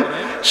করেন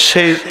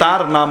সেই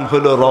তার নাম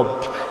হলো রব।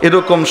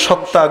 এরকম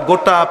সত্তা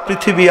গোটা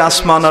পৃথিবী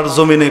আসমান আর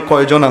জমিনে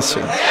কয়জন আছে?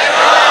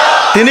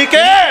 তিনি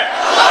কে?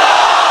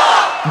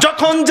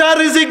 যখন যা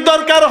রিজিক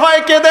দরকার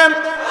হয় কে দেন?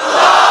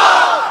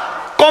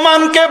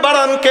 কমান কে,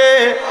 বাড়ান কে?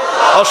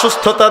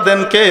 অসুস্থতা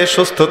দেন কে,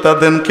 সুস্থতা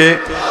দেন কে?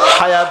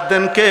 হায়াত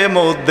দেন কে,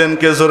 মৌত দেন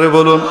কে? জোরে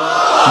বলুন।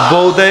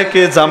 বউ দেয়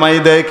কে, জামাই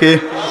দেয় কে?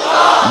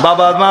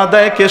 বাবা মা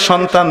দেয় কে,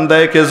 সন্তান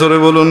দেয় কে? জোরে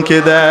বলুন কে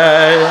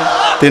দেয়?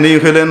 তিনি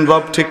হলেন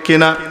রব, ঠিক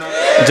কিনা?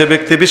 যে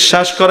ব্যক্তি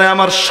বিশ্বাস করে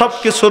আমার সব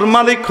কিছুর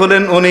মালিক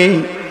হলেন উনি,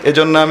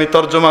 এজন্য আমি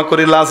তর্জমা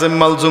করি লাজিম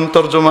মালজুম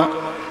তর্জমা।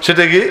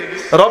 সেটা কি?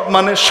 রব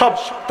মানে সব।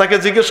 তাকে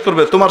জিজ্ঞেস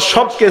করবে তোমার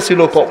সব কে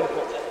ছিল, কব।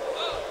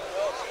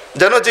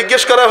 যেন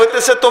জিজ্ঞেস করা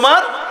হইতেছে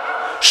তোমার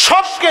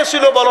সব কে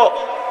ছিল বলো।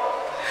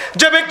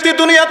 যে ব্যক্তি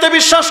দুনিয়াতে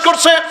বিশ্বাস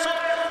করছে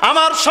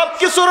আমার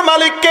সবকিছুর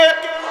মালিককে,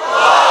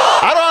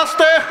 আরো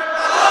আসতে,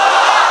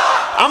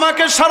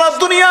 আমাকে সারা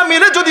দুনিয়া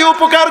মিলে যদি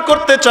উপকার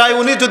করতে চায়,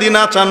 উনি যদি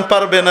না চান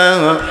পারবে না,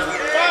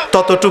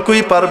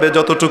 ততটুকুই পারবে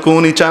যতটুকু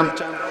উনি চান।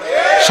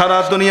 সারা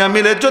দুনিয়া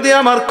মিলে যদি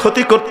আমার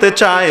ক্ষতি করতে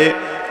চায়,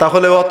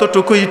 তাহলে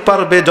অতটুকুই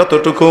পারবে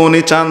যতটুকু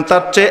উনি চান,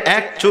 তার চেয়ে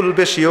এক চুল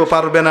বেশিও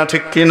পারবে না,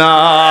 ঠিক কিনা?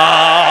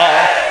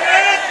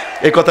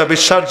 এই কথা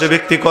বিশ্বাস যে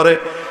ব্যক্তি করে,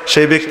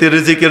 সেই ব্যক্তি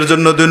রিজিকের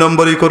জন্য 2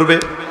 নম্বরই করবে।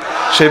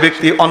 সে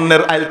ব্যক্তি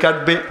অন্যের আইল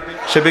কাটবে,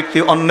 সে ব্যক্তি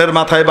অন্যের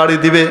মাথায় বাড়ি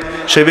দিবে,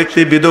 সে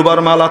ব্যক্তি বিধবার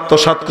মাল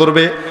আত্মসাৎ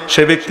করবে,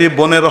 সে ব্যক্তি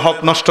বোনের হক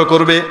নষ্ট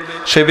করবে,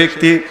 সে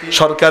ব্যক্তি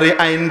সরকারি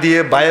আইন দিয়ে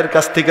ভাইয়ের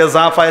কাছ থেকে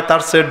যা পায়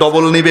তার চেয়ে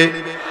ডবল নিবে।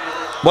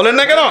 বলেন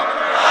না কেন?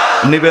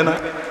 নিবে না,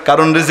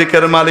 কারণ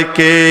রিজিকের মালিক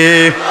কে?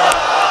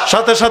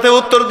 সাথে সাথে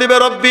উত্তর দিবে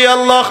রব্বি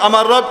আল্লাহ,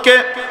 আমার রবকে।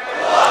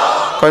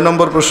 কয়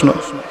নম্বর প্রশ্ন?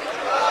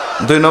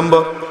 2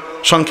 নম্বর।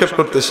 সংক্ষেপ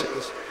করতেছি।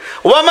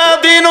 ওয়ামা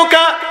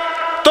দীনুকা,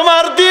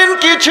 তোমার দিন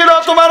কি ছিল,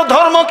 তোমার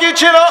ধর্ম কি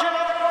ছিল?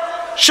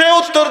 সে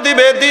উত্তর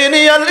দিবে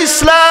দীনি আল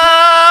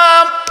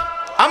ইসলাম,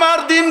 আমার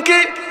দিন কি,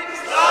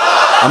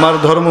 আমার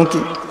ধর্ম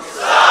কি?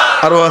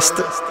 আরো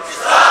আস্তে,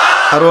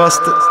 আরো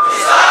আস্তে।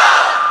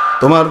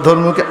 তোমার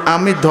ধর্ম কি?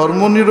 আমি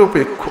ধর্ম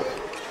নিরপেক্ষ।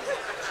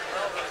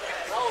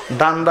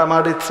 ডান্ডা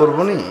মারিত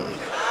করবনি,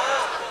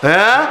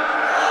 হ্যাঁ?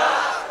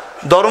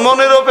 ধর্ম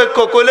নিরপেক্ষ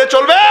কইলে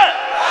চলবে?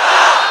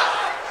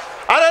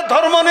 আরে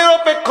ধর্ম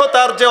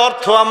নিরপেক্ষতার যে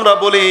অর্থ আমরা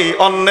বলি,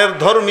 অন্যের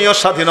ধর্মীয়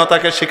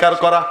স্বাধীনতাকে স্বীকার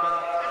করা,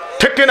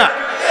 ঠিক কিনা?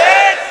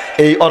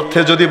 এই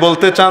অর্থে যদি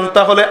বলতে চান,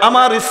 তাহলে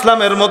আমার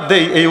ইসলামের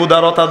মধ্যেই এই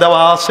উদারতা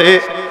দেওয়া আছে।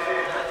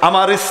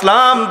 আমার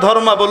ইসলাম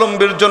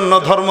ধর্মাবলম্বীর জন্য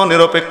ধর্ম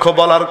নিরপেক্ষ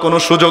বলার কোনো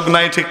সুযোগ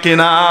নাই, ঠিক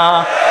কিনা?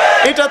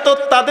 এটা তো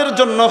তাদের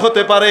জন্য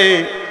হতে পারে,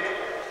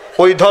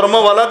 ওই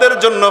ধর্মওয়ালাদের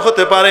জন্য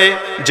হতে পারে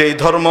যেই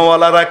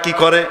ধর্মওয়ালারা কি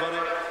করে,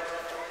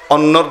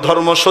 অন্য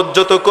ধর্ম সহ্য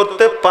তো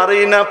করতে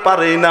পারেই না,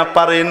 পারেই না,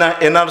 পারেই না।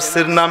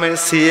 এনআরসির নামে,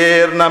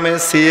 সিএর নামে,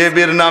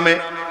 সিএবির নামে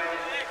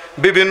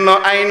বিভিন্ন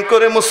আইন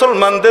করে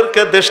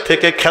মুসলমানদেরকে দেশ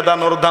থেকে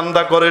খেদানোর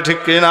ধান্দা করে, ঠিক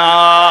কিনা?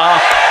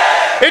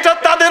 এটা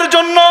তাদের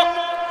জন্য,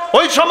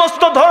 ওই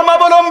সমস্ত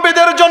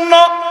ধর্মাবলম্বীদের জন্য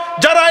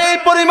যারা এই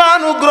পরিমাণ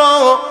উগ্র।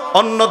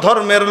 অন্য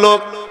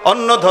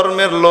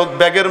ধর্মের লোক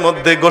ব্যাগের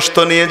মধ্যে গোশত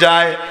নিয়ে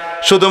যায়,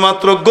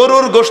 শুধুমাত্র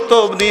গরুর গোশত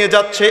নিয়ে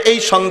যাচ্ছে এই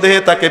সন্দেহে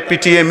তাকে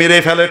পিটিয়ে মেরে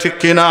ফেলে, ঠিক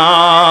কিনা?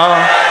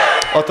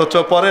 অথচ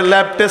পরে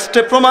ল্যাব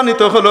টেস্টে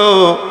প্রমাণিত হলো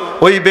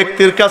ওই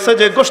ব্যক্তির কাছে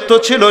যে গোশত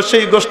ছিল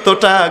সেই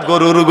গোশতটা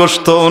গরুর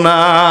গোশত না,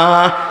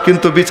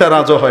 কিন্তু বিচার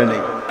আজও হয়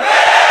নাই।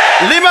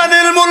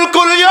 লিমানিল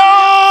মুলকুল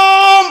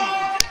ইয়াউম,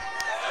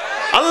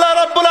 আল্লাহ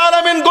রাব্বুল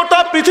আলামিন গোটা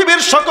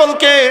পৃথিবীর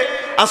সকলকে,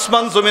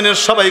 আসমান জমিনের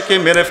সবাইকে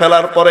মেরে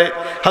ফেলার পরে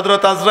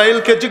হযরত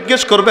আজরাইলকে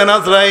জিজ্ঞেস করবেন,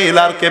 আজরাইল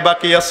আর কে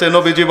বাকি আছে?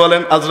 নবীজি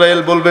বলেন,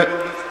 আজরাইল বলবে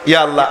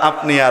ইয়া আল্লাহ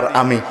আপনি আর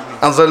আমি।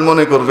 আজরাইল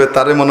মনে করবে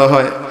তারে মনে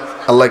হয়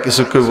আল্লাহ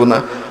কিছু কইব না।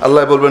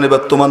 আল্লাহ বলবেন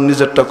এবার তোমার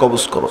নিজেরটা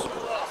কবজ করো।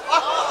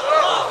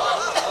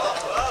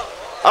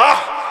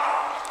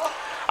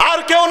 আর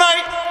কেউ নাই।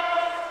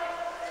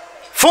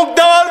 ফুঁক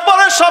দেওয়ার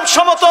পরে সব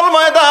সমতল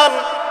ময়দান।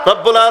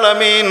 রব্বুল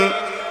আলামিন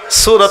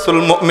সূরাতুল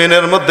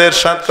মুমিনের মধ্যে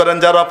ইরশাদ করেন,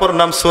 যার অপর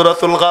নাম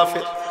সূরাতুল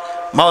গাফির।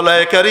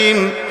 মাওলায়ে কারীম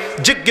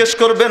জিজ্ঞেস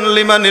করবেন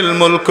লিমানিল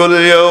মুলকুল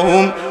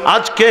ইয়াউম,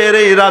 আজকের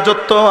এই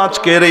রাজত্ব,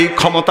 আজকের এই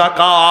ক্ষমতা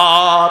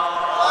কার?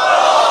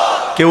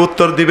 কেউ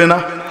উত্তর দিবে না,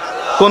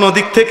 কোনো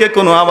দিক থেকে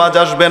কোনো আওয়াজ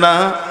আসবে না।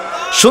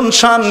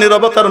 শুনশান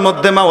নীরবতার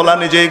মধ্যে মাওলা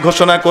নিজেই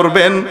ঘোষণা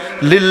করবেন,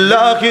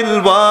 লিল্লাহিল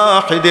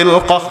ওয়াহিদিল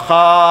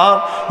কাহ্হার,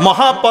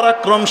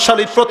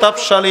 মহাপরাক্রমশালী,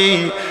 প্রতাপশালী,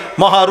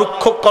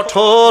 মহারুক্ষ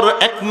কঠোর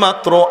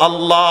একমাত্র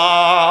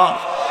আল্লাহ।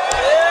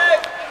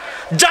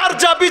 যার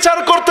যা বিচার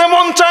করতে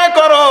মন চায়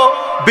করো।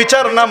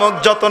 বিচার নামক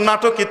যত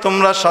নাটকই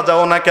তোমরা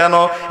সাজাও না কেন,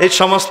 এই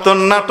সমস্ত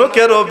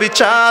নাটকেরও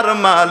বিচার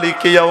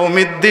মালিক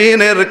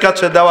ইয়াউমিদ্দিনের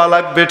কাছে দেওয়া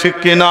লাগবে, ঠিক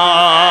কিনা?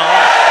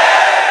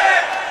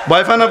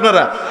 ভয় পান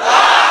আপনারা?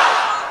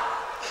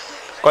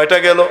 কয়টা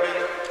গেল?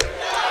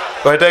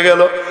 কয়টা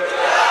গেল?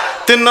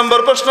 3 নম্বর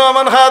প্রশ্ন,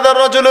 আমান হাদার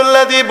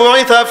রাজুলুল্লাযী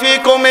বুইসা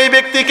ফীকুম, এই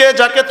ব্যক্তিকে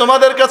যাকে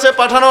তোমাদের কাছে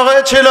পাঠানো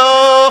হয়েছিল।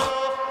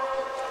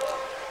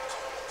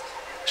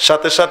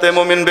 সাথে সাথে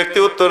মুমিন ব্যক্তি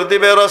উত্তর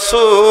দিবে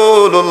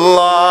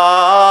রাসূলুল্লাহ।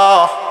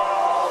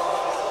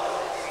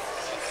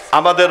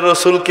 আমাদের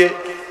রাসূলকে?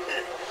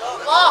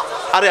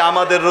 আরে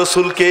আমাদের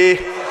রাসূলকে?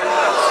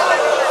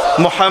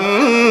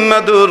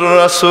 মুহাম্মাদুর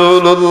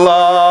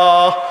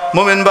রাসূলুল্লাহ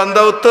মুমিন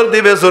বান্দা উত্তর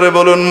দিবে, জোরে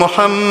বলুন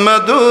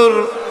মুহাম্মাদুর।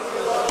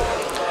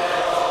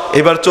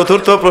 এবার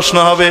চতুর্থ প্রশ্ন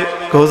হবে,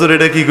 হুজুর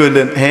এটা কি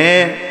কইলেন?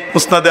 হ্যাঁ,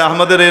 মুসনাদে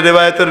আহমদের এই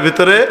রিওয়ায়াতের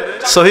ভিতরে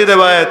সহিহ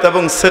রিওয়ায়াত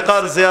এবং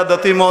সিকার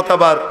জিয়াদাতি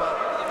মুতাবার,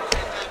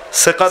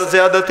 সিকার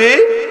জিয়াদাতি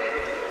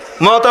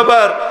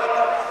মুতাবার।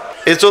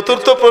 এই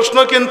চতুর্থ প্রশ্ন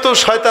কিন্তু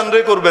শয়তান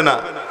রে করবে না,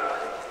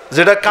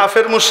 যেটা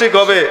কাফের মুশরিক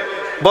হবে,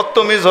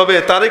 বদতমিজ হবে,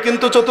 তারে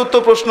কিন্তু চতুর্থ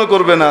প্রশ্ন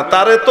করবে না,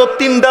 তারে তো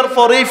তিনটার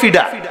পরেই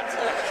ফিডা,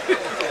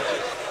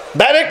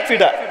 ডাইরেক্ট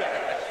ফিডা।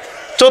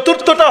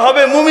 চতুর্থটা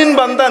হবে মুমিন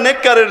বান্দা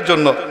নেককারের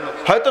জন্য,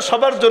 হয়তো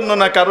সবার জন্য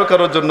না, কারো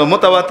কারোর জন্য।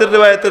 মুতাওয়াতির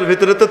রিওয়ায়াতের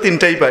ভিতরে তো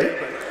তিনটাই পাই,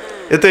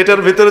 এতে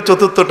এটার ভিতরে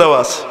চতুর্থটাও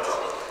আছে।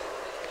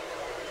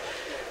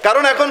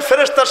 কারণ এখন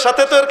ফেরেশতার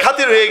সাথে তো এর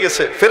খাতির হয়ে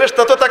গেছে,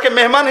 ফেরেশতা তো তাকে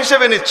মেহমান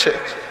হিসেবে নিচ্ছে,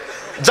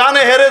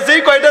 জানে হেরে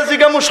যেই কয়টা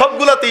জিগামু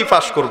সবগুলাতেই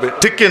পাস করবে,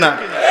 ঠিক কিনা?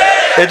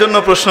 এই জন্য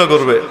প্রশ্ন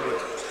করবে,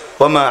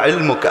 ওমা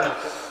ইলমুকা,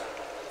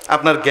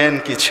 আপনার জ্ঞান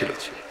কি ছিল?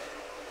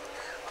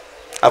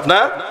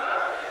 আপনার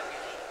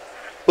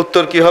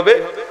উত্তর কি হবে?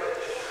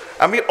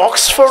 আমি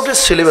অক্সফোর্ডের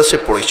সিলেবাসে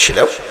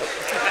পড়েছিলাম,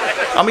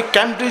 আমি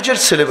ক্যামব্রিজের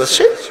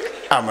সিলেবাসে,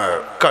 আমার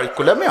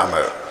কারিকুলামে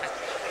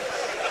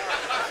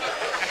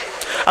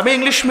আমি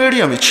ইংলিশ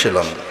মিডিয়ামে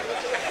ছিলাম।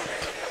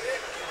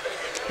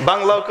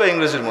 বাংলাও কে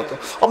ইংরেজির মতো,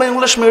 আমি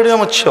ইংলিশ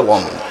মিডিয়ামে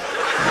ছিলাম,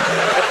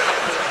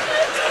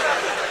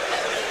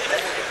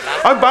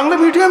 আমি বাংলা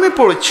মিডিয়ামে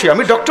পড়েছি,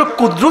 আমি ডক্টর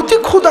কুদরতি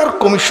খুদার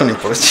কমিশনে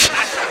পড়েছি।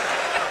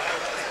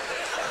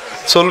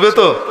 চলবে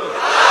তো?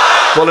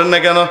 বলেন না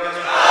কেন?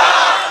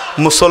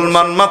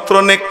 মুসলমান মাত্র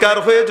নেককার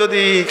হয়ে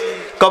যদি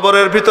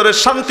কবরের ভিতরে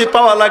শান্তি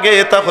পাওয়া লাগে,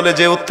 তাহলে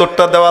যে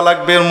উত্তরটা দেওয়া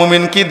লাগবে,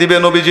 মুমিন কি দিবে?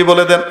 নবীজি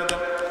বলে দেন,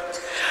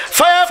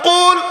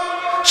 ফায়াকুল,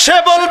 সে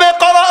বলবে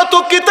করাতু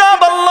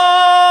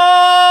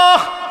কিতাবাল্লাহ,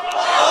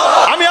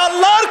 আমি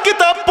আল্লাহর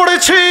কিতাব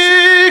পড়েছি।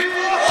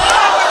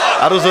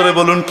 আরো জোরে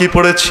বলুন, কি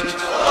পড়েছি?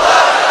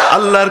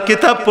 আল্লাহর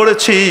কিতাব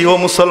পড়েছি। ও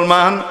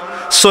মুসলমান,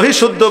 সহি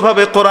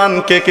শুদ্ধভাবে কোরআন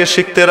কে কে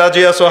শিখতে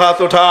রাজি আছো? হাত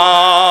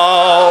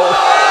উঠাও।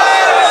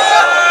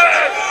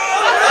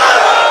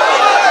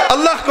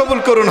 আল্লাহ কবুল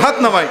করুন, হাত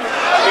নামাই।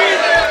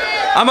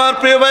 আমার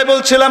প্রিয় ভাই,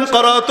 বলছিলাম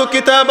করাতু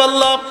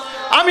কিতাবাল্লাহ,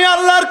 আমি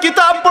আল্লাহর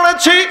কিতাব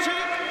পড়েছি।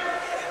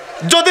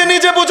 যদি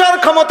নিজে বোঝার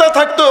ক্ষমতা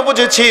থাকতো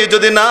বুঝেছি,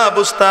 যদি না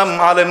বুঝতাম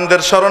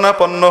আলেমদের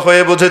শরণাপন্ন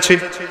হয়ে বুঝেছি।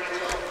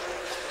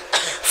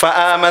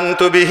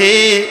 ফাআমানতু বিহি,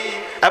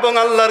 এবং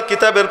আল্লাহর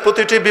কিতাবের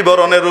প্রতিটি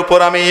বিবরণের উপর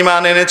আমি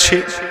ঈমান এনেছি।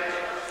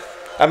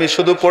 আমি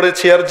শুধু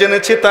পড়েছি আর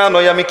জেনেছি তা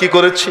নয়, আমি কি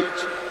করেছি?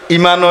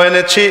 ঈমানও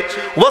এনেছি।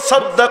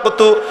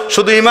 ওয়াসাদ্দাকতু,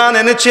 শুধু ঈমান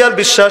এনেছি আর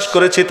বিশ্বাস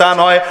করেছি তা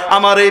নয়,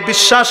 আমার এই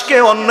বিশ্বাসকে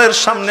অন্যের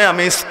সামনে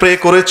আমি স্প্রে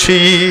করেছি।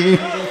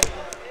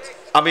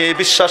 আমি এই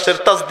বিশ্বাসের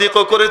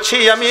তাসদিকও করেছি,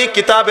 আমি এই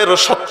কিতাবেরও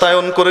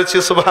সত্যায়ন করেছি।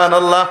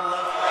 সুবহানাল্লাহ।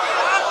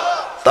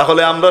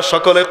 তাহলে আমরা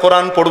সকলে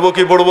কোরআন পড়বো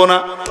কি পড়বো না?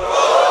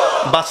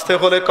 বাঁচতে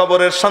হলে,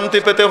 কবরের শান্তি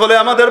পেতে হলে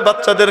আমাদের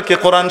বাচ্চাদেরকে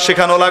কোরআন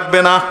শেখানো লাগবে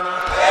না?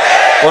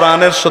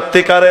 কোরআনের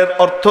সত্যিকারের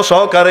অর্থ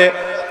সহকারে,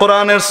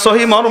 কোরআনের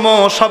সহি মর্ম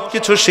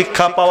সবকিছু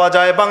শিক্ষা পাওয়া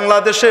যায়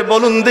বাংলাদেশে,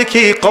 বলুন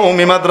দেখি,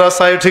 কওমি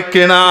মাদ্রাসায়, ঠিক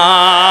কিনা?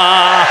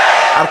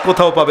 আর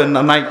কোথাও পাবেন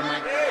না, নাই।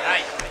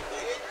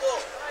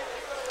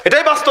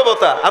 এটাই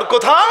বাস্তবতা। আর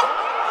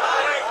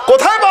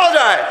কোথায় পাওয়া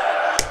যায়?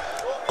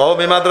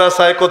 কওমি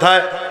মাদ্রাসায়।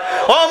 কোথায়?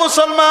 ও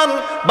মুসলমান,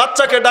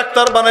 বাচ্চাকে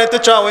ডাক্তার বানাইতে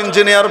চাও,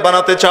 ইঞ্জিনিয়ার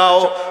বানাতে চাও,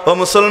 ও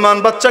মুসলমান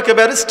বাচ্চাকে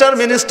ব্যারিস্টার,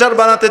 মিনিস্টার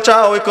বানাতে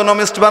চাও,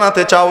 ইকোনমিস্ট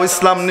বানাতে চাও,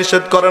 ইসলাম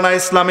নিষেধ করে না,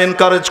 ইসলাম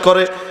এনকারেজ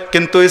করে।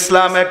 কিন্তু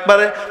ইসলাম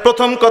একবারে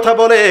প্রথম কথা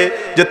বলে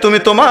যে তুমি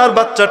তোমার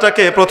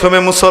বাচ্চাটাকে প্রথমে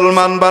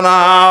মুসলমান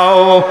বানাও।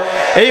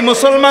 এই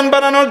মুসলমান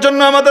বানানোর জন্য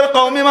আমাদের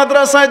কওমি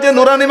মাদ্রাসায় যে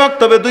নুরানি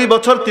মাকতবে 2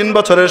 বছর 3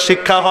 বছরের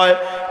শিক্ষা হয়,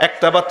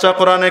 একটা বাচ্চা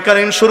কোরআনে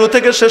কারীম শুরু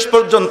থেকে শেষ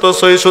পর্যন্ত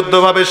সহি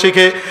শুদ্ধভাবে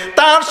শিখে,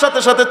 তার সাথে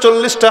সাথে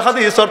 40টা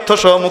হাদিস অর্থ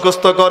সহ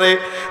মুখস্থ করে,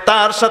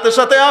 তার সাথে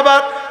সাথে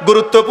আবার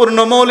গুরুত্বপূর্ণ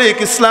মৌলিক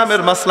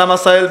ইসলামের মাসলা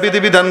মাসাইল,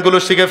 বিধিবিধানগুলো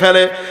শিখে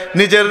ফেলে।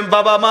 নিজের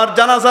বাবা মার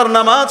জানাজার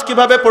নামাজ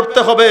কিভাবে পড়তে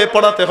হবে,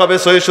 পড়াতে হবে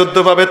সহি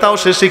শুদ্ধভাবে, তাও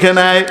সে শিখে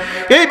নেয়।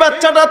 এই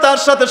বাচ্চাটা তার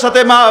সাথে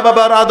সাথে মা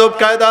বাবার আদব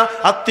কায়দা,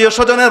 আত্মীয়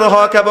স্বজনের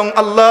হক এবং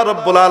আল্লাহ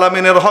রব্বুল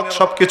আলামিনের হক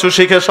সবকিছু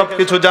শিখে,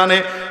 সবকিছু জানে।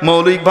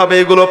 মৌলিকভাবে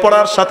এগুলো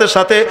পড়ার সাথে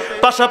সাথে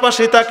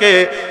পাশাপাশি তাকে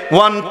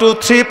 1 2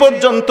 3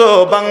 পর্যন্ত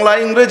বাংলা,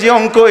 ইংরেজি,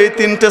 অঙ্ক, এই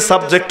 3টে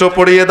সাবজেক্টও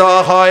পড়িয়ে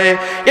দেওয়া হয়।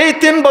 এই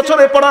 3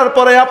 বছরে পড়ার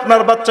পরে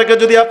আপনার বাচ্চাকে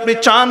যদি আপনি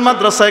চান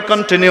মাদ্রাসায়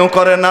কন্টিনিউ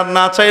করেন, আর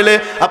না চাইলে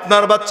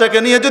আপনার বাচ্চাকে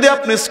নিয়ে যদি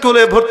আপনি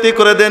স্কুলে ভর্তি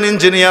করে দেন,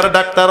 ইঞ্জিনিয়ার,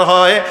 ডাক্তার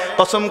হয়,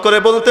 কসম করে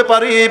বলতে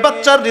পারি এই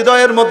বাচ্চার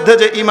হৃদয়ের মধ্যে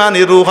যে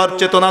ইমানি রূহ আর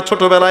চেতনা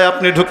ছোটবেলায়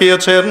আপনি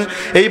ঢুকিয়েছেন,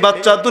 এই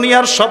বাচ্চা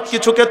দুনিয়ার সব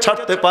কিছুকে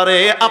ছাড়তে পারে,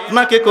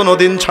 আপনাকে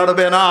কোনোদিন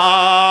ছাড়বে না।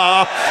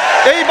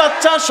 এই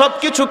বাচ্চা সব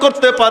কিছু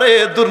করতে পারে,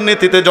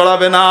 দুর্নীতিতে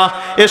জড়াবে না,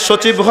 এ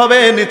সচিব হবে,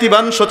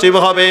 নীতিবান সচিব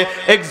হবে,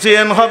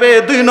 এক্সিএম হবে,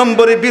 2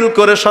 নম্বরে বিল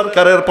করে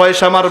সরকারের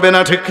পয়সা মারবে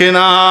না, ঠিক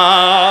কিনা?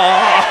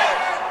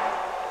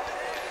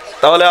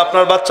 তাহলে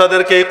আপনার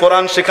বাচ্চাদেরকে এই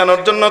কোরআন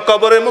শেখানোর জন্য,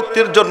 কবরে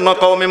মুক্তির জন্য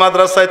কওমি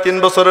মাদ্রাসায় 3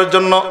 বছরের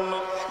জন্য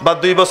বা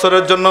 2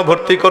 বছরের জন্য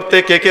ভর্তি করতে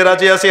কে কে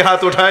রাজি আছি?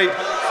 হাত উঠাই।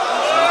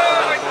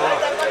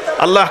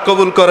 আল্লাহ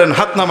কবুল করেন,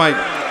 হাত নামাই।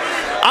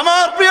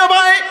 আমার প্রিয়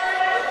ভাই,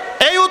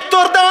 এই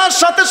উত্তর দেওয়ার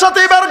সাথে সাথে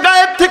এবার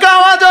গায়েব থেকে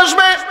আওয়াজ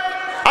আসবে,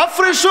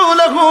 আফরিশু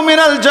লাহু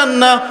মিনাল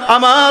জান্নাহ,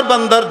 আমার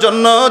বান্দার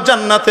জন্য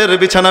জান্নাতের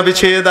বিছানা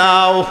বিছিয়ে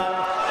দাও।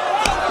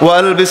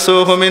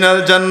 ওয়ালবিসুহু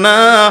মিনাল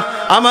জান্নাহ,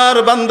 আমার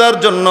বান্দার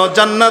জন্য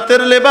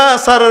জান্নাতের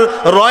লেবাস আর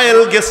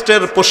রয়্যাল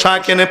গেস্টের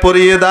পোশাক এনে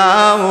পরিয়ে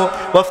দাও।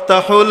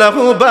 ওয়াফতাহু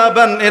লাহু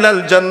বাবান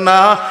ইলাল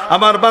জান্নাহ,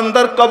 আমার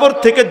বান্দার কবর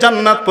থেকে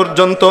জান্নাত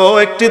পর্যন্ত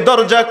একটি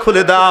দরজা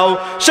খুলে দাও,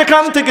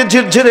 সেখান থেকে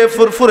ঝিরঝিরে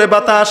ফুরফুরে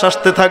বাতাস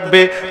আসতে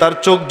থাকবে, তার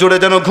চোখ জুড়ে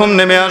যেন ঘুম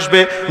নেমে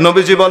আসবে।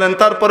 নবীজি বলেন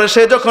তারপরে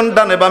সে যখন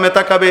ডানে বামে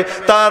তাকাবে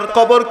তার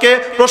কবরকে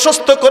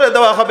প্রশস্ত করে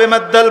দেওয়া হবে,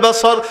 মাদ্দাল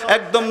বাসর,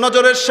 একদম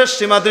নজরের শেষ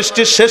সীমা,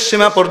 দৃষ্টির শেষ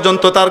সীমা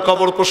পর্যন্ত তার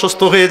কবর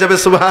প্রশস্ত হয়ে যাবে।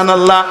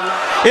 সুবহানাল্লাহ।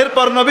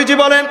 এরপর নবীজি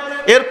বলেন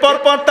এরপর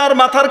পর তার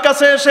মাথার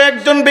কাছে এসে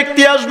একজন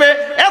ব্যক্তি আসবে,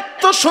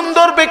 এত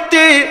সুন্দর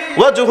ব্যক্তি,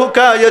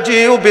 ওয়াজহুকা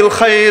ইয়াজিউ বিল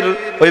খাইর,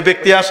 ওই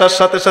ব্যক্তি আসার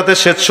সাথে সাথে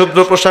শ্বেত শুভ্র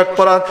পোশাক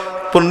পরা,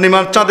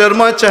 পূর্ণিমার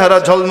চাঁদেরময় চেহারা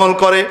ঝলমল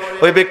করে,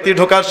 ওই ব্যক্তি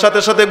ঢোকার সাথে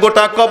সাথে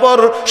গোটা কবর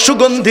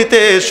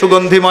সুগন্ধিতে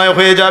সুগন্ধিময়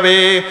হয়ে যাবে।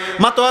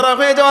 মাতোয়ারা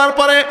হয়ে যাওয়ার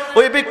পরে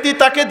ওই ব্যক্তি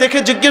তাকে দেখে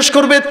জিজ্ঞেস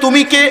করবে,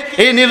 তুমি কে,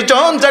 এই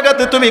নির্জন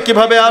জায়গাতে তুমি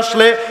কিভাবে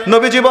আসলে?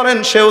 নবীজি বলেন,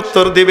 সে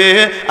উত্তর দিবে,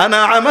 আনা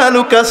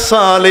আমালুকা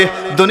সালিহ,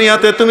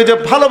 দুনিয়াতে তুমি যে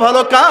ভালো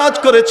ভালো কাজ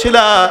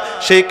করেছিলা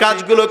সেই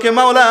কাজগুলোকে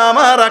মাওলা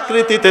আমার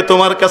আকৃতিতে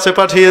তোমার কাছে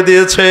পাঠিয়ে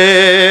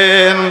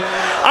দিয়েছেন।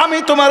 আমি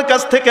তোমার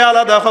কাছ থেকে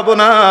আলাদা হব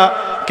না,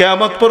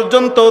 কিয়ামত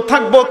পর্যন্ত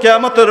থাকবো,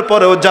 কিয়ামতের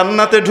পরেও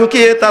জান্নাতে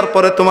ঢুকিয়ে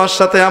তারপরে তোমার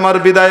সাথে আমার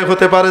বিদায়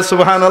হতে পারে।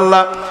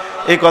 সুবহানাল্লাহ।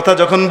 এই কথা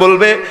যখন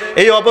বলবে,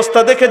 এই অবস্থা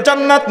দেখে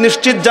জান্নাত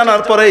নিশ্চিত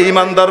জানার পরে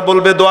ঈমানদার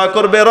বলবে, দোয়া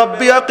করবে,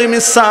 রব্বি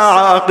আকিমিস সাআ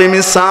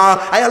আকিমিস সাআ,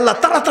 আয় আল্লাহ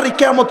তাড়াতাড়ি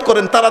কিয়ামত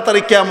করেন,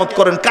 তাড়াতাড়ি কিয়ামত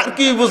করেন, কার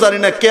কি বুঝারি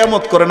না,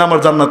 কিয়ামত করেন, আমার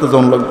জান্নাতে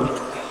জন লাগবে।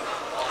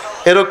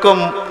 এরকম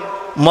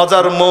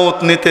মজার মৌত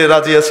নিতে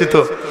রাজি আছি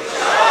তো?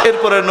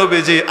 এরপরে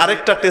নবীজি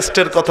আরেকটা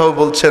টেস্টের কথাও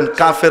বলছেন,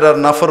 কাফের আর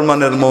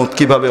নাফরমানের মৌত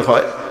কিভাবে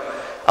হয়।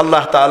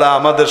 আল্লাহ তাআলা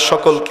আমাদের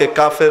সকলকে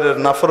কাফের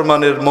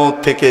নাফরমানের মৌত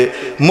থেকে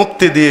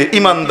মুক্তি দিয়ে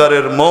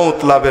ইমানদারের মৌত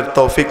লাভের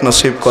তৌফিক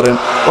নসিব করেন।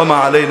 ওয়া মা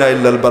আলাইনা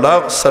ইল্লাল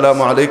বালাগ।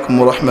 আসসালামু আলাইকুম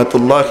ওয়া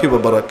রাহমাতুল্লাহি ওয়া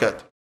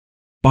বারাকাতুহু।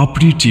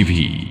 পাপড়ি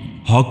টিভি,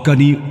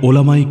 হক্কানি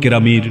ওলামায়ে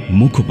কেরামের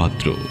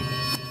মুখপাত্র।